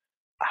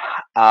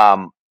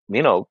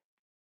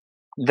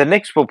 The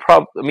Knicks will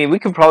probably. We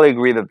can probably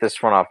agree that this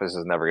front office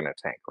is never going to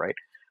tank, right?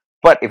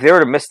 But if they were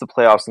to miss the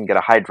playoffs and get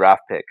a high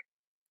draft pick,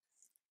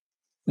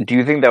 do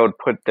you think that would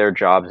put their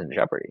jobs in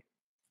jeopardy?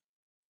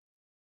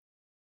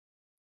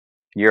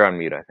 You're on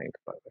mute, I think.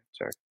 By the way,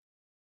 sorry.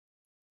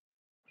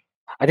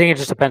 I think it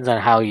just depends on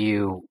how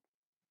you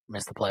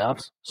miss the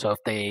playoffs. So if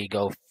they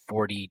go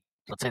 40,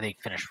 let's say they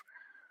finish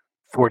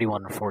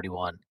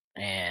 41-41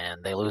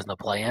 and they lose in the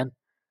play-in,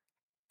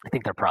 I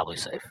think they're probably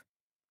safe.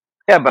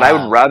 Yeah, but I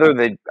would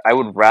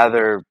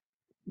rather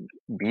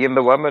be in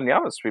the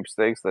Wembanyama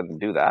sweepstakes than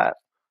do that.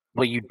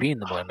 Well, you'd be in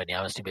the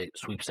Wembanyama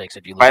sweepstakes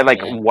if you lose By like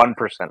the game. 1%.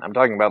 I'm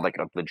talking about like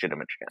a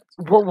legitimate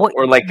chance. Well,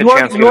 Or like the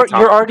chance to get a Thompson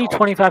you're already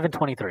College.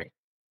 25-23.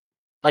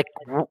 Like,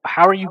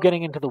 how are you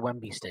getting into the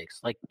Wemby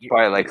stakes? Like,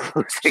 By like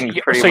losing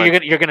pretty so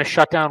much. you're gonna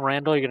shut down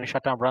Randall? You're gonna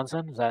shut down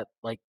Brunson? Is that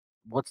like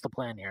what's the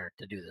plan here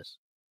to do this?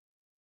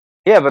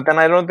 Yeah, but then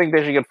I don't think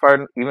they should get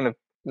fired even if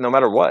no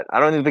matter what. I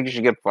don't even think you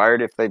should get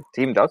fired if the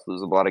team does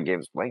lose a lot of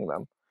games playing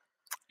them.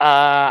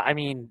 I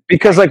mean,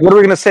 Because like, what are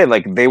we gonna say?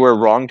 Like they were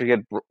wrong to get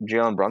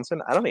Jalen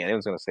Brunson? I don't think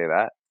anyone's gonna say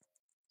that.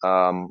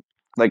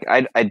 Like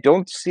I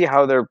don't see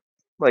how they're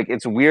like.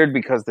 It's weird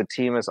because the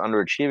team is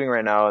underachieving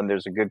right now, and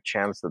there's a good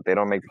chance that they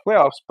don't make the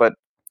playoffs. But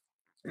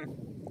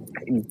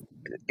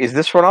is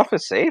this front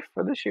office safe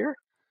for this year?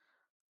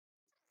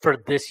 for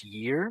this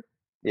year,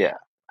 Yeah,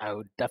 I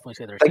would definitely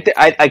say they're like safe.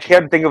 I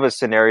can't think of a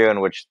scenario in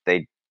which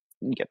they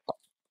get fired.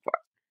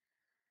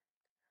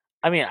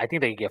 I mean, I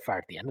think they could get fired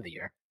at the end of the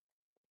year.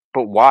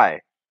 But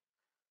why?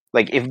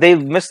 Like if they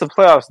miss the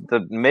playoffs,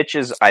 the Mitch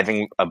is I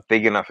think a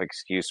big enough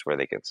excuse where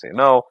they could say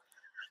no.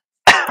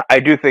 I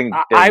do think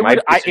there might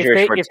be a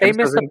situation where Tibbs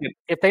doesn't get.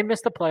 If they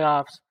miss the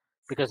playoffs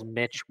because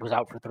Mitch was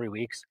out for 3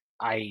 weeks,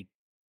 I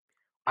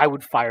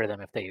would fire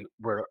them if they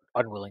were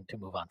unwilling to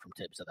move on from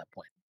Tibbs at that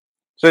point.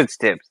 So it's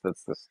Tibbs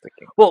that's the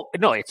sticking. Well,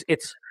 no, it's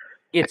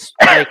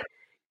like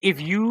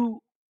if you.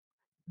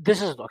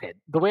 This is okay.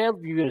 The way I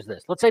view it is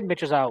this: let's say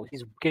Mitch is out;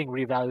 he's getting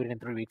reevaluated in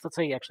 3 weeks. Let's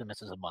say he actually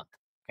misses a month.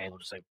 Okay, we'll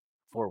just say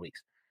 4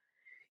 weeks.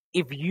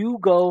 If you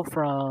go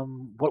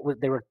from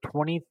they were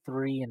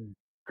 23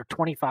 or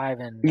 25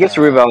 and He gets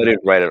revalidated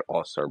right at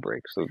All-Star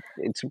break, so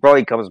it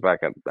probably comes back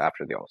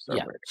after the All-Star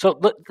break. So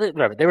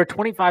whatever, they were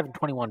 25 and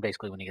 21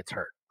 basically when he gets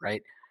hurt,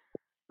 right?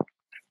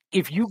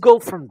 If you go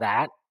from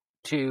that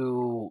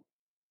to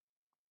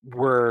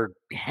we're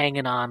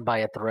hanging on by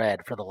a thread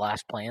for the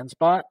last play-in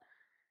spot,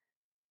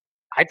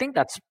 I think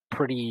that's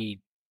pretty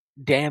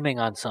damning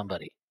on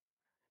somebody.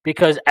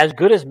 Because as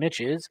good as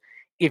Mitch is,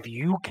 if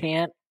you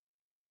can't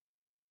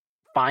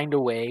find a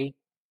way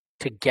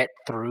to get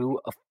through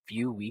a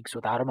few weeks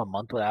without him, a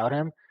month without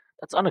him,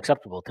 that's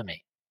unacceptable to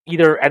me.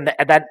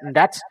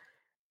 That's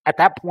at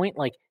that point,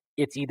 like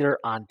it's either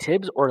on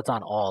Tibbs or it's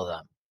on all of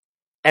them.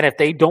 And if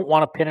they don't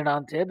want to pin it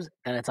on Tibbs,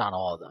 then it's on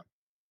all of them.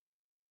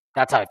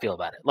 That's how I feel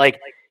about it. Like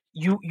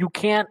you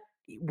can't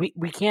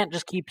we can't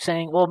just keep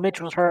saying, well,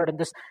 Mitch was hurt and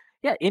this.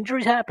 Yeah,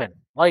 injuries happen.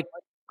 Like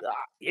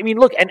I mean,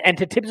 look, and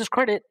to Tibbs'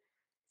 credit,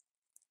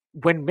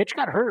 when Mitch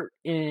got hurt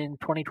in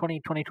 2020,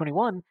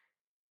 2021,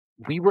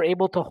 we were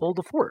able to hold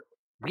the fort.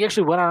 We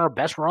actually went on our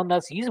best run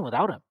that season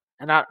without him.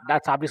 And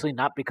that's obviously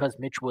not because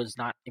Mitch was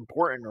not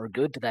important or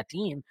good to that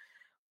team,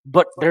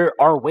 but there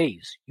are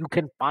ways. You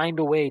can find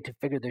a way to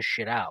figure this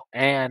shit out.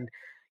 And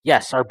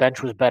yes, our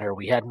bench was better.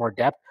 We had more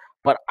depth,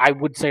 but I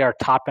would say our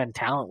top end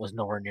talent was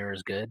nowhere near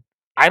as good.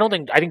 I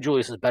think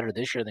Julius is better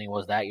this year than he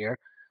was that year.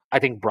 I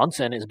think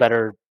Brunson is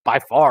better, by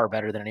far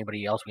better than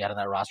anybody else we had on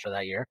that roster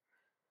that year.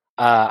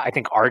 I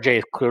think RJ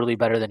is clearly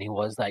better than he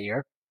was that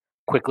year.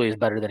 Quickly is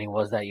better than he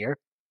was that year.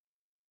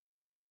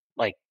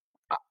 Like,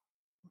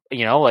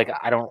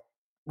 I don't.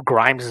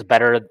 Grimes is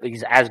better.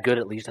 He's as good,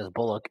 at least, as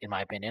Bullock, in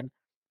my opinion.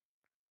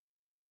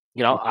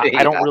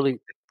 I don't really.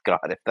 God,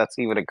 if that's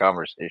even a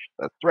conversation,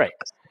 that's right.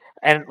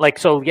 And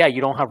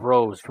you don't have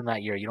Rose from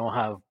that year. You don't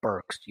have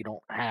Burks. You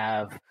don't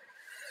have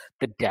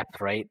the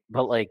depth, right?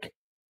 But you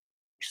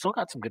still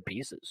got some good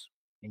pieces,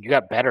 and you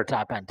got better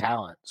top end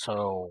talent.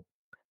 So,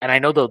 and I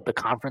know the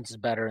conference is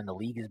better and the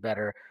league is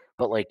better,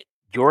 but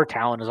your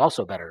talent is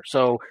also better.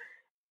 So,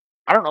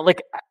 I don't know.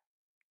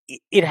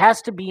 It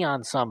has to be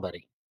on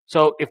somebody.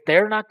 So if they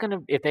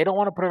don't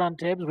want to put it on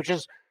Tibbs, which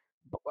is,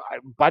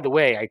 by the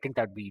way, I think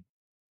that'd be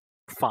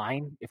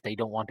fine if they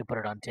don't want to put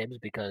it on Tibbs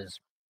because,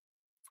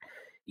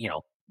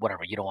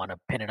 whatever, you don't want to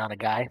pin it on a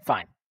guy,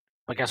 fine.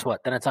 But guess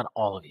what? Then it's on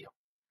all of you.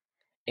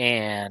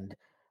 And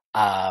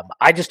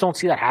I just don't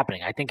see that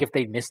happening. I think if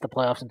they miss the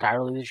playoffs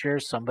entirely this year,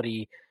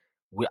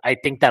 I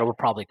think that would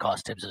probably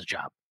cost Tibbs his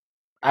job.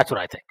 That's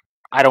what I think.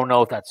 I don't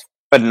know if that's...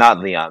 But not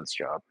Leon's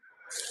job.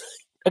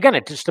 Again,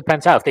 it just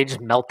depends how. If they just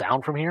melt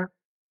down from here,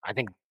 I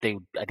think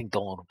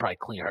Dolan would probably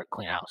clean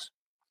house.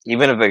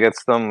 Even if it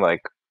gets them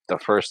the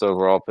first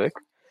overall pick?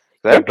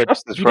 But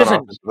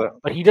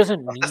he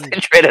doesn't need... They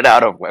traded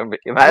out of Wemby.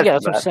 Yeah,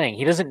 that's what I'm saying.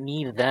 He doesn't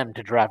need them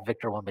to draft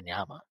Victor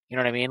Wembanyama. You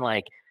know what I mean?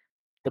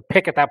 The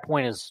pick at that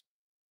point is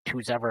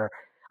who's ever...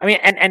 I mean,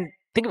 and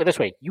think of it this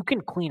way. You can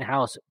clean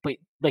house, but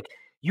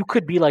you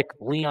could be like,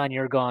 Leon,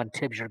 you're gone.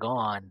 Tibbs, you're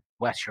gone.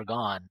 Wes, you're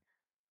gone.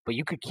 But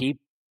you could keep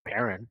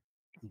Perrin.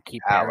 You can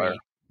keep Perry.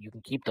 You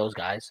can keep those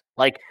guys.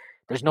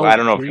 There's no... Well, I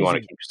don't know if you want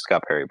to keep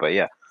Scott Perry, but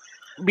yeah.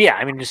 Yeah,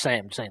 I mean, I'm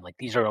saying,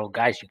 these are all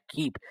guys you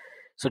keep.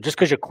 So just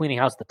because you're cleaning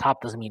house at the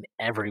top doesn't mean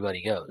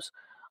everybody goes.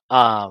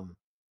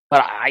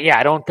 But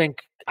I don't think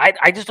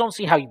I just don't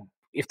see how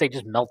if they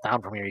just melt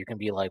down from here, you can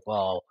be like,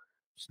 well,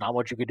 it's not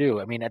what you could do.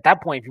 I mean, at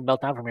that point, if you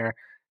melt down from here,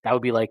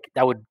 that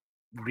would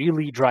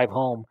really drive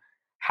home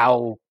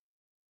how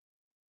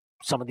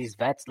some of these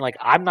vets. Like,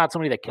 I'm not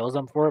somebody that kills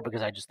them for it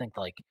because I just think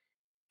like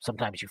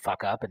sometimes you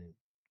fuck up and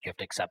you have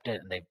to accept it,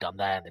 and they've done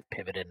that and they've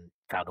pivoted and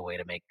found a way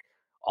to make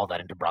all that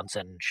into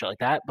Brunson and shit like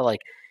that. But like,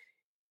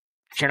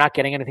 if you're not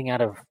getting anything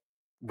out of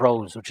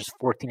Rose, which is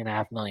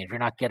 14.5 million, if you're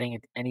not getting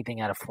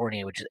anything out of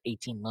Fournier, which is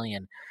 18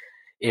 million,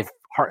 if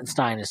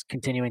Hartenstein is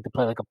continuing to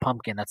play like a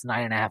pumpkin, that's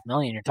 9.5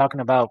 million. You're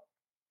talking about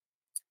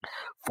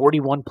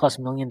 $41+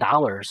 million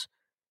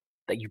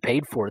that you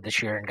paid for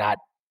this year and got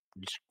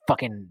just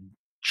fucking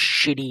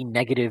shitty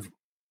negative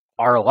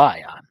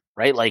ROI on,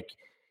 right? Like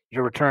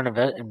your return of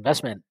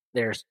investment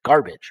there's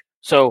garbage.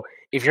 So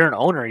if you're an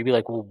owner, you'd be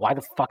like, well, why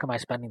the fuck am I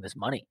spending this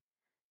money?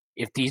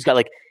 If these guys,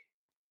 like,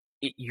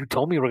 you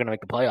told me we're going to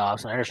make the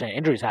playoffs, and I understand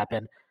injuries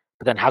happen,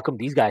 but then how come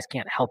these guys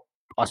can't help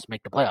us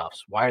make the playoffs?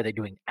 Why are they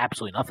doing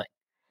absolutely nothing?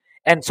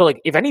 And so, like,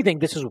 if anything,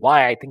 this is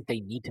why I think they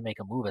need to make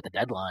a move at the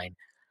deadline.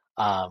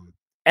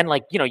 And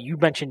like, you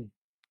mentioned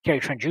Gary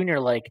Trent Jr.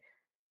 Like,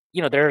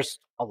 there's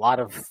a lot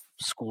of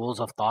schools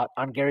of thought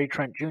on Gary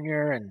Trent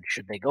Jr. and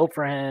should they go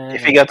for him?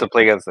 If he got to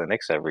play against the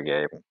Knicks every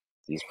game,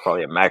 he's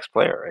probably a max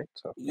player, right?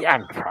 So yeah,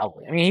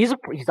 probably. I mean, he's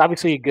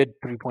obviously a good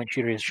 3-point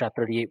shooter. He's shot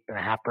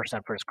 38.5%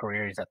 for his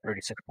career. He's at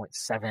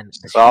 36.7.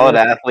 Solid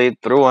athlete.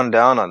 Threw one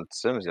down on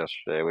Sims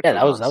yesterday. Which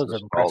that was an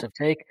impressive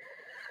take.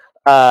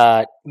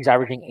 He's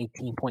averaging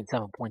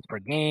 18.7 points per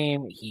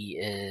game. He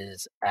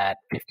is at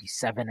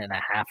 57.5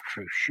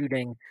 true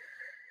shooting.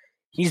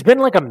 He's been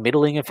like a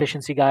middling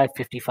efficiency guy,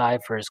 55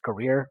 for his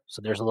career. So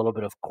there's a little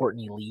bit of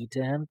Courtney Lee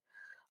to him.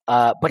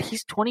 But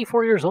he's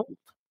 24 years old.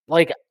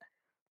 Like,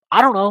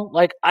 I don't know.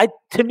 Like,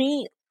 to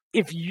me,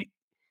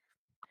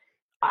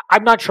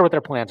 I'm not sure what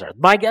their plans are.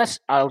 My guess,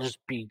 I'll just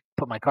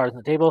put my cards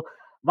on the table.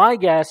 My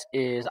guess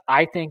is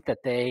I think that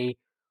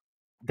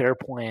their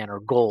plan or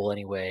goal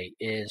anyway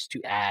is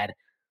to add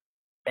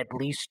at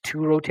least 2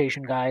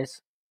 rotation guys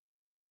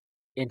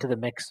into the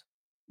mix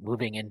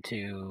moving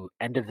into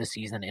end of the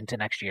season into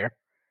next year.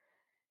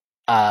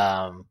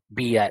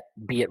 Be it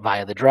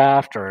via the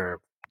draft or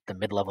the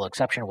mid-level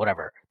exception,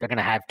 whatever. They're going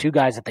to have 2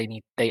 guys that they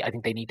need. I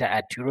think they need to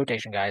add 2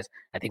 rotation guys.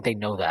 I think they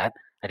know that.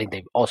 I think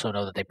they also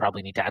know that they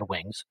probably need to add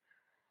wings.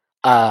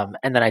 And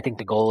then I think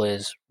the goal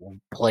is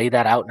play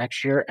that out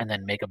next year and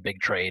then make a big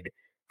trade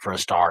for a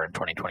star in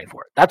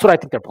 2024. That's what I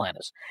think their plan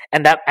is.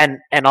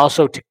 And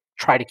also to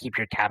try to keep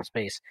your cap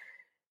space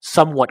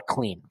somewhat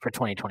clean for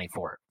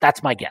 2024.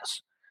 That's my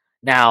guess.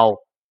 Now,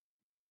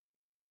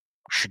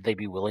 should they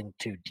be willing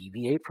to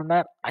deviate from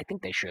that? I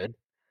think they should.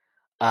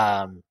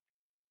 I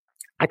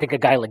think a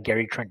guy like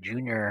Gary Trent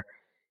Jr.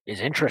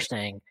 is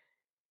interesting.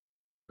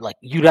 Like,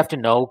 you'd have to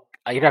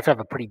have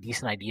a pretty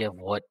decent idea of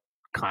what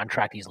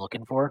contract he's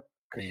looking for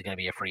because he's going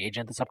to be a free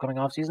agent this upcoming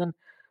offseason.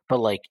 But,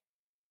 like,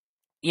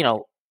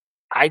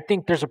 I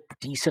think there's a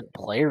decent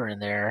player in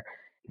there.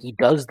 He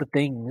does the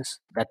things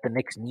that the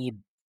Knicks need,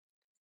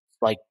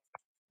 like,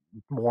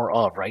 more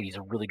of, right? He's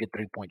a really good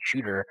 3-point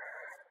shooter,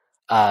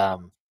 or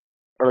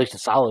at least a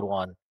solid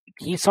one.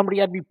 He's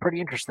somebody I'd be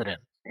pretty interested in.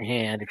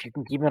 And if you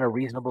can keep him at a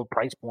reasonable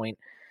price point,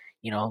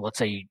 let's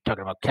say you're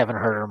talking about Kevin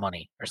Huerter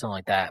money or something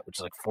like that, which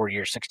is like 4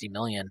 years, $60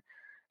 million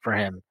for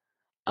him.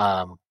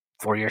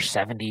 4 years,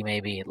 70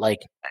 maybe. Like,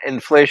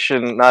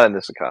 inflation, not in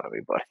this economy,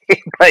 but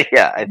but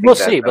yeah, I think we'll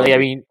see. But I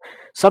mean,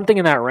 something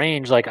in that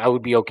range, like, I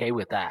would be okay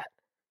with that.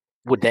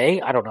 Would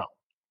they? I don't know.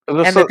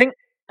 And the thing,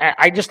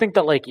 I just think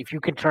that, like, if you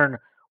can turn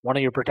one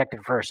of your protected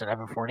first and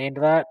Evan Fournier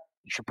into that,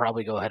 you should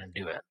probably go ahead and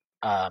do it.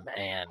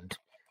 And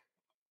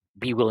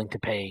be willing to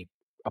pay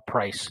a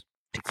price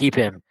to keep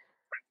him.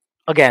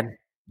 Again,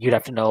 you'd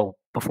have to know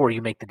before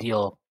you make the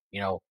deal,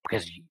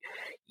 because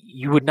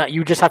you would not.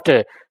 You just have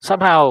to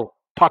somehow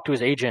talk to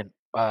his agent,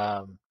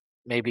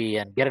 maybe,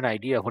 and get an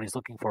idea of what he's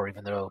looking for,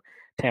 even though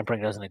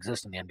tampering doesn't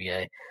exist in the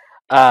NBA.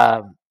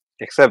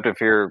 Except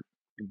if you're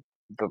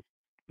the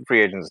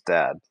free agent's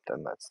dad,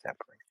 then that's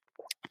tampering.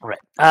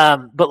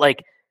 Right. But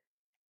like,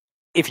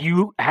 if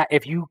you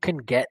can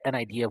get an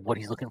idea of what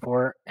he's looking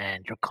for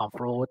and you're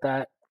comfortable with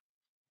that,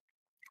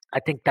 I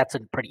think that's a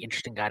pretty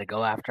interesting guy to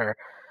go after.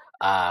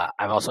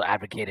 I've also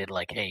advocated,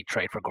 like, hey,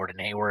 trade for Gordon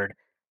Hayward.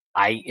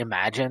 I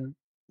imagine,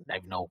 I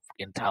have no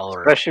intel,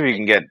 especially if you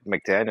can get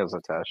McDaniels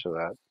attached to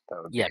that.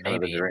 That would be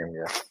maybe the dream,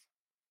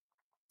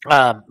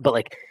 yeah. But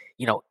like,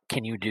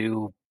 can you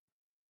do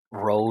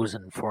Rose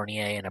and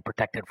Fournier and a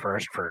protected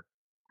first or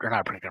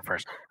not a protected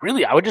first?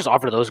 Really, I would just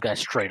offer those guys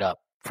straight up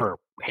for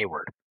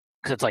Hayward,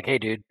 because it's like, hey,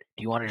 dude,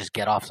 do you want to just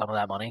get off some of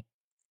that money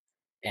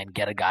and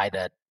get a guy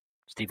that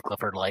Steve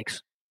Clifford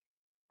likes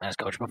and has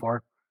coached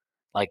before?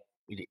 Like,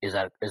 is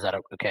that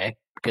okay?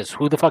 Because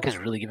who the fuck is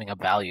really giving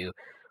up value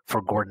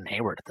for Gordon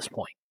Hayward at this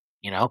point?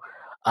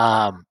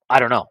 I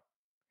don't know.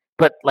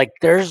 But, like,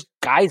 there's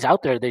guys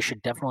out there they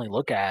should definitely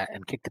look at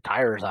and kick the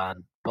tires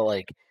on. But,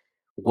 like,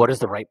 what is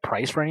the right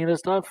price for any of this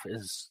stuff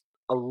is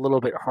a little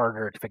bit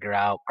harder to figure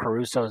out.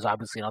 Caruso is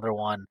obviously another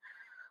one.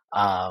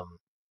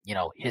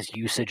 his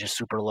usage is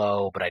super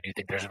low, but I do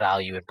think there's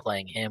value in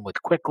playing him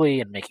with Quickly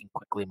and making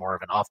Quickly more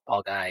of an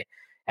off-ball guy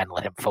and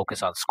let him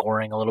focus on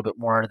scoring a little bit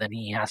more than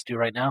he has to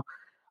right now.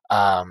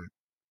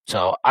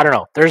 So I don't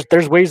know.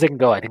 There's ways they can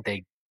go. I think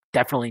they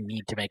definitely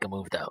need to make a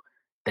move though.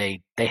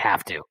 They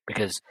have to,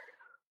 because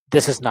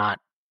this is not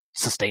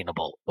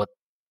sustainable what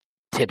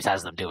Tibbs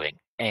has them doing.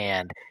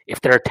 And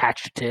if they're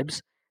attached to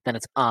Tibbs, then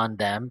it's on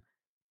them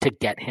to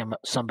get him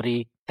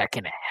somebody that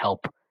can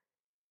help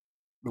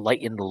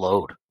lighten the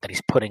load that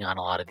he's putting on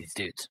a lot of these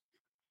dudes.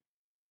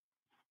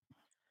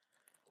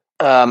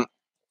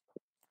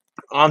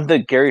 On the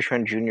Gary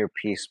Trent Jr.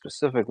 piece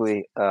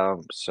specifically,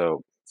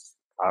 so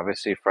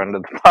obviously friend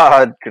of the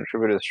pod,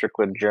 contributor to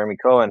Strickland, Jeremy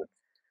Cohen,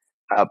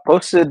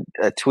 posted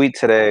a tweet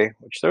today,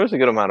 which there was a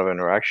good amount of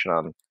interaction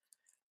on.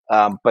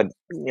 But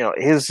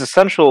his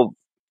essential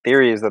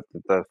theory is that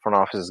the front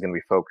office is going to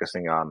be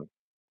focusing on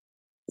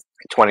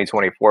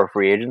 2024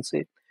 free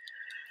agency.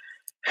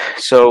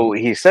 So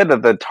he said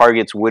that the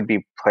targets would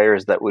be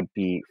players that would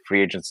be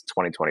free agents in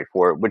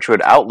 2024, which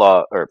would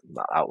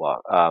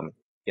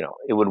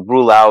it would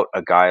rule out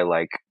a guy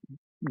like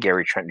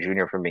Gary Trent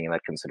Jr. from being in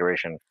that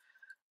consideration.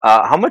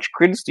 How much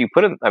credence do you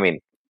put in? I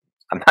mean,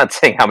 I'm not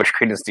saying how much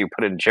credence do you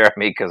put in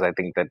Jeremy, because I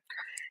think that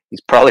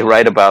he's probably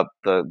right about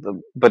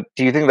but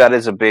do you think that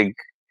is a big,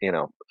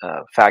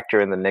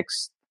 factor in the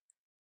Knicks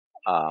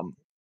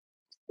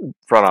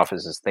front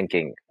office is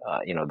thinking,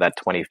 that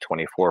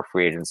 2024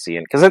 free agency?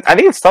 And because I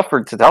think it's tough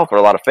to tell for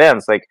a lot of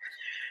fans. Like,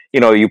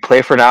 you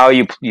play for now,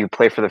 you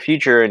play for the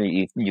future,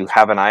 and you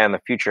have an eye on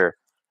the future.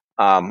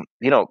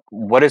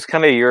 What is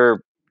kind of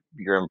your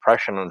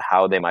impression on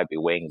how they might be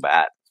weighing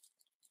that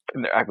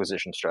in their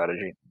acquisition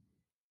strategy?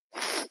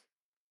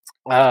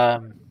 I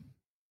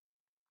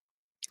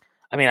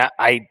mean,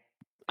 I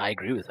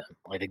agree with him.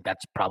 I think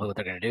that's probably what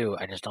they're going to do.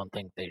 I just don't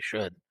think they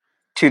should.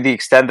 To the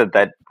extent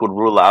that would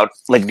rule out,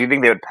 like, do you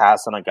think they would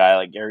pass on a guy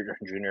like Gary Trent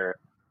Jr.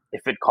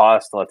 if it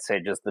cost, let's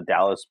say, just the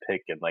Dallas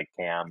pick and like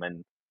Cam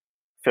and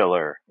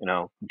filler?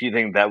 Do you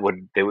think they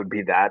would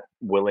be that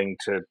willing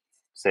to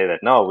say that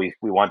no, we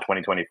want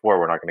 2024,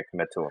 we're not going to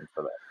commit to him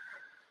for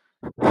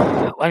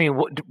that? I mean,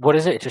 what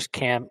is it? It's just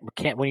Cam.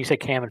 When you say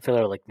Cam and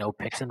filler, like no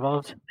picks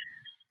involved?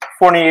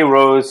 Fournier,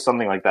 Rose,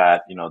 something like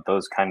that.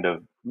 Those kind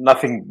of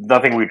nothing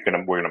we're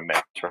gonna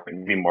miss. Right?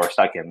 Maybe more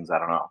seconds. I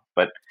don't know,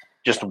 but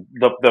just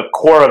the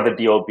core of the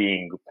deal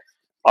being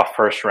a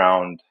first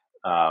round.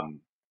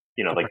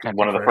 Like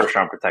one of the first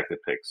round protected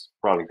picks,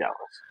 probably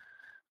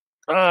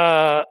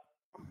Dallas.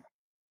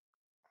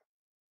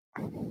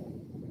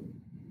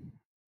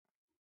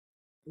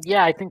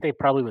 Yeah, I think they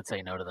probably would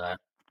say no to that.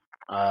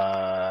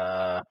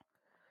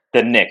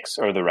 The Knicks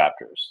or the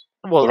Raptors?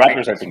 Well, the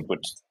Raptors, I think,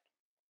 would.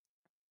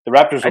 The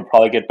Raptors would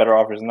probably get better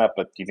offers than that,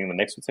 but do you think the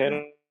Knicks would say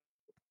no?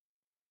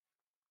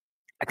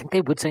 I think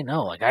they would say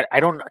no. Like I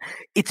don't.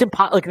 It's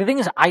impossible. Like the thing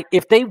is,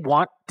 if they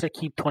want to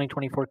keep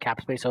 2024 cap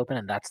space open,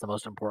 and that's the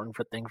most important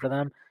thing for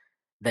them,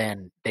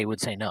 then they would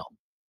say no,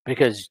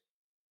 because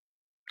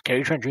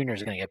Gary Trent Jr.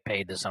 is going to get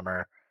paid this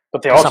summer.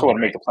 But they also want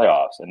to make the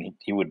playoffs, and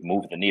he would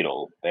move the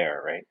needle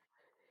there, right?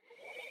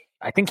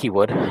 I think he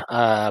would,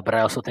 but I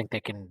also think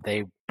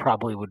they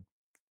probably would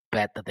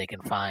bet that they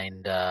can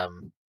find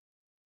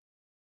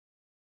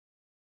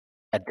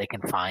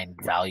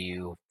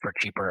value for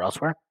cheaper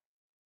elsewhere.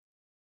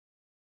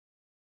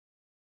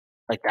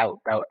 Like that,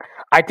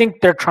 I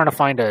think they're trying to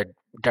find a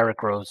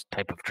Derrick Rose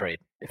type of trade,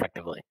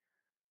 effectively.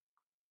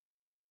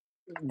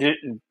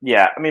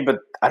 Yeah, I mean, but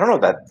I don't know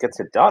if that gets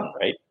it done,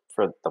 right,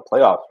 for the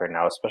playoffs right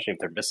now, especially if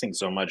they're missing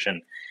so much.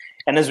 And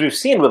as we've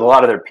seen with a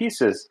lot of their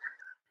pieces,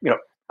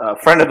 a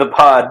friend of the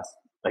pod,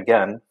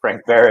 again,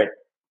 Frank Barrett,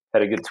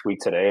 had a good tweet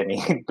today, and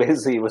he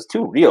basically, it was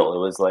too real. It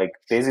was like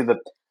basically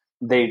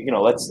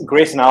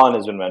Grayson Allen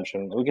has been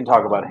mentioned. We can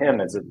talk about him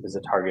as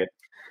a target.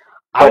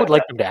 I would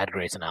like them to add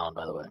Grayson Allen,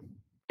 by the way.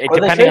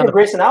 Depending on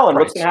Grayson Allen,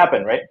 what's going to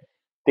happen, right?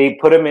 They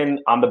put him in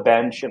on the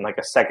bench in like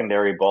a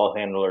secondary ball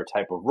handler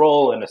type of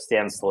role and a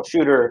standstill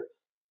shooter.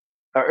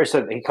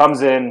 So he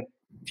comes in,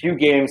 few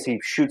games,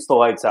 he shoots the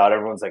lights out.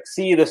 Everyone's like,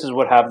 see, this is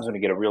what happens when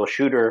you get a real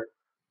shooter.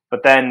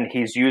 But then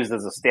he's used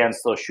as a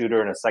standstill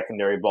shooter and a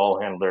secondary ball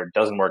handler. It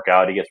doesn't work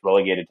out. He gets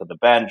relegated to the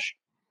bench.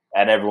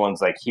 And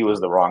everyone's like, he was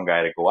the wrong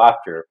guy to go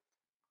after.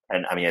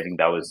 And I mean, I think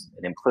that was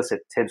an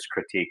implicit Tibbs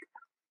critique.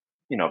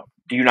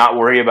 Do you not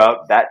worry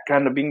about that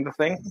kind of being the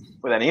thing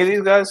with any of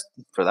these guys,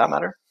 for that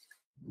matter?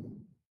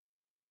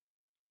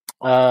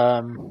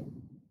 I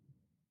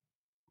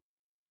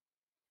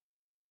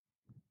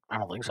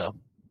don't think so.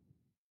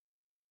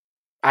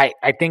 I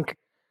think,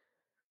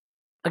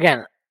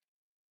 again,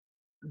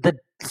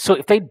 so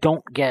if they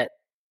don't get,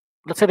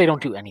 let's say they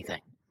don't do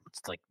anything.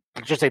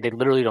 Let's just say they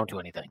literally don't do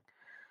anything.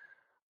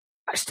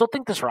 I still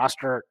think this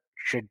roster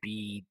should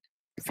be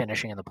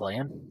finishing in the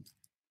play-in.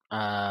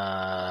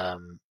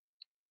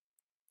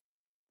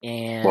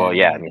 And well,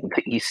 yeah, I mean,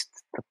 the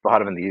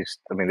bottom of the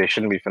East, I mean, they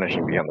shouldn't be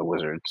finishing beyond the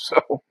Wizards,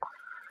 so.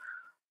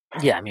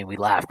 Yeah, I mean, we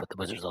laughed, but the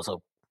Wizards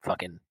also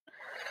fucking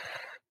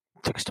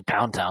took us to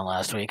Pound Town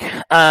last week.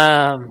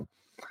 But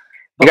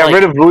They got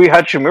rid of Rui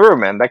Hachimura,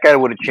 man. That guy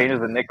would have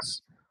changed the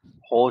Knicks'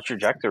 whole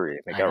trajectory.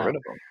 They got rid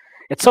of him.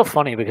 It's so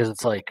funny because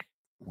it's like,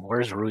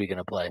 where's Rui going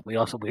to play? We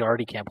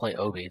already can't play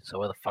Obi, so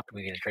where the fuck are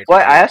we going to trade? Well,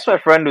 I asked my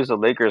friend who's a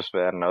Lakers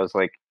fan, and I was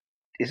like,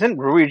 "Isn't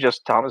Rui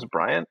just Thomas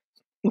Bryant?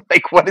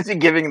 Like, what is he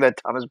giving that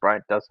Thomas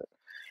Bryant doesn't?"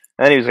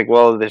 And then he was like,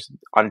 "Well, there's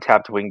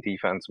untapped wing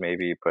defense,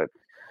 maybe, but."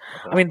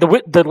 I mean,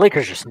 the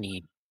Lakers just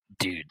need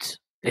dudes.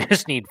 They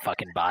just need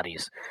fucking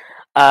bodies.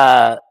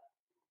 Yeah,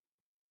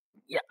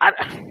 I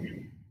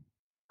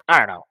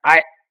don't know.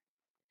 I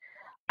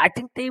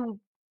think they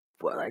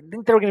were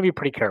going to be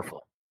pretty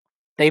careful.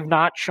 They've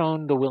not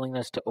shown the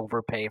willingness to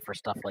overpay for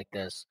stuff like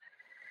this.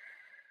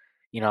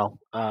 You know,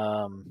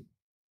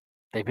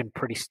 they've been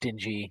pretty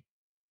stingy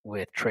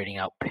with trading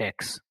out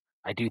picks.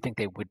 I do think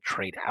they would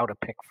trade out a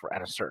pick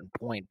at a certain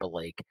point, but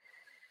like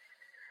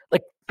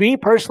me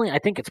personally, I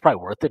think it's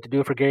probably worth it to do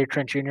it for Gary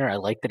Trent Jr. I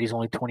like that he's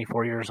only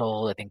 24 years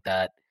old. I think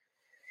that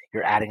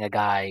you're adding a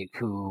guy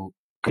who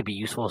could be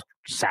useful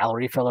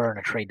salary filler in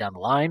a trade down the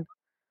line,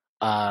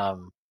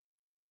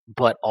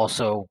 but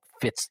also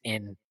fits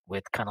in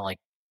with kind of like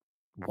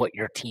what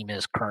your team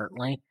is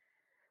currently.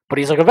 But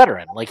he's like a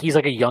veteran. Like he's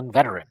like a young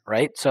veteran,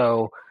 right?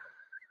 So,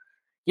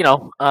 you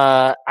know,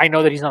 I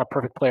know that he's not a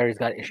perfect player. He's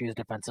got issues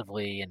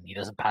defensively, and he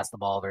doesn't pass the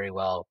ball very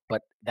well.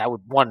 But that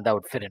would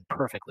fit in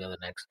perfectly with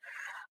the Knicks.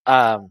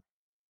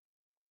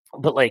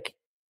 But like,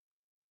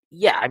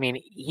 yeah, I mean,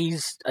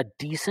 he's a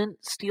decent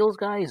steals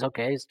guy. He's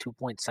okay. He's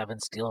 2.7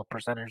 steal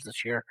percentage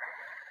this year.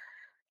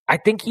 I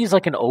think he's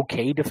like an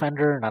okay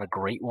defender, not a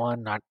great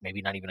one,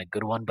 maybe not even a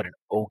good one, but an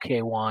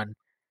okay one.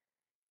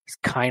 He's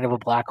kind of a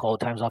black hole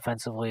at times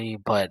offensively,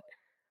 but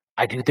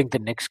I do think the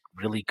Knicks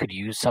really could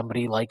use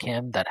somebody like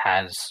him that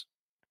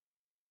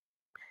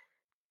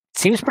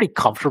seems pretty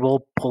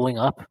comfortable pulling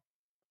up.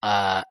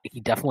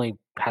 He definitely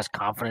has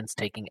confidence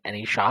taking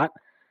any shot.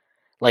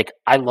 Like,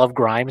 I love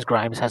Grimes.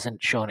 Grimes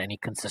hasn't shown any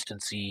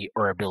consistency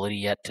or ability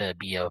yet to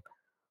be a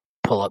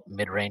pull-up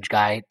mid-range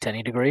guy to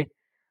any degree.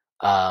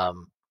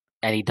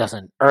 And he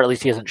doesn't, or at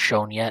least he hasn't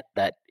shown yet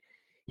that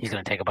he's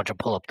going to take a bunch of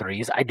pull-up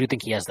threes. I do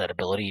think he has that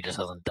ability. He just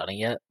hasn't done it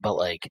yet. But,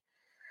 like,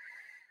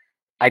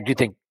 I do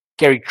think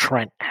Gary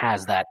Trent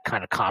has that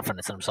kind of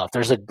confidence in himself.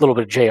 There's a little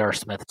bit of J.R.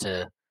 Smith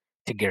to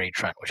Gary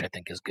Trent, which I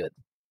think is good.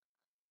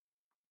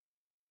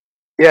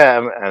 Yeah,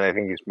 and I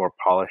think he's more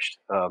polished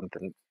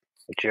than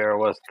J.R.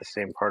 was at the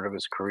same part of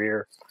his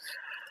career.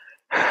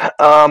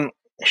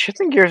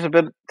 Shifting gears a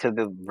bit to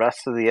the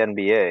rest of the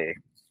NBA,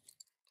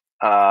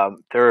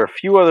 there are a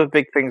few other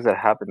big things that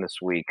happened this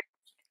week.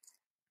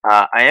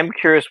 I am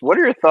curious, what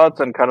are your thoughts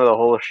on kind of the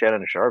whole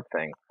Shannon Sharp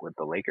thing with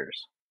the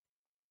Lakers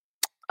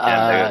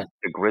and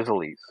the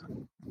Grizzlies?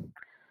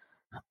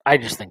 I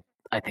think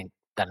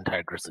that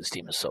entire Grizzlies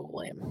team is so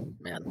lame,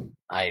 man.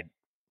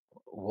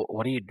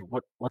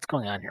 What's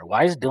going on here?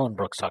 Why is Dylan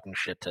Brooks talking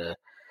shit to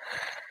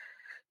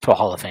a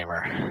Hall of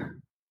Famer?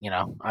 You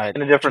know,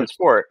 in a different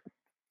sport.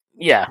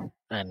 Yeah,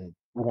 and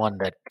one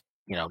that,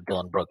 you know,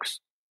 Dylan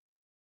Brooks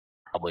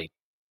probably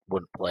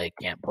wouldn't play,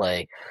 can't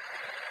play.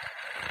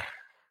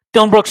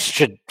 Dylan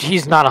Brooks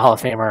he's not a Hall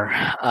of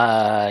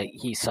Famer.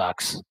 He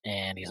sucks,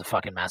 and he's a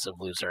fucking massive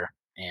loser.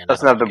 And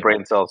doesn't have the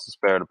brain cells to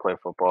spare to play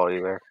football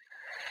either.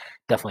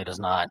 Definitely does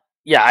not.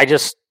 Yeah,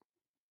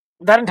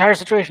 that entire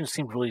situation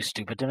seemed really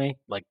stupid to me.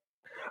 Like,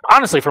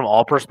 honestly, from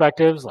all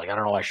perspectives, like, I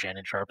don't know why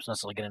Shannon Sharp's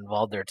necessarily getting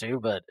involved there too,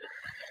 but,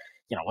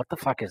 you know, what the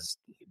fuck is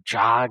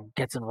Jog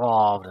gets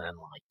involved and,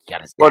 like, you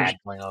got his dad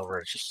playing over.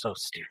 It's just so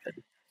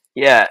stupid.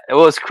 Yeah,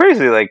 well, it's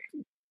crazy. Like,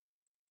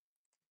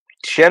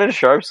 Shannon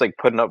Sharp's, like,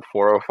 putting up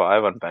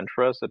 405 on bench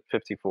press at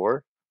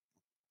 54.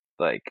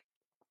 Like,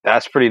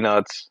 that's pretty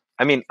nuts.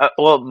 I mean,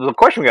 well, the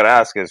question we got to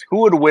ask is,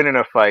 who would win in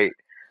a fight?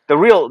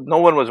 No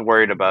one was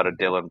worried about a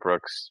Dylan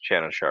Brooks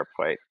Shannon Sharp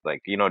fight. Like,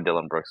 you know,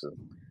 Dylan Brooks is.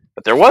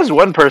 But there was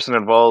one person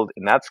involved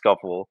in that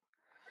scuffle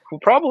who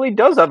probably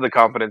does have the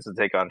confidence to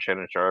take on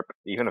Shannon Sharp,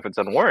 even if it's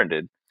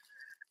unwarranted.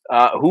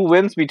 Who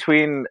wins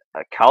between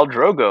Khal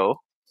Drogo,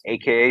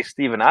 a.k.a.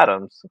 Steven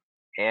Adams,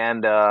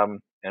 and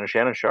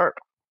Shannon Sharp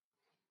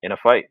in a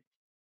fight?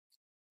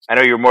 I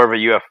know you're more of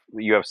a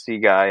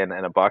UFC guy and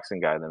a boxing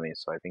guy than me,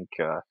 so I think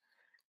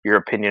your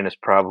opinion is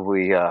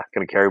probably going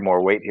to carry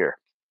more weight here.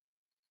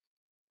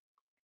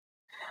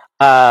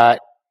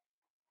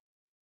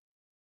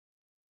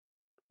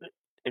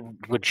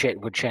 Would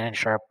Shannon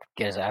Sharp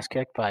get his ass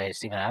kicked by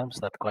Steven Adams?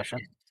 Is that the question?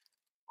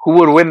 Who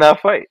would win that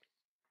fight?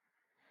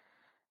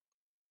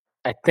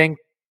 I think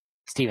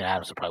Steven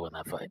Adams would probably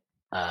win that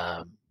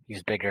fight.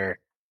 He's bigger.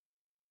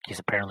 He's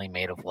apparently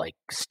made of like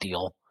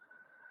steel,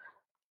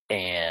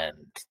 and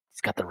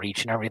he's got the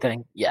reach and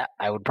everything. Yeah,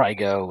 I would probably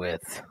go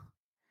with.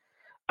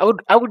 I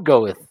would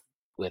go with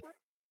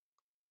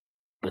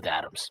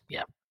Adams.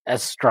 Yeah,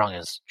 as strong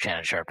as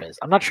Shannon Sharp is.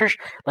 I'm not sure.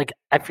 Like,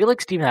 I feel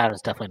like Steven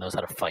Adams definitely knows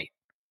how to fight.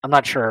 I'm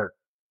not sure.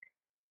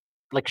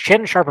 Like,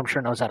 Shannon Sharp, I'm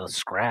sure knows how to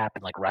scrap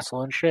and like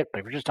wrestle and shit. But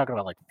if you're just talking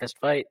about like fist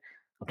fight,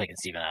 I'm thinking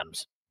Steven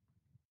Adams.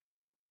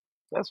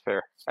 That's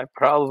fair. I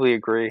probably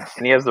agree,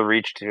 and he has the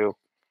reach too.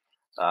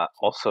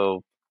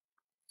 Also,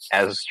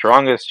 as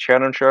strong as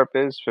Shannon Sharp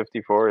is,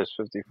 54 is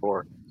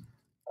 54.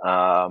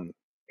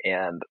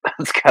 And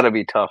that's got to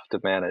be tough to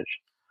manage.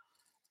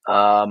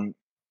 Um,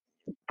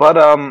 but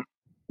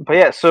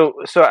yeah, so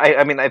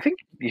I mean, I think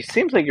it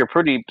seems like you're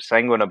pretty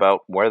sanguine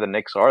about where the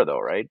Knicks are, though,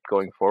 right,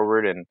 going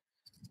forward, and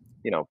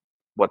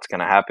what's going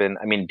to happen.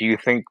 I mean, do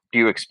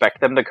you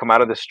expect them to come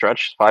out of this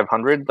stretch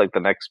 500 like the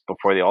next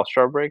before the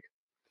All-Star break?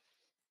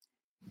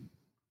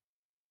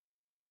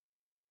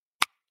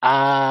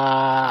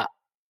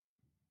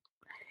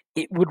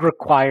 It would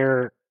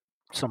require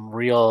some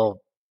real.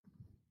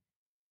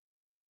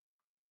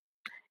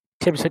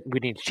 Tim said we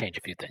need to change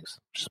a few things.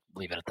 Just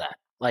leave it at that.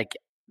 Like,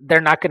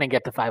 they're not going to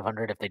get to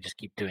 500 if they just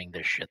keep doing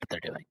this shit that they're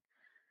doing.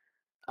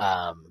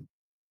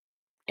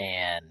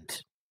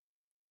 And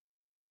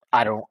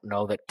I don't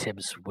know that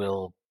Tibbs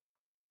will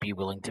be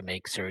willing to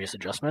make serious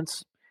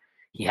adjustments.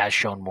 He has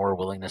shown more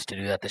willingness to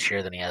do that this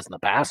year than he has in the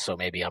past, so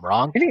maybe I'm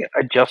wrong. You think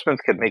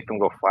adjustments could make them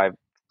go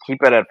keep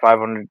it at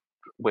 500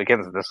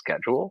 against this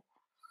schedule?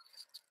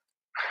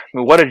 I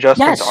mean, what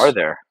adjustments are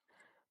there?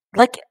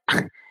 Like,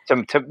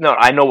 no,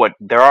 I know what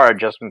there are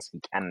adjustments he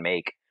can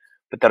make,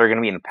 but that are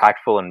going to be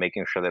impactful in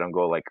making sure they don't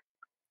go like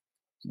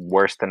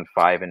worse than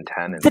 5 and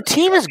 10. The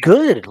team is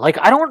good. Like,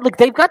 I don't like.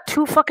 They've got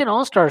 2 fucking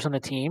all-stars on the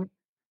team.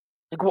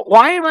 Like,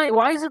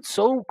 why is it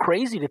so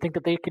crazy to think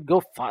that they could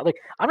go 5? Like,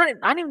 I'm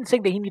not even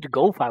saying that he need to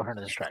go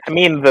 500 this stretch. I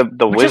mean,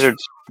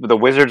 the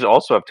Wizards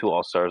also have 2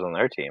 all-stars on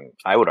their team.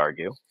 I would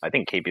argue. I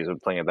think KP's been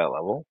playing at that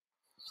level.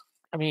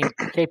 I mean,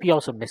 KP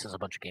also misses a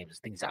bunch of games.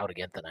 Things out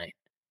again tonight.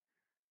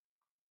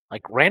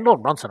 Like, Randall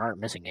and Brunson aren't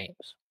missing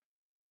games.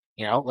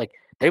 Like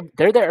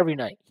they're there every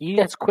night. He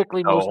has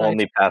quickly most nights.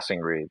 Only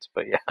passing reads,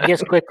 but yeah. He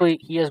has quickly.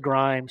 He has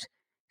Grimes.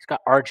 He's got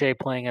RJ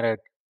playing at a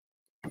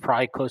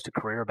probably close to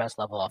career best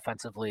level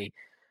offensively.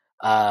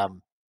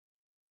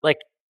 Like,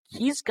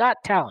 he's got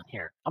talent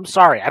here. I'm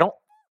sorry.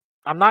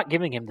 I'm not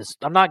giving him this.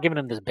 I'm not giving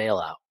him this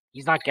bailout.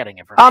 He's not getting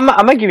it from me.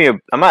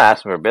 I'm not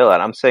asking for a bailout.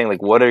 I'm saying,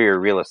 like, what are your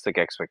realistic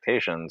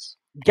expectations?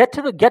 Get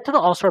to the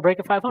All-Star break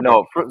at 500.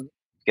 No,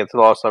 get to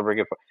the All-Star break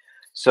at 500.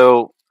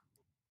 So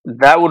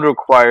that would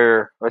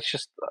require. Let's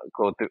just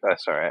go through.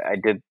 Sorry, I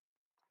did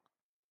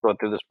go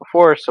through this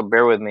before, so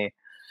bear with me.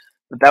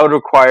 But that would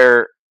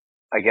require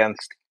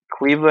against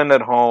Cleveland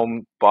at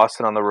home,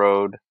 Boston on the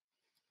road.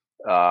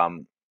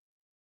 Cleveland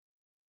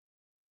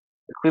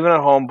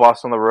at home,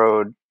 Boston on the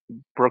road,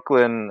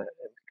 Brooklyn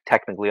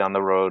technically on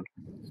the road,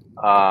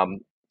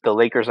 the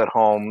Lakers at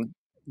home,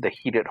 the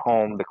Heat at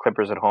home, the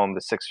Clippers at home, the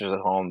Sixers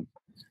at home,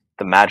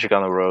 the Magic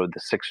on the road, the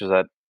Sixers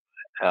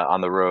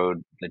on the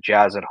road, the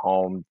Jazz at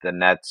home, the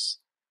Nets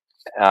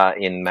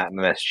in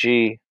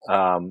MSG,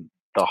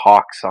 the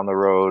Hawks on the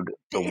road.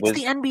 It's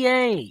the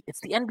NBA. It's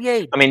the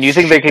NBA. I mean, do you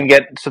think they can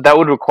get? So that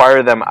would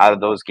require them out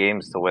of those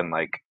games to win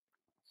like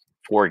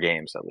 4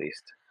 games at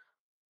least.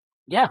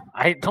 Yeah,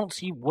 I don't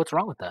see what's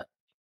wrong with that.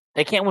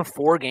 They can't win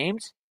 4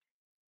 games.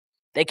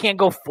 They can't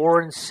go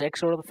 4 and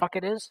 6 or whatever the fuck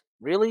it is.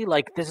 Really?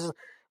 Like, this is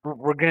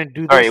we're gonna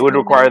do this. All right, it would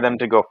require them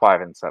to go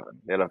 5 and 7.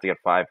 They'd have to get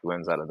 5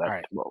 wins out of that.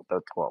 Right. 12.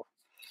 That's 12.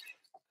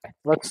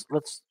 Let's.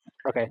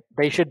 Okay,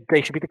 they should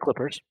beat the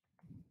Clippers.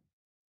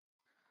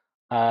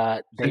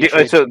 So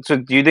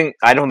do you think?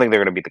 I don't think they're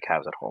going to beat the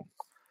Cavs at home.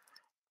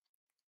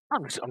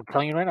 I'm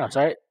telling you right now.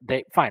 Sorry,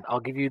 fine. I'll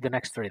give you the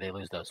next 3. They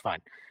lose those. Fine.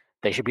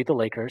 They should beat the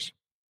Lakers.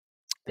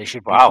 They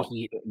should beat the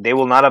Heat. They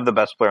will not have the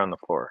best player on the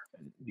floor.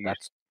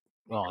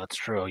 That's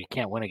true. You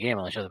can't win a game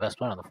unless you have the best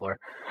player on the floor.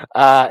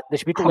 They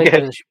should beat the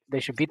Lakers. They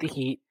should beat the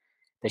Heat.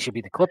 They should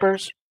beat the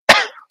Clippers.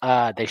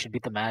 They should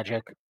beat the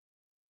Magic.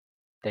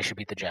 They should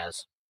beat the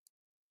Jazz.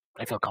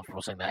 I feel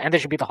comfortable saying that. And they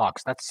should beat the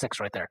Hawks. That's 6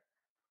 right there.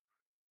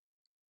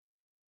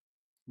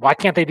 Why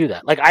can't they do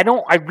that? Like,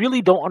 I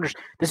really don't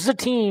understand. This is a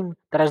team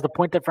that has the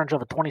point differential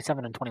of a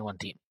 27 and 21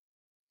 team.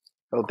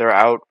 So they're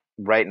out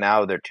right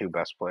now. Their 2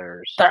 best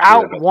players. They're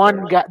out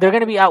one guy. They're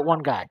going to be out one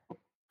guy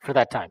for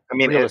that time. I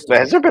mean, has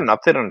there been an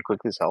update on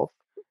Quickly's health?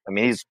 I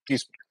mean, he's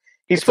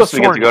supposed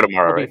to be good to go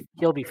tomorrow, right?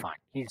 He'll be fine.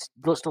 He's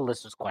still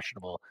listed as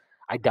questionable.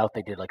 I doubt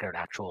they did like an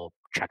actual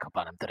checkup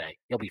on him today.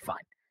 He'll be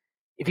fine.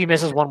 If he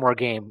misses one more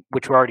game,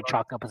 which we're already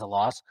chalking up as a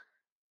loss,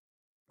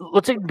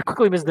 let's say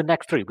Quickly misses the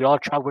next 3. We're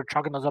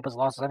chalking those up as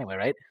losses anyway,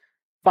 right?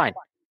 Fine.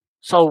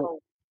 So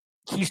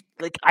he's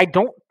like, I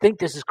don't think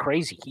this is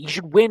crazy. He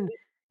should win.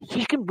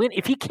 He can win.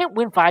 If he can't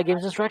win 5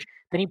 games in a stretch,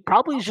 then he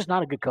probably is just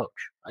not a good coach.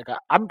 Like,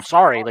 I'm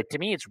sorry. Like, to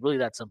me, it's really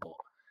that simple.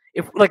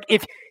 If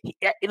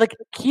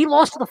he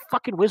lost to the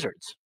fucking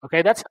Wizards,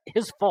 okay, that's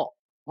his fault.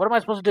 What am I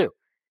supposed to do?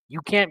 You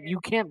can't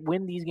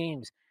win these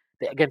games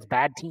against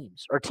bad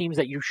teams or teams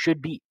that you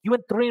should beat. You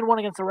went 3-1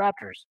 against the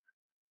Raptors.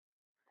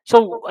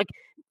 So what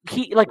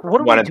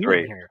are we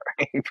doing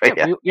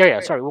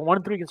here? Sorry, we're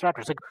 1-3 against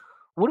Raptors. Like,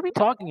 what are we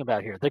talking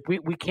about here? Like,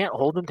 we can't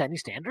hold them to any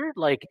standard.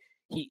 Like,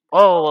 this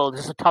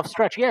is a tough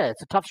stretch. Yeah,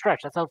 it's a tough stretch.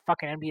 That's how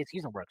fucking NBA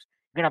season works.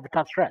 You're gonna have a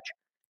tough stretch.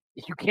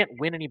 If you can't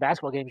win any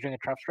basketball games during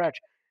a tough stretch,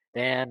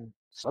 then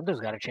something's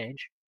got to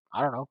change.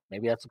 I don't know.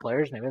 Maybe that's the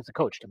players. Maybe that's the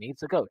coach. To me,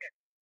 it's the coach.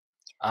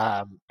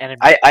 And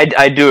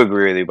I do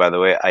agree with you. By the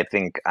way, I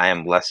think I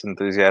am less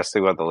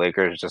enthusiastic about the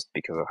Lakers just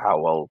because of how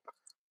well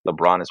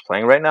LeBron is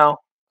playing right now,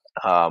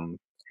 and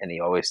he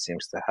always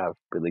seems to have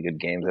really good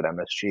games at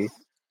MSG.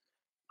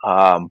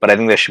 But I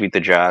think they should beat the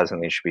Jazz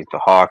and they should beat the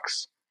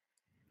Hawks.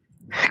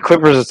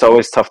 Clippers, it's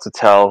always tough to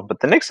tell, but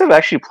the Knicks have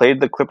actually played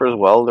the Clippers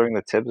well during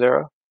the Tibbs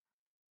era.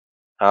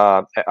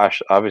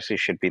 Obviously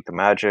should beat the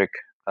Magic.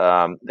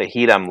 The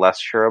Heat, I'm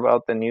less sure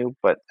about than you,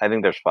 but I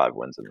think there's 5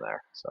 wins in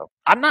there. So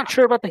I'm not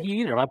sure about the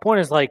Heat either. My point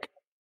is like,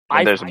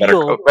 and there's a better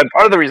coach. But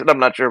part of the reason I'm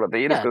not sure about the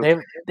Heat is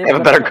because they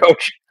have a better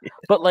coach.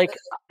 But like,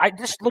 I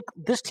just look.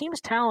 This team's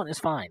talent is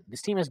fine.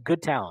 This team has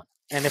good talent,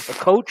 and if a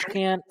coach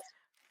can't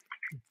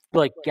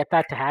like get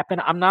that to happen,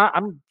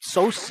 I'm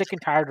so sick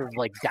and tired of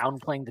like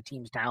downplaying the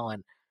team's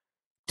talent.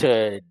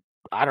 I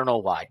don't know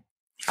why.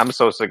 I'm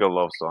so sick of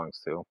love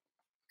songs too.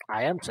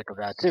 I am sick of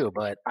that too,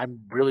 but I'm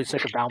really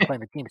sick of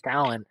downplaying the team's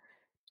talent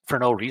for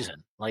no reason.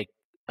 Like,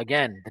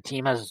 again, the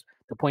team has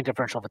the point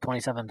differential of a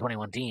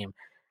 27-21 team.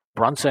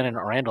 Brunson and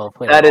Randall have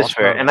played. That is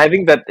fair, and I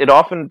think that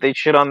they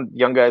shit on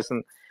young guys,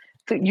 and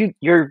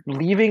you're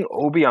leaving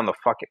Obi on the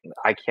fucking.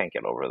 I can't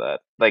get over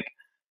that. Like,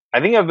 I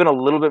think I've been a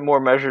little bit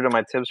more measured in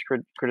my Tibbs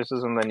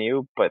criticism than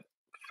you, but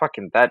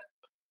fucking that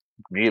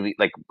really,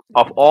 like,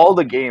 of all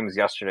the games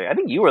yesterday, I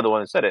think you were the one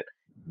who said it.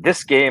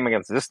 This game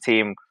against this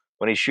team,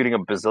 when he's shooting a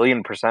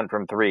bazillion%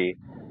 from 3,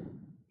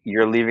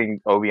 you're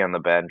leaving Obi on the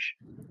bench.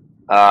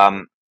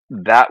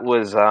 That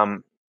was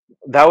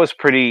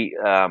pretty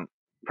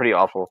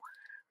awful.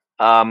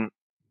 I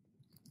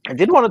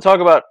did want to talk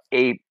about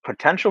a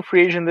potential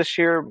free agent this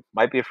year,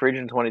 might be a free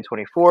agent in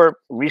 2024.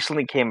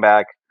 Recently came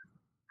back,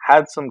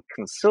 had some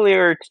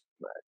conciliatory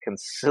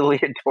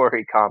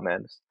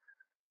comments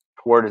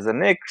towards the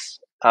Knicks.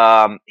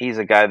 He's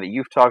a guy that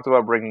you've talked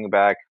about bringing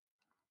back.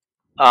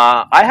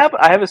 I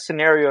have a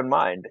scenario in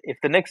mind. If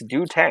the Knicks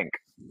do tank,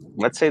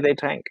 let's say they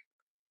tank,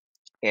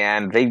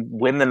 and they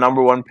win the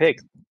number 1 pick,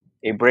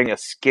 they bring a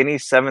skinny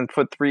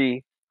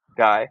 7'3"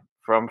 guy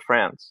from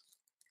France.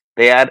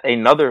 They add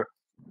another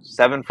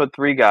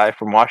 7'3" guy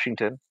from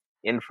Washington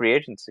in free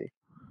agency,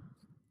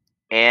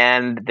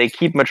 and they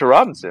keep Mitchell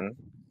Robinson.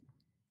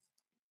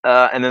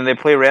 And then they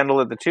play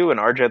Randall at the 2 and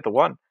RJ at the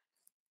 1.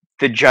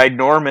 The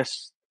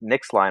ginormous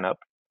Knicks lineup.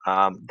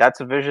 That's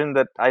a vision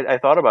that I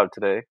thought about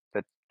today.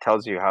 That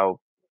tells you how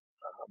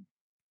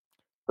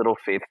little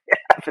faith you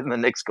have in the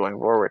Knicks going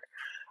forward.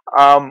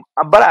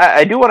 But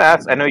I do want to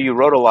ask. I know you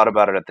wrote a lot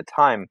about it at the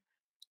time.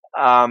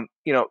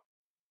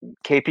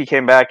 KP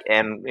came back,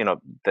 and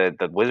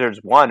the Wizards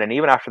won. And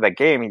even after that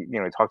game, he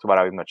talked about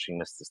how much he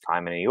missed his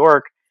time in New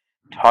York.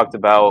 Talked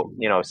about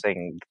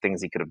saying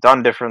things he could have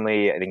done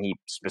differently. I think he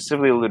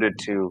specifically alluded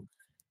to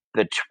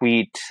the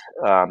tweet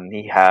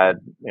he had,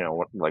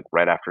 like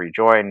right after he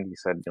joined. He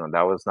said,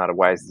 that was not a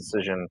wise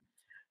decision.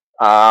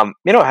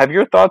 Have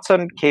your thoughts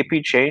on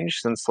KP changed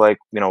since,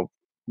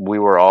 we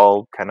were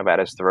all kind of at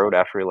his throat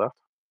after he left?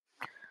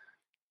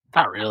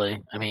 Not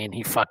really. I mean,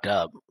 he fucked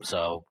up,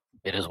 so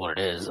it is what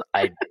it is.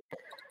 I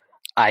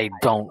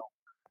don't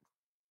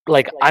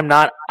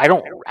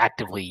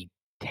actively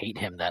hate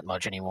him that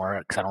much anymore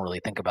because I don't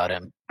really think about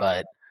him,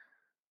 but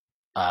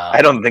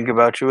I don't think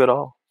about you at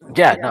all.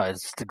 Yeah, no,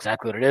 it's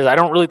exactly what it is. I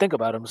don't really think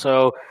about him.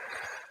 So,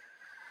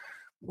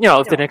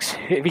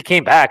 if he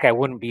came back, I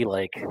wouldn't be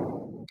like,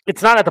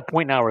 it's not at the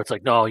point now where it's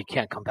like, no, he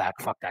can't come back.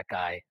 Fuck that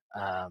guy.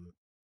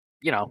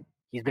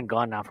 He's been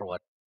gone now for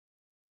what,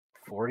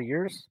 40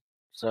 years?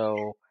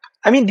 So,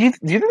 I mean, do you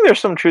think there's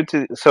some truth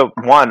to? So,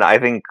 one, I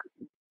think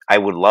I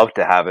would love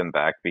to have him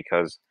back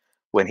because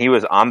when he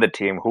was on the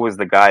team, who was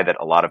the guy that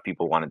a lot of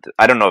people wanted to?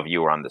 I don't know if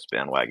you were on this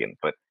bandwagon,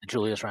 but the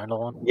Julius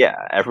Randle one. Yeah,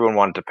 everyone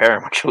wanted to pair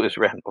him with Julius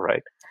Randle,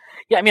 right?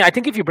 Yeah, I mean, I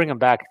think if you bring him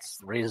back, it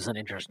raises an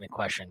interesting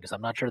question because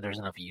I'm not sure there's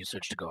enough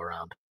usage to go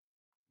around.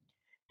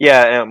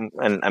 Yeah,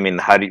 and I mean,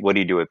 what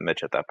do you do with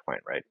Mitch at that point,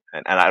 right?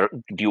 And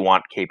do you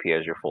want KP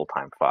as your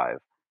full-time 5?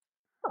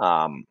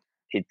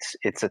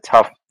 It's a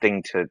tough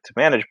thing to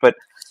manage, but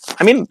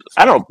I mean,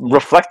 I don't know.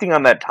 Reflecting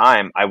on that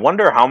time, I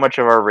wonder how much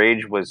of our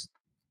rage was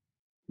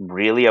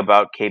really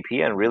about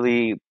KP and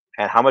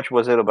how much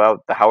was it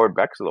about the Howard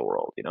Becks of the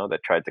world, that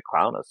tried to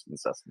clown us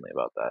incessantly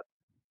about that.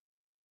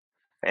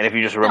 And if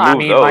you just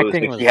remove those,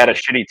 if he had a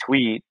shitty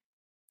tweet,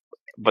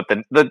 but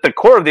the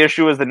core of the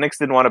issue is the Knicks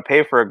didn't want to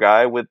pay for a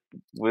guy with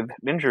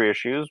injury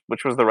issues,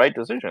 which was the right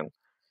decision.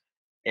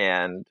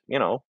 And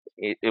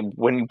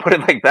when you put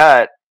it like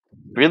that,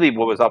 really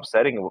what was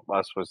upsetting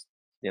us was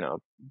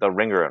the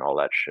ringer and all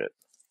that shit,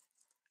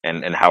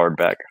 and Howard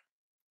Beck.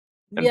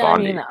 And yeah,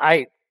 Bondi. I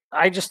mean,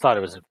 I just thought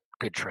it was a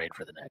good trade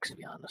for the Knicks, to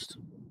be honest.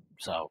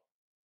 So,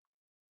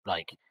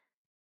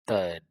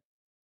 the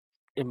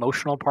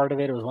emotional part of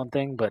it was one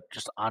thing, but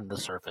just on the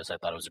surface, I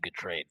thought it was a good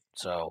trade.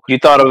 So you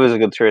thought it was a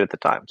good trade at the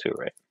time too,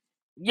 right?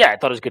 Yeah, I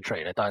thought it was a good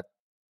trade. I thought,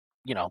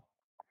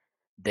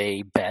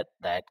 they bet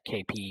that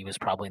KP was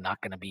probably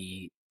not going to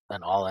be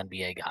an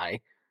all-NBA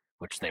guy,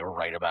 which they were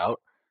right about.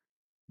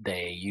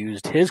 They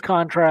used his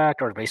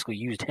contract, or basically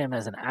used him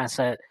as an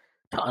asset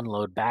to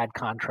unload bad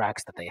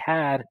contracts that they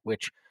had,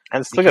 which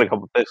And still got a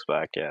couple picks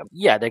back, yeah.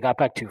 Yeah, they got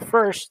back 2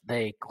 first.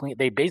 They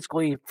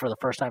basically, for the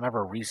first time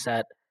ever,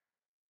 reset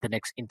the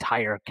Knicks'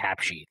 entire cap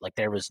sheet. Like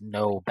there was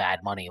no bad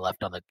money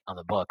left on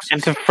the books.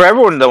 And for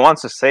everyone that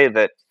wants to say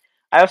that,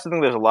 I also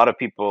think there's a lot of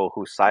people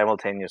who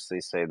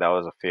simultaneously say that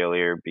was a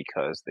failure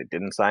because they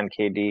didn't sign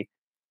KD,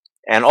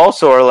 and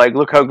also are like,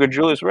 look how good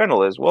Julius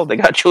Randle is. Well, they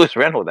got Julius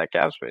Randle with that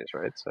cap space,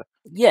 right? So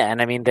yeah,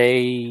 and I mean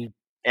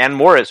and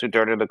Morris, who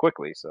turned into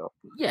quickly. So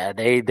yeah,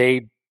 they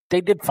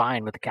did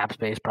fine with the cap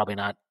space. Probably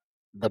not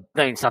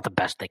it's not the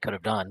best they could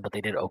have done, but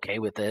they did okay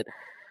with it.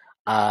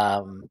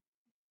 And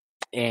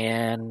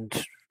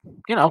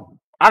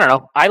I don't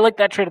know. I liked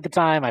that trade at the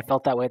time. I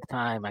felt that way at the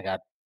time. I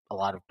got a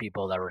lot of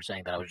people that were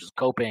saying that I was just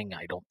coping.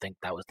 I don't think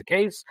that was the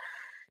case.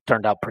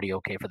 Turned out pretty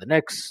okay for the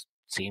Knicks.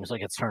 Seems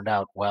like it's turned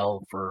out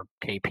well for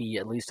KP,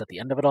 at least at the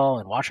end of it all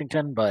in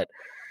Washington. But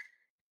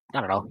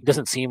I don't know. It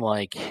doesn't seem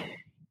like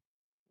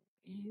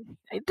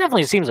it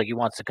definitely seems like he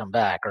wants to come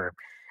back, or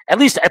at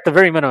least at the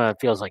very minimum,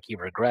 it feels like he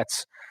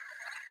regrets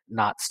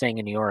not staying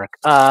in New York.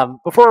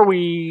 Before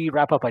we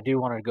wrap up, I do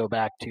want to go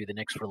back to the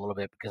Knicks for a little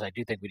bit because I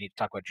do think we need to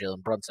talk about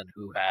Jalen Brunson,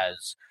 who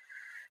has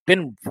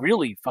been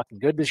really fucking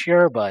good this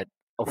year, but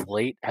of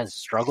late has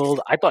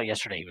struggled. I thought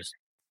yesterday he was.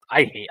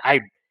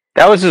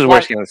 That was his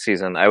worst game of the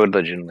season. I would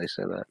legitimately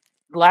say that.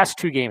 The last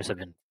 2 games have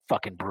been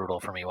fucking brutal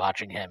for me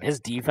watching him. His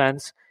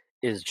defense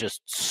is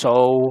just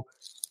so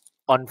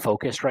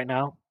unfocused right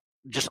now.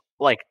 Just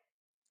like.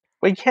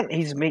 Well, he can't.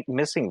 He's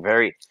missing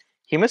very.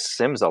 He missed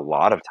Sims a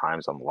lot of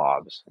times on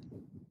lobs.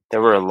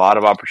 There were a lot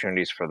of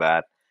opportunities for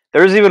that.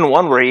 There was even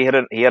one where he had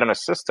an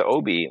assist to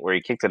Obi where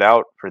he kicked it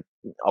out for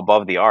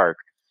above the arc,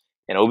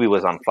 and Obi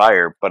was on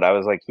fire. But I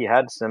was like, he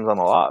had Sims on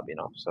the lob,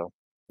 So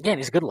yeah, and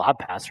he's a good lob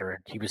passer.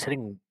 He was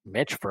hitting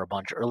Mitch for a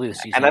bunch early this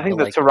season. And I think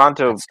the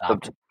Toronto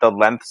the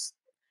lengths.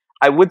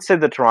 I would say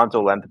the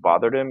Toronto length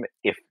bothered him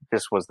if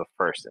this was the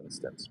first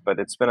instance, but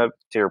it's been to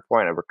your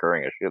point, a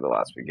recurring issue the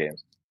last few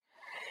games.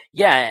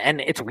 Yeah,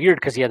 and it's weird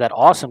because he had that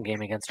awesome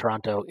game against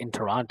Toronto in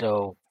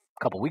Toronto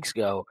a couple weeks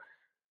ago,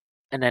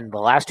 and then the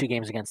last 2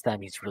 games against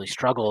them, he's really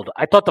struggled.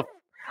 I thought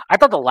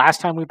the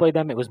last time we played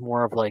them, it was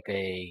more of like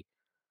a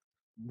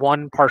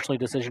 1 partially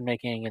decision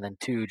making, and then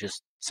 2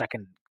 just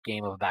second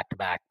game of a back to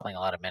back, playing a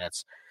lot of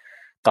minutes.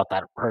 Thought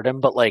that hurt him,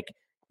 but like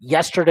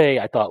yesterday,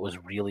 I thought was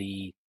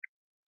really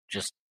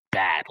just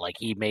bad. Like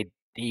he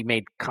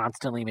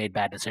constantly made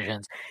bad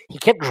decisions. He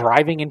kept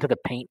driving into the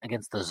paint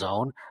against the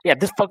zone. Yeah,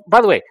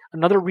 by the way,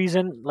 another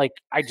reason, like,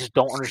 I just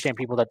don't understand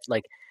people that,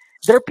 like,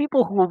 there are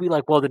people who will be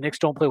like, well, the Knicks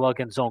don't play well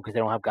against zone because they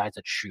don't have guys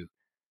that shoot.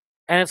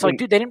 And it's like,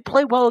 dude, they didn't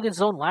play well against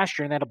zone last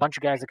year and they had a bunch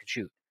of guys that could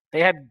shoot.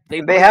 They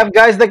have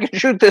guys that can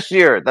shoot this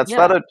year. That's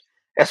not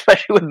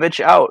especially with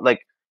Mitch out. Like,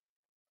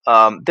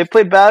 they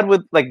played bad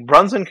with, like,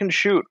 Brunson can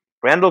shoot.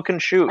 Randall can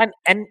shoot.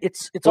 And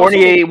it's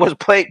Fournier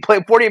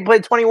Fournier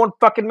played 21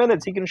 fucking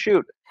minutes. He can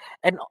shoot.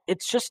 And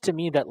it's just to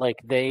me that, like,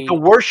 the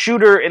worst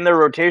shooter in their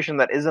rotation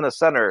that isn't a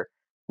center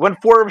went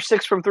 4 of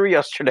 6 from 3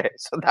 yesterday.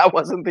 So that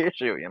wasn't the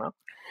issue,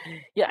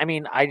 Yeah, I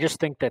mean, I just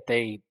think that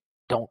they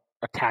don't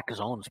attack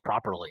zones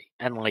properly.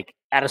 And, like,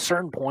 at a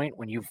certain point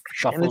when you've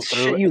shuffled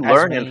through, shit you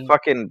learn in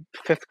fucking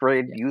 5th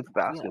grade youth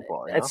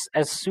basketball.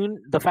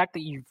 The fact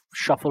that you've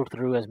shuffled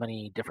through as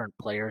many different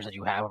players as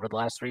you have over the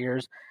last 3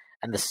 years,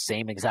 and the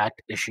same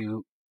exact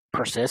issue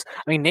persists.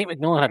 I mean, Nate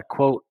McMillan had a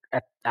quote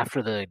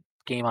after the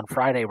game on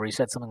Friday where he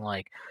said something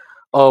like,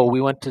 "Oh,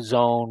 we went to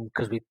zone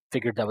because we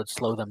figured that would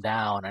slow them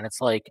down," and it's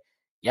like,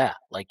 yeah,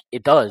 like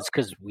it does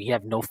because we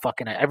have no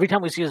fucking. Every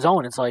time we see a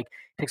zone, it's like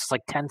it takes us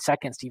like 10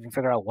 seconds to even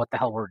figure out what the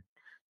hell we're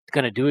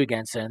gonna do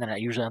against it, and then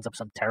it usually ends up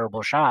some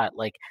terrible shot.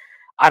 Like,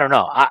 I don't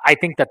know. I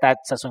think that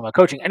says something about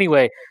coaching.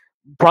 Anyway,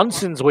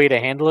 Brunson's way to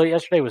handle it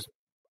yesterday was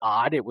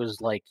odd. It was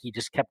like he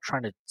just kept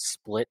trying to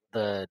split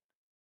the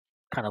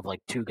kind of like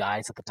 2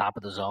 guys at the top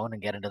of the zone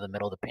and get into the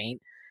middle of the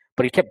paint.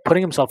 But he kept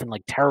putting himself in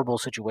like terrible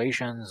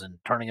situations and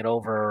turning it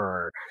over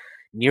or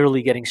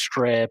nearly getting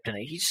stripped. And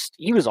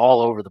he was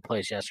all over the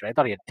place yesterday. I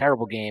thought he had a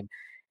terrible game.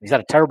 He's had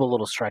a terrible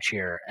little stretch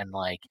here. And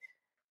like,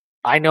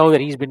 I know that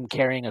he's been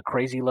carrying a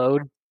crazy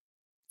load,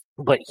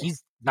 but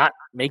he's not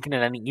making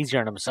it any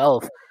easier on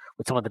himself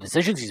with some of the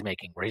decisions he's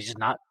making, where he's just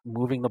not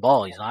moving the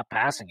ball. He's not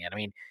passing it. I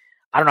mean,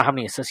 I don't know how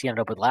many assists he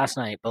ended up with last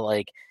night, but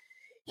like,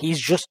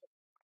 these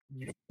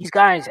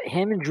guys,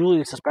 him and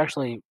Julius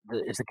especially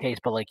is the case,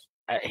 but like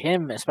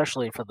him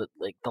especially for the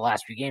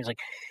last few games, like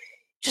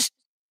just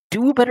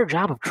do a better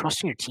job of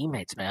trusting your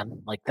teammates,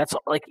 man. Like that's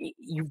like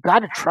you've got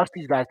to trust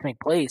these guys to make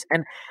plays.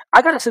 And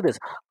I gotta say this,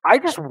 I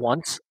just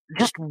once,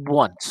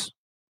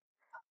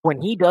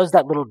 when he does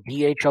that little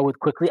DHO with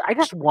Quickly, I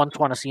just once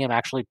want to see him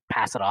actually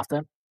pass it off to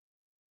him.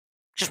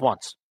 Just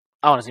once,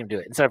 I want to see him do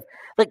it instead of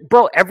like,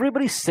 bro,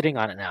 everybody's sitting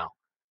on it now.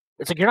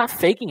 It's like you're not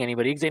faking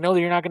anybody because they know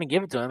that you're not going to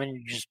give it to him, and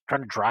you're just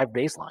trying to drive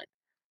baseline.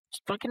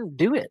 Just fucking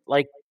do it.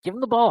 Like, give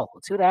him the ball.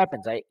 Let's see what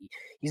happens.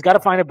 He's got to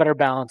find a better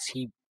balance.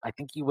 I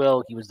think he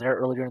will. He was there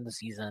earlier in the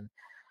season.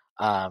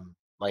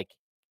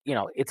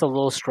 It's a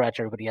little stretch.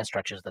 Everybody has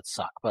stretches that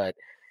suck, but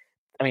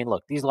I mean,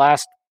 look, these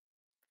last.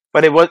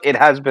 But it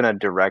has been a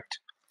direct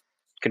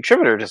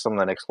contributor to some of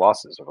the Knicks'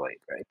 losses of late,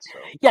 right? So.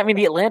 Yeah, I mean,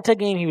 the Atlanta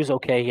game, he was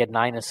okay. He had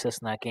 9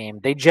 assists in that game.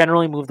 They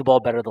generally moved the ball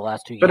better the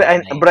last 2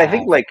 games. But I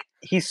think like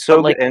he's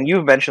so good, and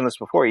you've mentioned this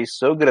before. He's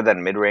so good at that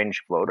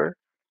mid-range floater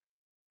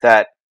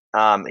that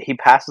he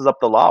passes up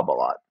the lob a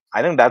lot.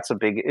 I think that's a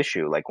big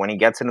issue. Like when he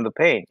gets into the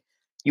paint,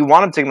 you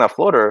want him taking that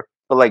floater,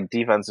 but like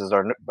defenses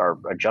are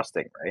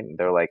adjusting, right?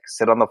 They're like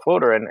sit on the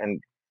floater,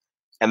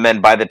 and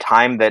then by the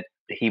time that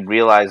he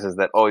realizes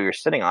that you're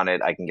sitting on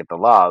it, I can get the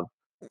lob.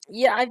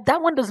 Yeah,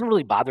 that one doesn't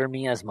really bother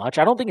me as much.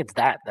 I don't think it's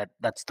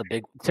that's the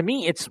big. To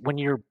me, it's when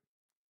you're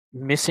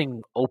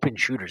missing open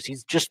shooters.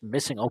 He's just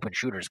missing open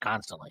shooters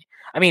constantly.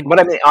 I mean, but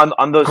I mean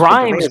on those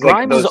Grimes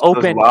is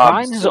open.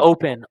 Grimes is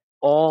open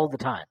all the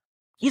time.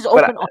 He's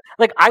open.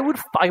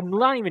 I'm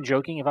not even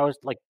joking. If I was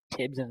like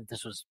Tibbs and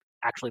this was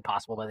actually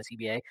possible by the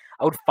CBA,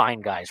 I would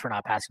fine guys for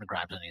not passing to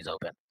Grimes when he's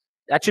open.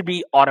 That should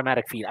be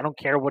automatic feed. I don't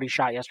care what he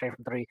shot yesterday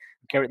from 3.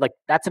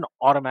 That's an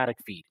automatic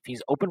feed. If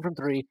he's open from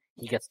 3,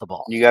 he gets the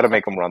ball. You got to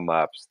make him run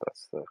laps.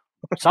 That's the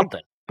something.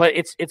 But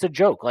it's a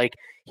joke. Like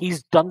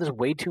he's done this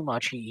way too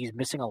much. He's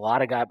missing a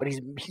lot of guys, but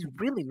he's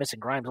really missing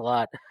Grimes a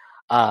lot.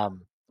 But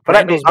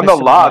I mean, on the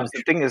lobs,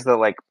 the thing is that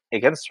like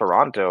against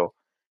Toronto,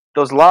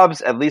 those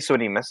lobs, at least when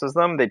he misses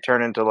them, they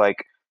turn into like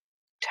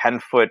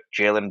 10-foot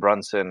Jalen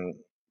Brunson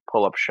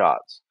pull-up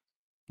shots,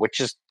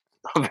 which is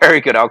a very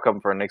good outcome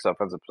for a Knicks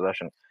offensive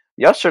possession.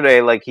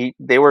 Yesterday, like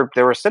they were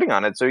sitting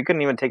on it, so he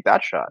couldn't even take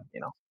that shot.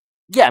 You know.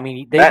 Yeah, I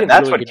mean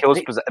that's really what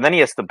kills possession, and then he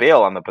has to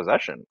bail on the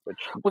possession.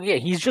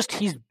 He's just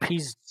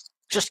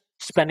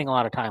spending a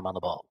lot of time on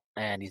the ball,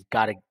 and he's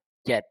got to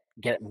get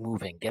it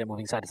moving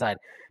side to side.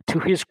 To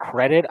his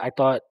credit, I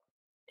thought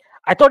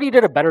he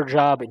did a better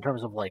job in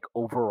terms of like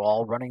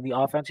overall running the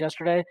offense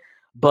yesterday,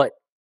 but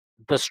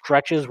the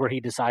stretches where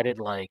he decided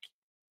like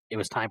it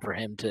was time for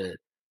him to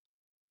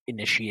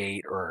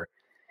initiate or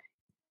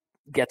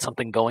get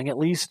something going at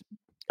least,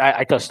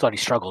 I just thought he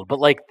struggled. But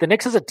like the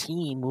Knicks as a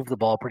team moved the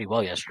ball pretty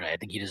well yesterday. I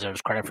think he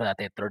deserves credit for that.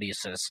 They had 30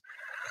 assists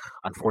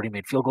on 40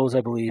 made field goals,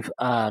 I believe.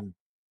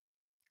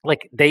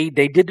 Like they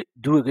did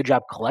do a good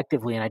job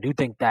collectively, and I do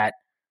think that,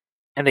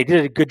 and they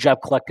did a good job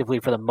collectively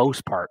for the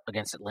most part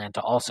against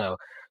Atlanta also.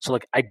 So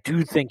like I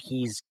do think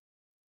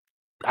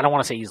I don't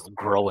want to say he's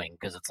growing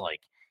because it's like,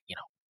 you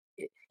know,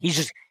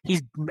 he's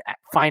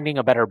finding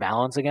a better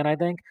balance again, I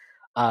think.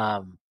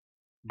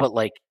 But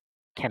like,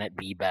 can it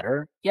be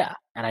better? Yeah.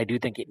 And I do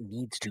think it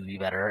needs to be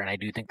better. And I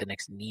do think the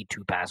Knicks need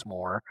to pass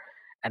more.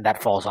 And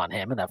that falls on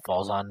him, and that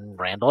falls on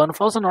Randall, and it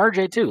falls on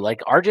RJ too. Like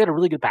RJ had a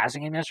really good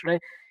passing game yesterday.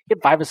 He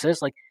had 5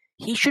 assists. Like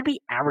he should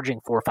be averaging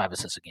 4 or 5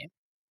 assists a game.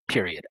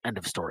 Period. End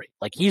of story.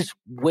 Like he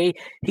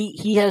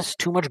has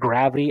too much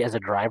gravity as a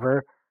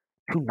driver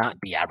to not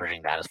be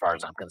averaging that as far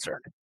as I'm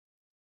concerned.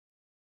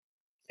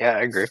 Yeah,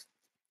 I agree.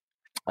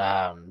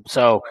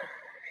 So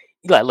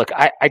yeah, look,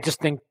 I just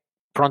think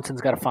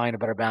Brunson's got to find a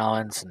better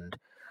balance, and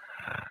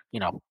you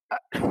know,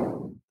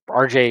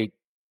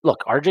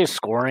 RJ's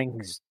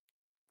scoring.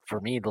 For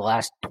me, the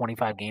last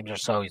 25 games or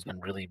so, he's been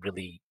really,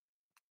 really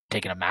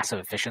taking a massive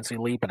efficiency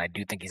leap, and I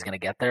do think he's going to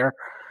get there.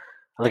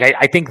 Like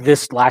I think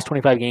this last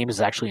 25 games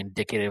is actually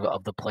indicative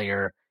of the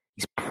player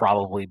he's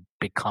probably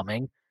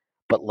becoming.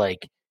 But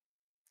like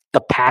the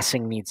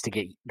passing needs to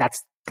get.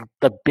 That's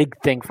the big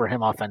thing for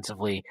him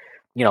offensively.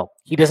 You know,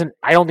 he doesn't.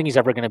 I don't think he's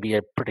ever going to be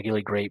a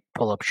particularly great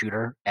pull-up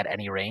shooter at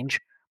any range.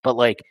 But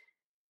like,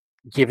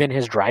 given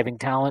his driving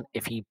talent,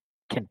 if he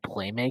can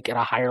play make at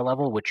a higher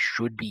level, which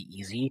should be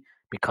easy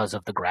because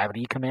of the gravity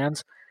he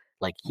commands,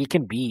 like he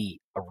can be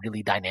a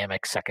really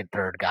dynamic second,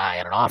 third guy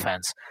in an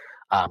offense,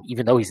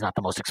 even though he's not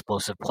the most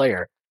explosive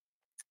player.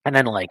 And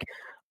then like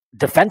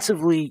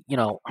defensively, you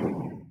know,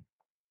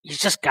 he's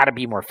just got to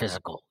be more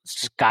physical.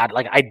 It's just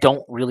I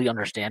don't really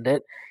understand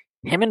it.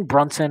 Him and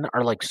Brunson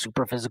are like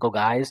super physical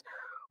guys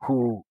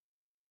who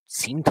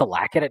seem to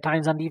lack it at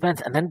times on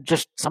defense. And then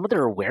just some of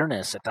their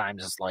awareness at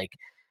times is like,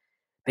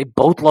 they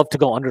both love to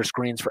go under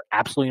screens for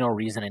absolutely no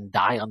reason and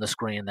die on the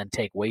screen and then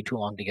take way too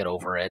long to get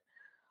over it.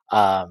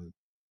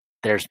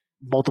 There's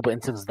multiple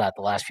instances of that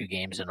the last few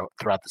games and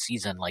throughout the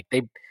season. Like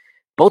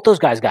both those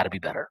guys got to be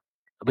better,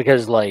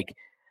 because like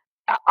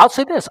I'll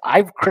say this: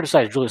 I've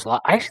criticized Julius a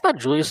lot. I actually thought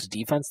Julius's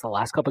defense the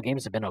last couple of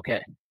games have been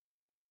okay,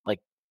 like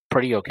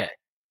pretty okay.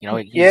 You know,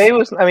 he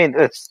was. I mean,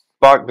 it's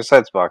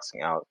besides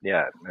boxing out.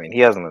 Yeah, I mean,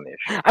 he hasn't been the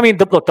issue. I mean,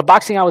 the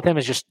boxing out with him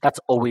is just that's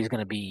always going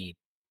to be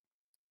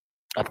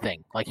a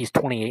thing. Like he's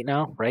 28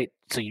 now, right?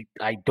 So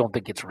I don't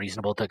think it's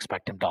reasonable to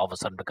expect him to all of a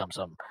sudden become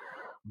some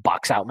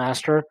box out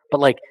master. But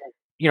like,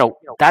 you know,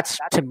 that's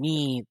to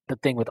me the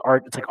thing with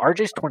Art. It's like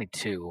RJ's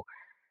 22.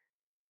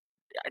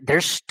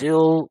 There's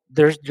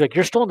like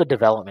you're still in the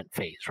development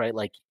phase, right?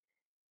 Like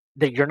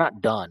that you're not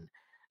done.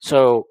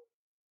 So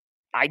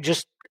I'm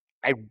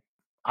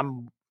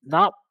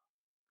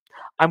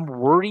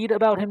worried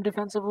about him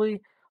defensively,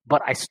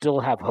 but I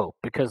still have hope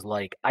because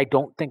like I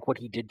don't think what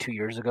he did 2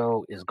 years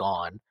ago is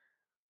gone.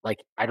 Like,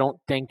 I don't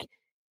think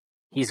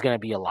he's going to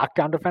be a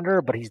lockdown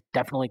defender, but he's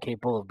definitely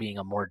capable of being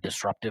a more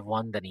disruptive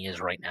one than he is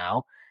right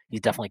now.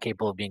 He's definitely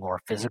capable of being more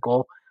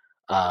physical.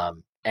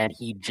 and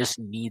he just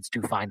needs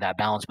to find that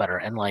balance better.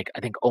 And like I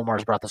think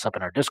Omar's brought this up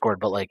in our Discord,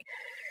 but like,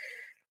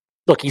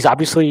 look, he's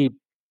obviously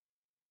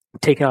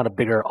taken on a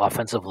bigger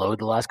offensive load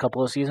the last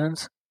couple of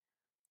seasons,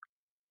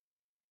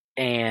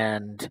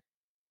 and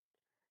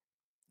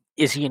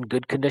is he in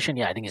good condition?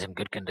 Yeah, I think he's in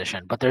good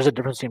condition. But there's a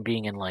difference between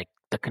being in like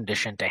the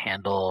condition to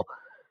handle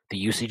the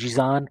usage he's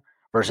on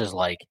versus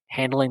like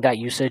handling that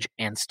usage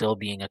and still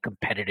being a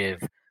competitive,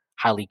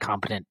 highly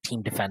competent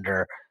team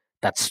defender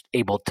that's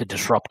able to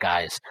disrupt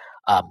guys.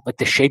 Like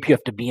the shape you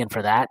have to be in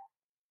for that.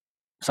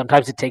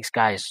 Sometimes it takes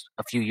guys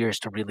a few years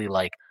to really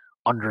like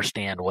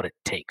understand what it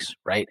takes,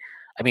 right?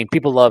 I mean,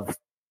 people love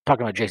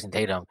talking about Jason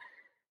Tatum,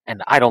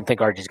 and I don't think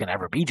RG's going to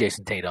ever be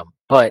Jason Tatum,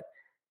 but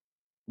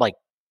like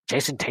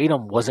Jason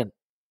Tatum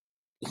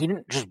he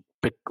didn't just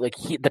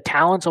the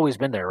talent's always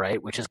been there,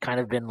 right? Which has kind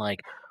of been like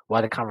why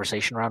the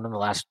conversation around him the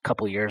last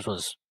couple of years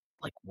was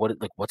like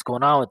what's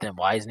going on with him?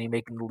 Why isn't he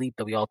making the leap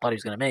that we all thought he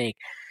was going to make?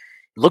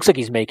 It looks like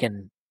he's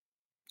making.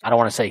 I don't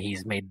want to say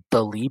he's made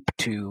the leap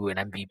to an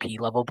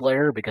MVP level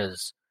player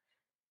because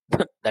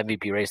the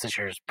MVP race this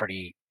year is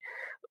pretty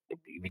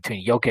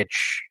between Jokic,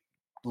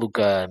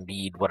 Luka,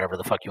 Embiid, whatever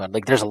the fuck you want.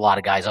 Like, there's a lot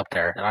of guys up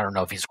there, and I don't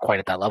know if he's quite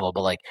at that level,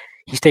 but like,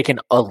 he's taken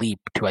a leap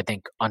to, I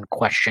think,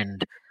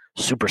 unquestioned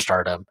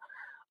superstardom.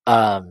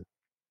 But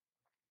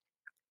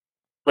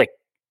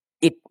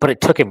it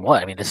took him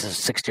what? I mean, this is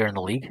his sixth year in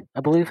the league, I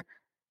believe.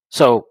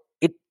 So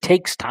it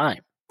takes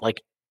time.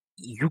 Like,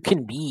 you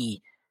can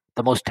be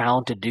the most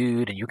talented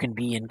dude, and you can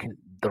be in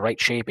the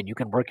right shape, and you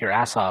can work your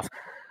ass off,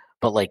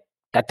 but like,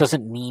 that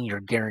doesn't mean you're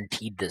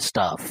guaranteed this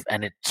stuff,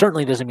 and it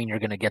certainly doesn't mean you're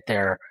going to get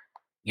there.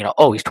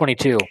 Oh, he's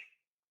 22.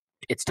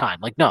 It's time.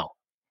 Like, no,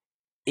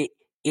 I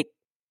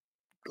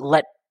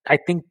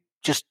think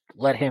just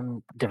let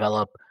him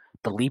develop.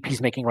 The leap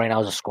he's making right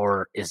now as a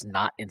scorer is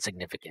not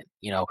insignificant.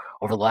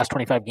 Over the last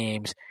 25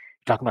 games,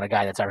 you're talking about a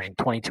guy that's averaging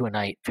 22 a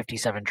night,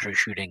 57 true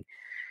shooting,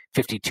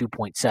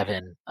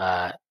 52.7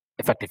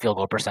 effective field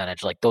goal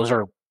percentage. Like, those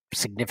are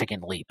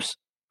significant leaps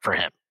for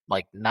him.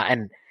 Like, not,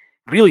 and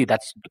really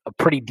that's a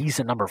pretty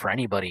decent number for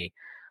anybody.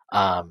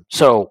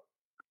 So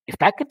if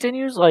that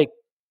continues, like,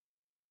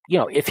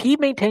 if he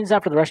maintains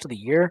that for the rest of the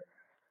year,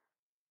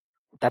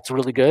 that's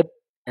really good.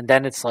 And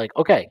then it's like,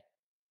 okay,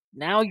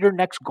 now your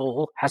next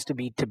goal has to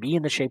be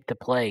in the shape to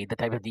play the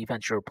type of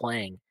defense you're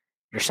playing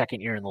your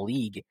second year in the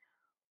league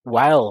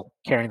while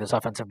carrying this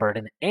offensive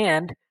burden.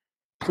 And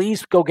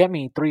please go get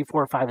me 3,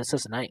 4, 5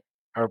 assists a night.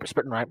 Or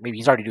maybe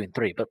he's already doing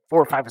 3, but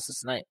 4 or 5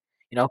 assists a night.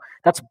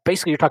 That's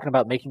basically, you're talking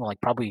about making like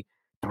probably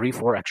 3,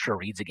 4 extra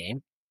reads a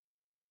game.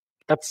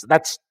 That's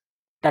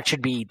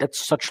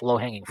such low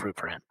hanging fruit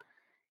for him.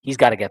 He's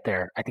got to get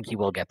there. I think he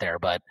will get there,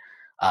 but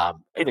I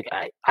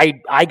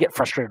get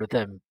frustrated with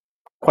him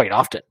quite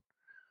often.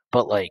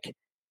 But like,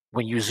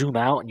 when you zoom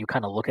out and you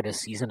kind of look at his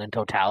season in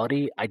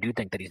totality, I do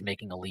think that he's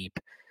making a leap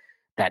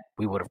that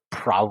we would have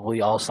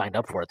probably all signed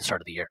up for at the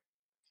start of the year.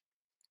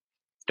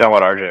 Talking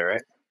about RJ,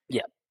 right?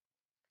 Yeah.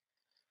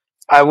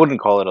 I wouldn't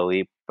call it a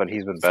leap, but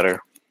he's been better.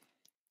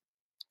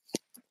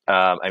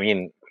 I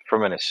mean,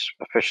 from an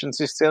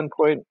efficiency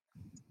standpoint,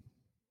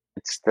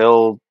 it's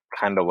still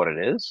kind of what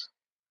it is.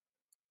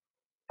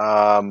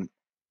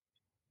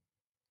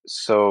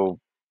 So,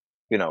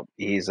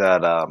 he's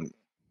at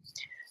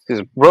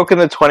he's broken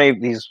the 20.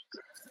 He's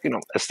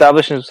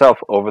established himself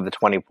over the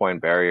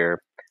 20-point barrier.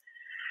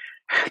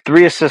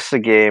 3 assists a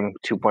game,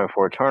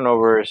 2.4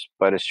 turnovers,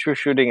 but his true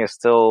shooting is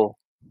still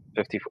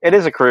 50. It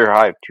is a career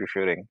high true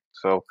shooting.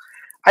 So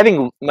I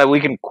think that we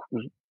can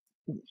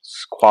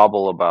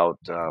squabble about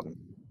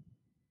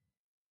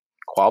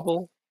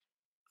quabble.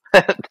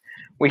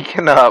 we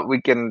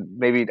can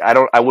maybe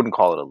I wouldn't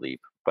call it a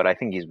leap, but I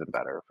think he's been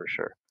better for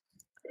sure.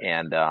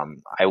 And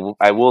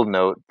I will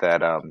note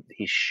that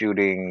he's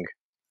shooting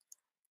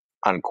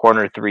on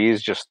corner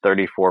threes just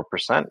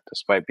 34%,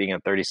 despite being a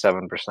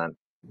 37%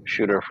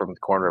 shooter from the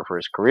corner for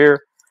his career.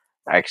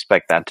 I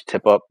expect that to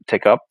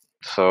tick up.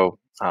 So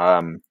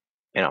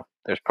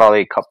there's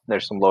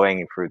some low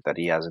hanging fruit that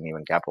he hasn't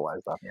even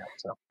capitalized on yet.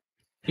 So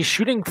he's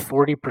shooting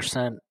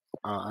 40%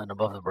 on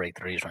above the break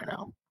threes right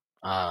now.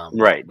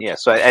 Right. Yeah.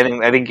 So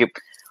I think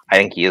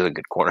he is a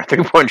good corner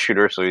 3-point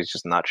shooter. So he's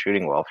just not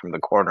shooting well from the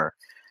corner.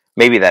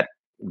 Maybe that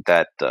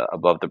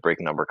above the break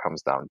number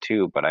comes down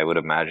too. But I would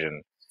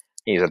imagine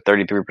he's at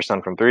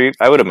 33% from 3.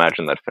 I would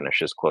imagine that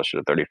finishes closer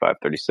to 35,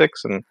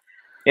 36. And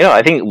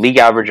I think league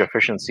average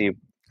efficiency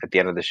at the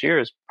end of this year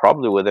is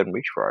probably within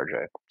reach for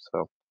RJ.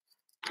 So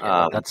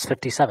that's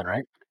 57,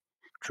 right?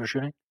 True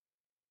shooting.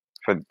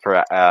 For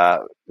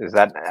is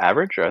that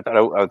average? Or I thought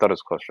it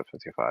was closer to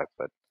 55,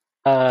 but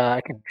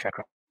I can check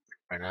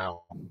right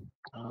now.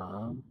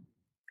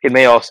 It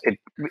may also.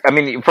 I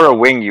mean, for a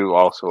wing, you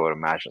also would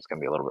imagine it's going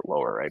to be a little bit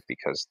lower, right?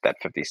 Because that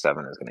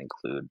 57 is going to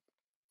include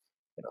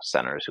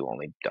centers who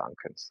only dunk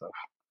and stuff.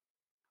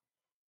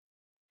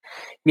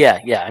 Yeah.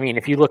 I mean,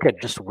 if you look at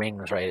just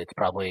wings, right, it's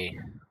probably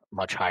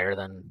much higher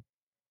than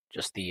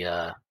just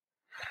the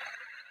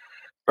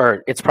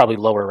or it's probably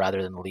lower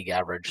rather than the league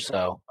average.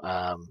 So,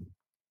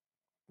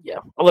 yeah.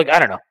 Look, I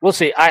don't know. We'll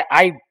see.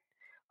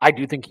 I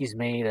do think he's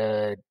made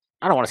I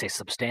don't want to say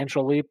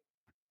substantial leap,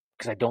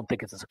 because I don't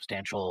think it's a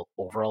substantial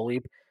overall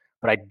leap,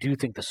 but I do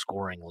think the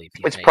scoring leap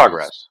he's It's made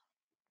progress.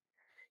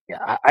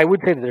 I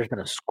would say that there's been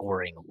a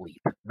scoring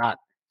leap, not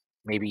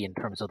maybe in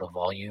terms of the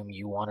volume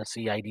you want to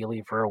see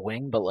ideally for a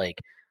wing, but like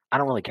I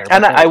don't really care about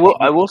And that.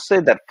 I will say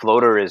that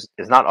floater is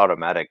not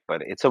automatic,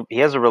 but he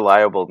has a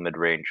reliable mid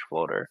range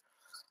floater.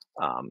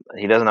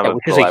 He doesn't have a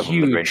reliable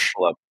mid range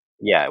pull up.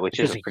 Yeah, which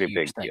is a pretty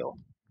big deal.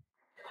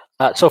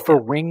 So for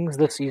wings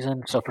this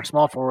season, so for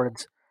small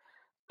forwards,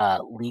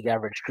 league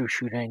average true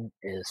shooting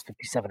is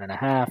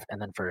 57.5,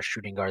 and then for a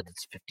shooting guard,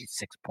 that's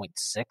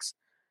 56.6.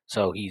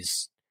 So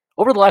he's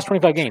over the last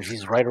 25 games,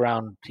 he's right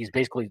around. He's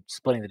basically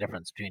splitting the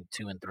difference between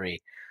 2 and 3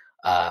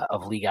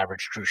 of league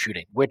average true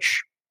shooting,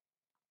 which,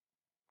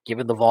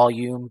 given the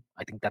volume,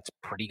 I think that's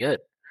pretty good.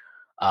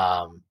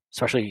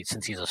 Especially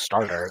since he's a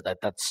starter,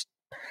 that's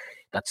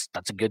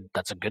a good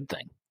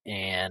thing.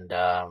 And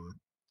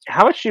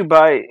how much do you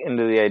buy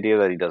into the idea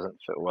that he doesn't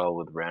fit well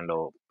with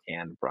Randall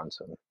and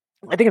Brunson?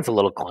 I think it's a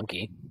little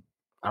clunky.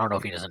 I don't know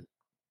if he doesn't.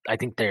 I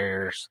think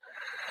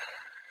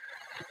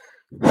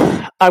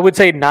I would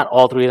say not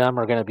all three of them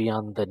are going to be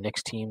on the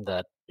Knicks team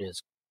that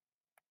is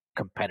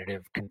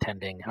competitive,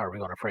 contending, however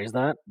you want to phrase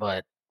that.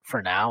 But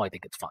for now, I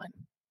think it's fine.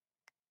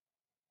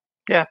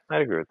 Yeah,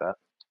 I'd agree with that.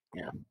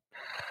 Yeah.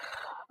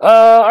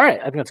 All right.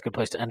 I think that's a good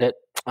place to end it.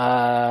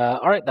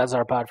 All right. That's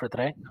our pod for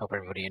today. Hope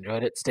everybody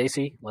enjoyed it.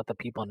 Stacy, let the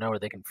people know where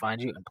they can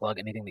find you and plug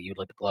anything that you'd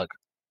like to plug.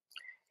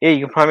 Yeah,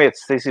 you can find me at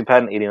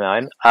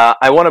StacyPatton89.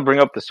 I want to bring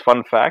up this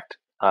fun fact.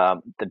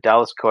 The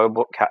Dallas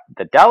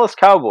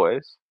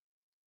Cowboys,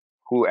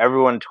 who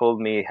everyone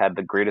told me had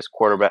the greatest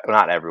quarterback,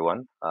 not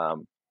everyone,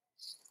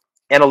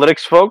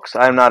 analytics folks,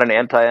 I'm not an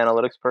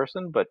anti-analytics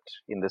person, but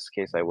in this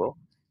case I will.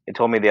 They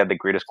told me they had the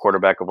greatest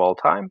quarterback of all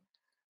time.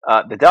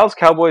 The Dallas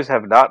Cowboys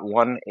have not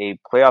won a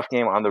playoff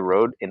game on the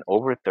road in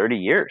over 30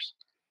 years.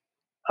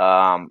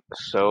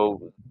 So,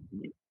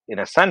 in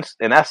essence,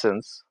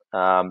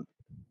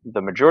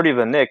 the majority of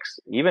the Knicks,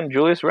 even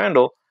Julius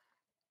Randle,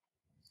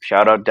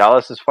 shout out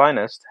Dallas's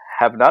finest,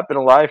 have not been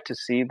alive to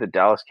see the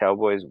Dallas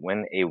Cowboys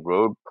win a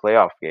road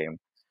playoff game.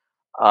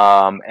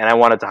 And I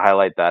wanted to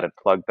highlight that and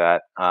plug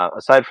that.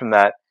 Aside from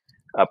that,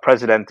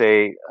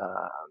 Presidente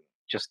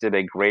just did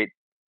a great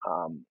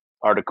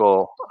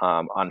article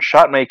on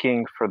shot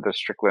making for the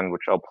Strickland,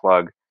 which I'll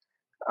plug.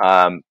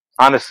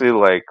 Honestly,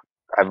 like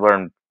I've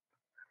learned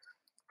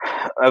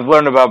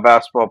about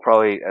basketball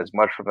probably as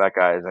much from that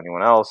guy as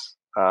anyone else.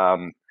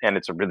 And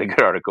it's a really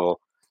good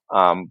article,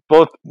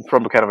 both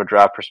from kind of a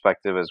draft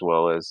perspective as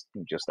well as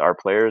just our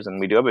players. And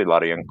we do have a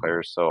lot of young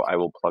players, so I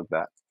will plug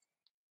that.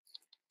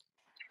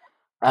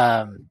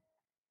 I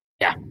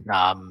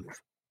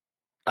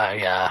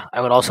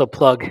would also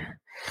plug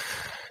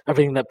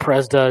everything that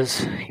Prez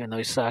does, even though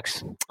he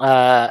sucks.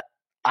 I'm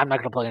not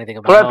going to plug anything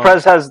about But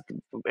Prez has,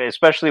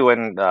 especially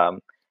when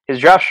his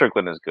draft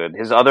Strickland is good.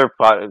 His other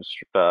podcast,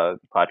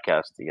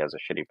 he has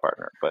a shitty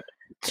partner. But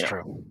it's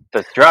true.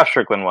 The draft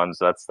Strickland ones,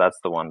 that's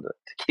the one to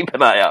keep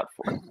an eye out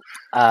for.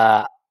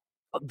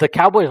 The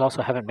Cowboys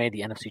also haven't made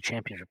the NFC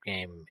Championship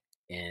game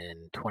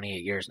in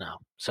 28 years now.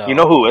 So you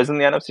know who is in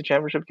the NFC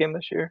Championship game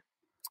this year?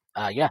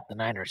 Yeah, the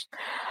Niners.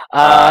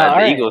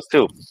 Eagles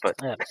too. But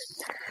yeah.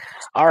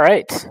 All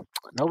right,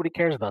 nobody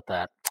cares about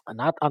that.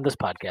 Not on this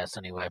podcast,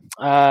 anyway.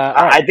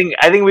 I think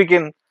we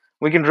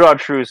can draw a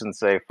truce and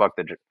say fuck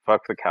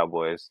the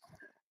Cowboys.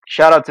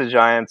 Shout out to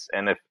Giants,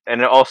 and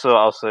also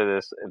I'll say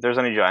this: if there's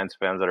any Giants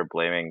fans that are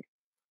blaming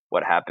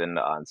what happened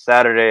on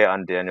Saturday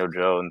on Daniel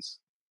Jones,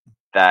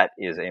 that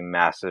is a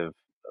massive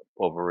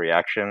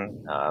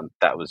overreaction.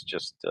 That was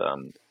just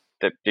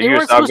they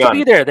weren't supposed to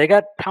be there. They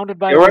got pounded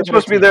by. They weren't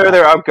supposed to be there.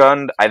 They're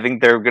outgunned. I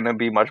think they're going to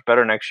be much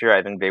better next year.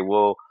 I think they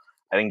will.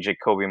 I think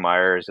Jacoby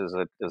Myers is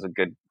a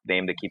good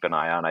name to keep an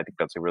eye on. I think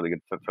that's a really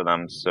good fit for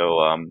them.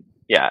 So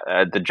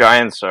the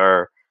Giants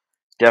are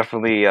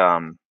definitely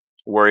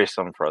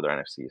worrisome for other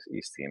NFC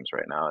East teams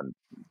right now, and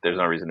there's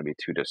no reason to be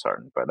too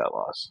disheartened by that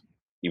loss,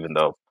 even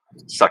though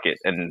suck it.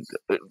 And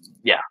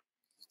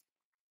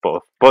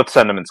both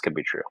sentiments can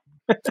be true.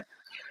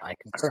 I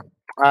concur.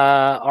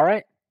 All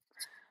right.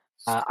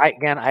 I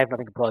have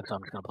nothing to plug, so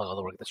I'm just going to plug all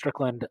the work at the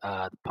Strickland,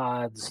 the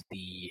pods,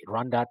 the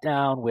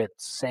Run.Down with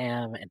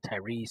Sam and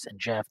Tyrese and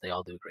Jeff. They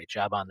all do a great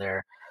job on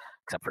there,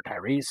 except for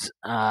Tyrese.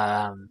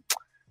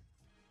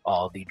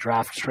 All the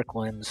draft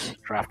Stricklands,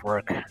 draft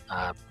work,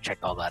 check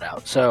all that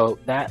out. So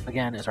that,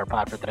 again, is our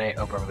pod for today.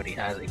 Hope everybody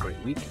has a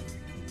great week,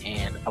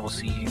 and I will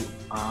see you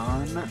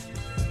on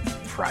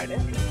Friday.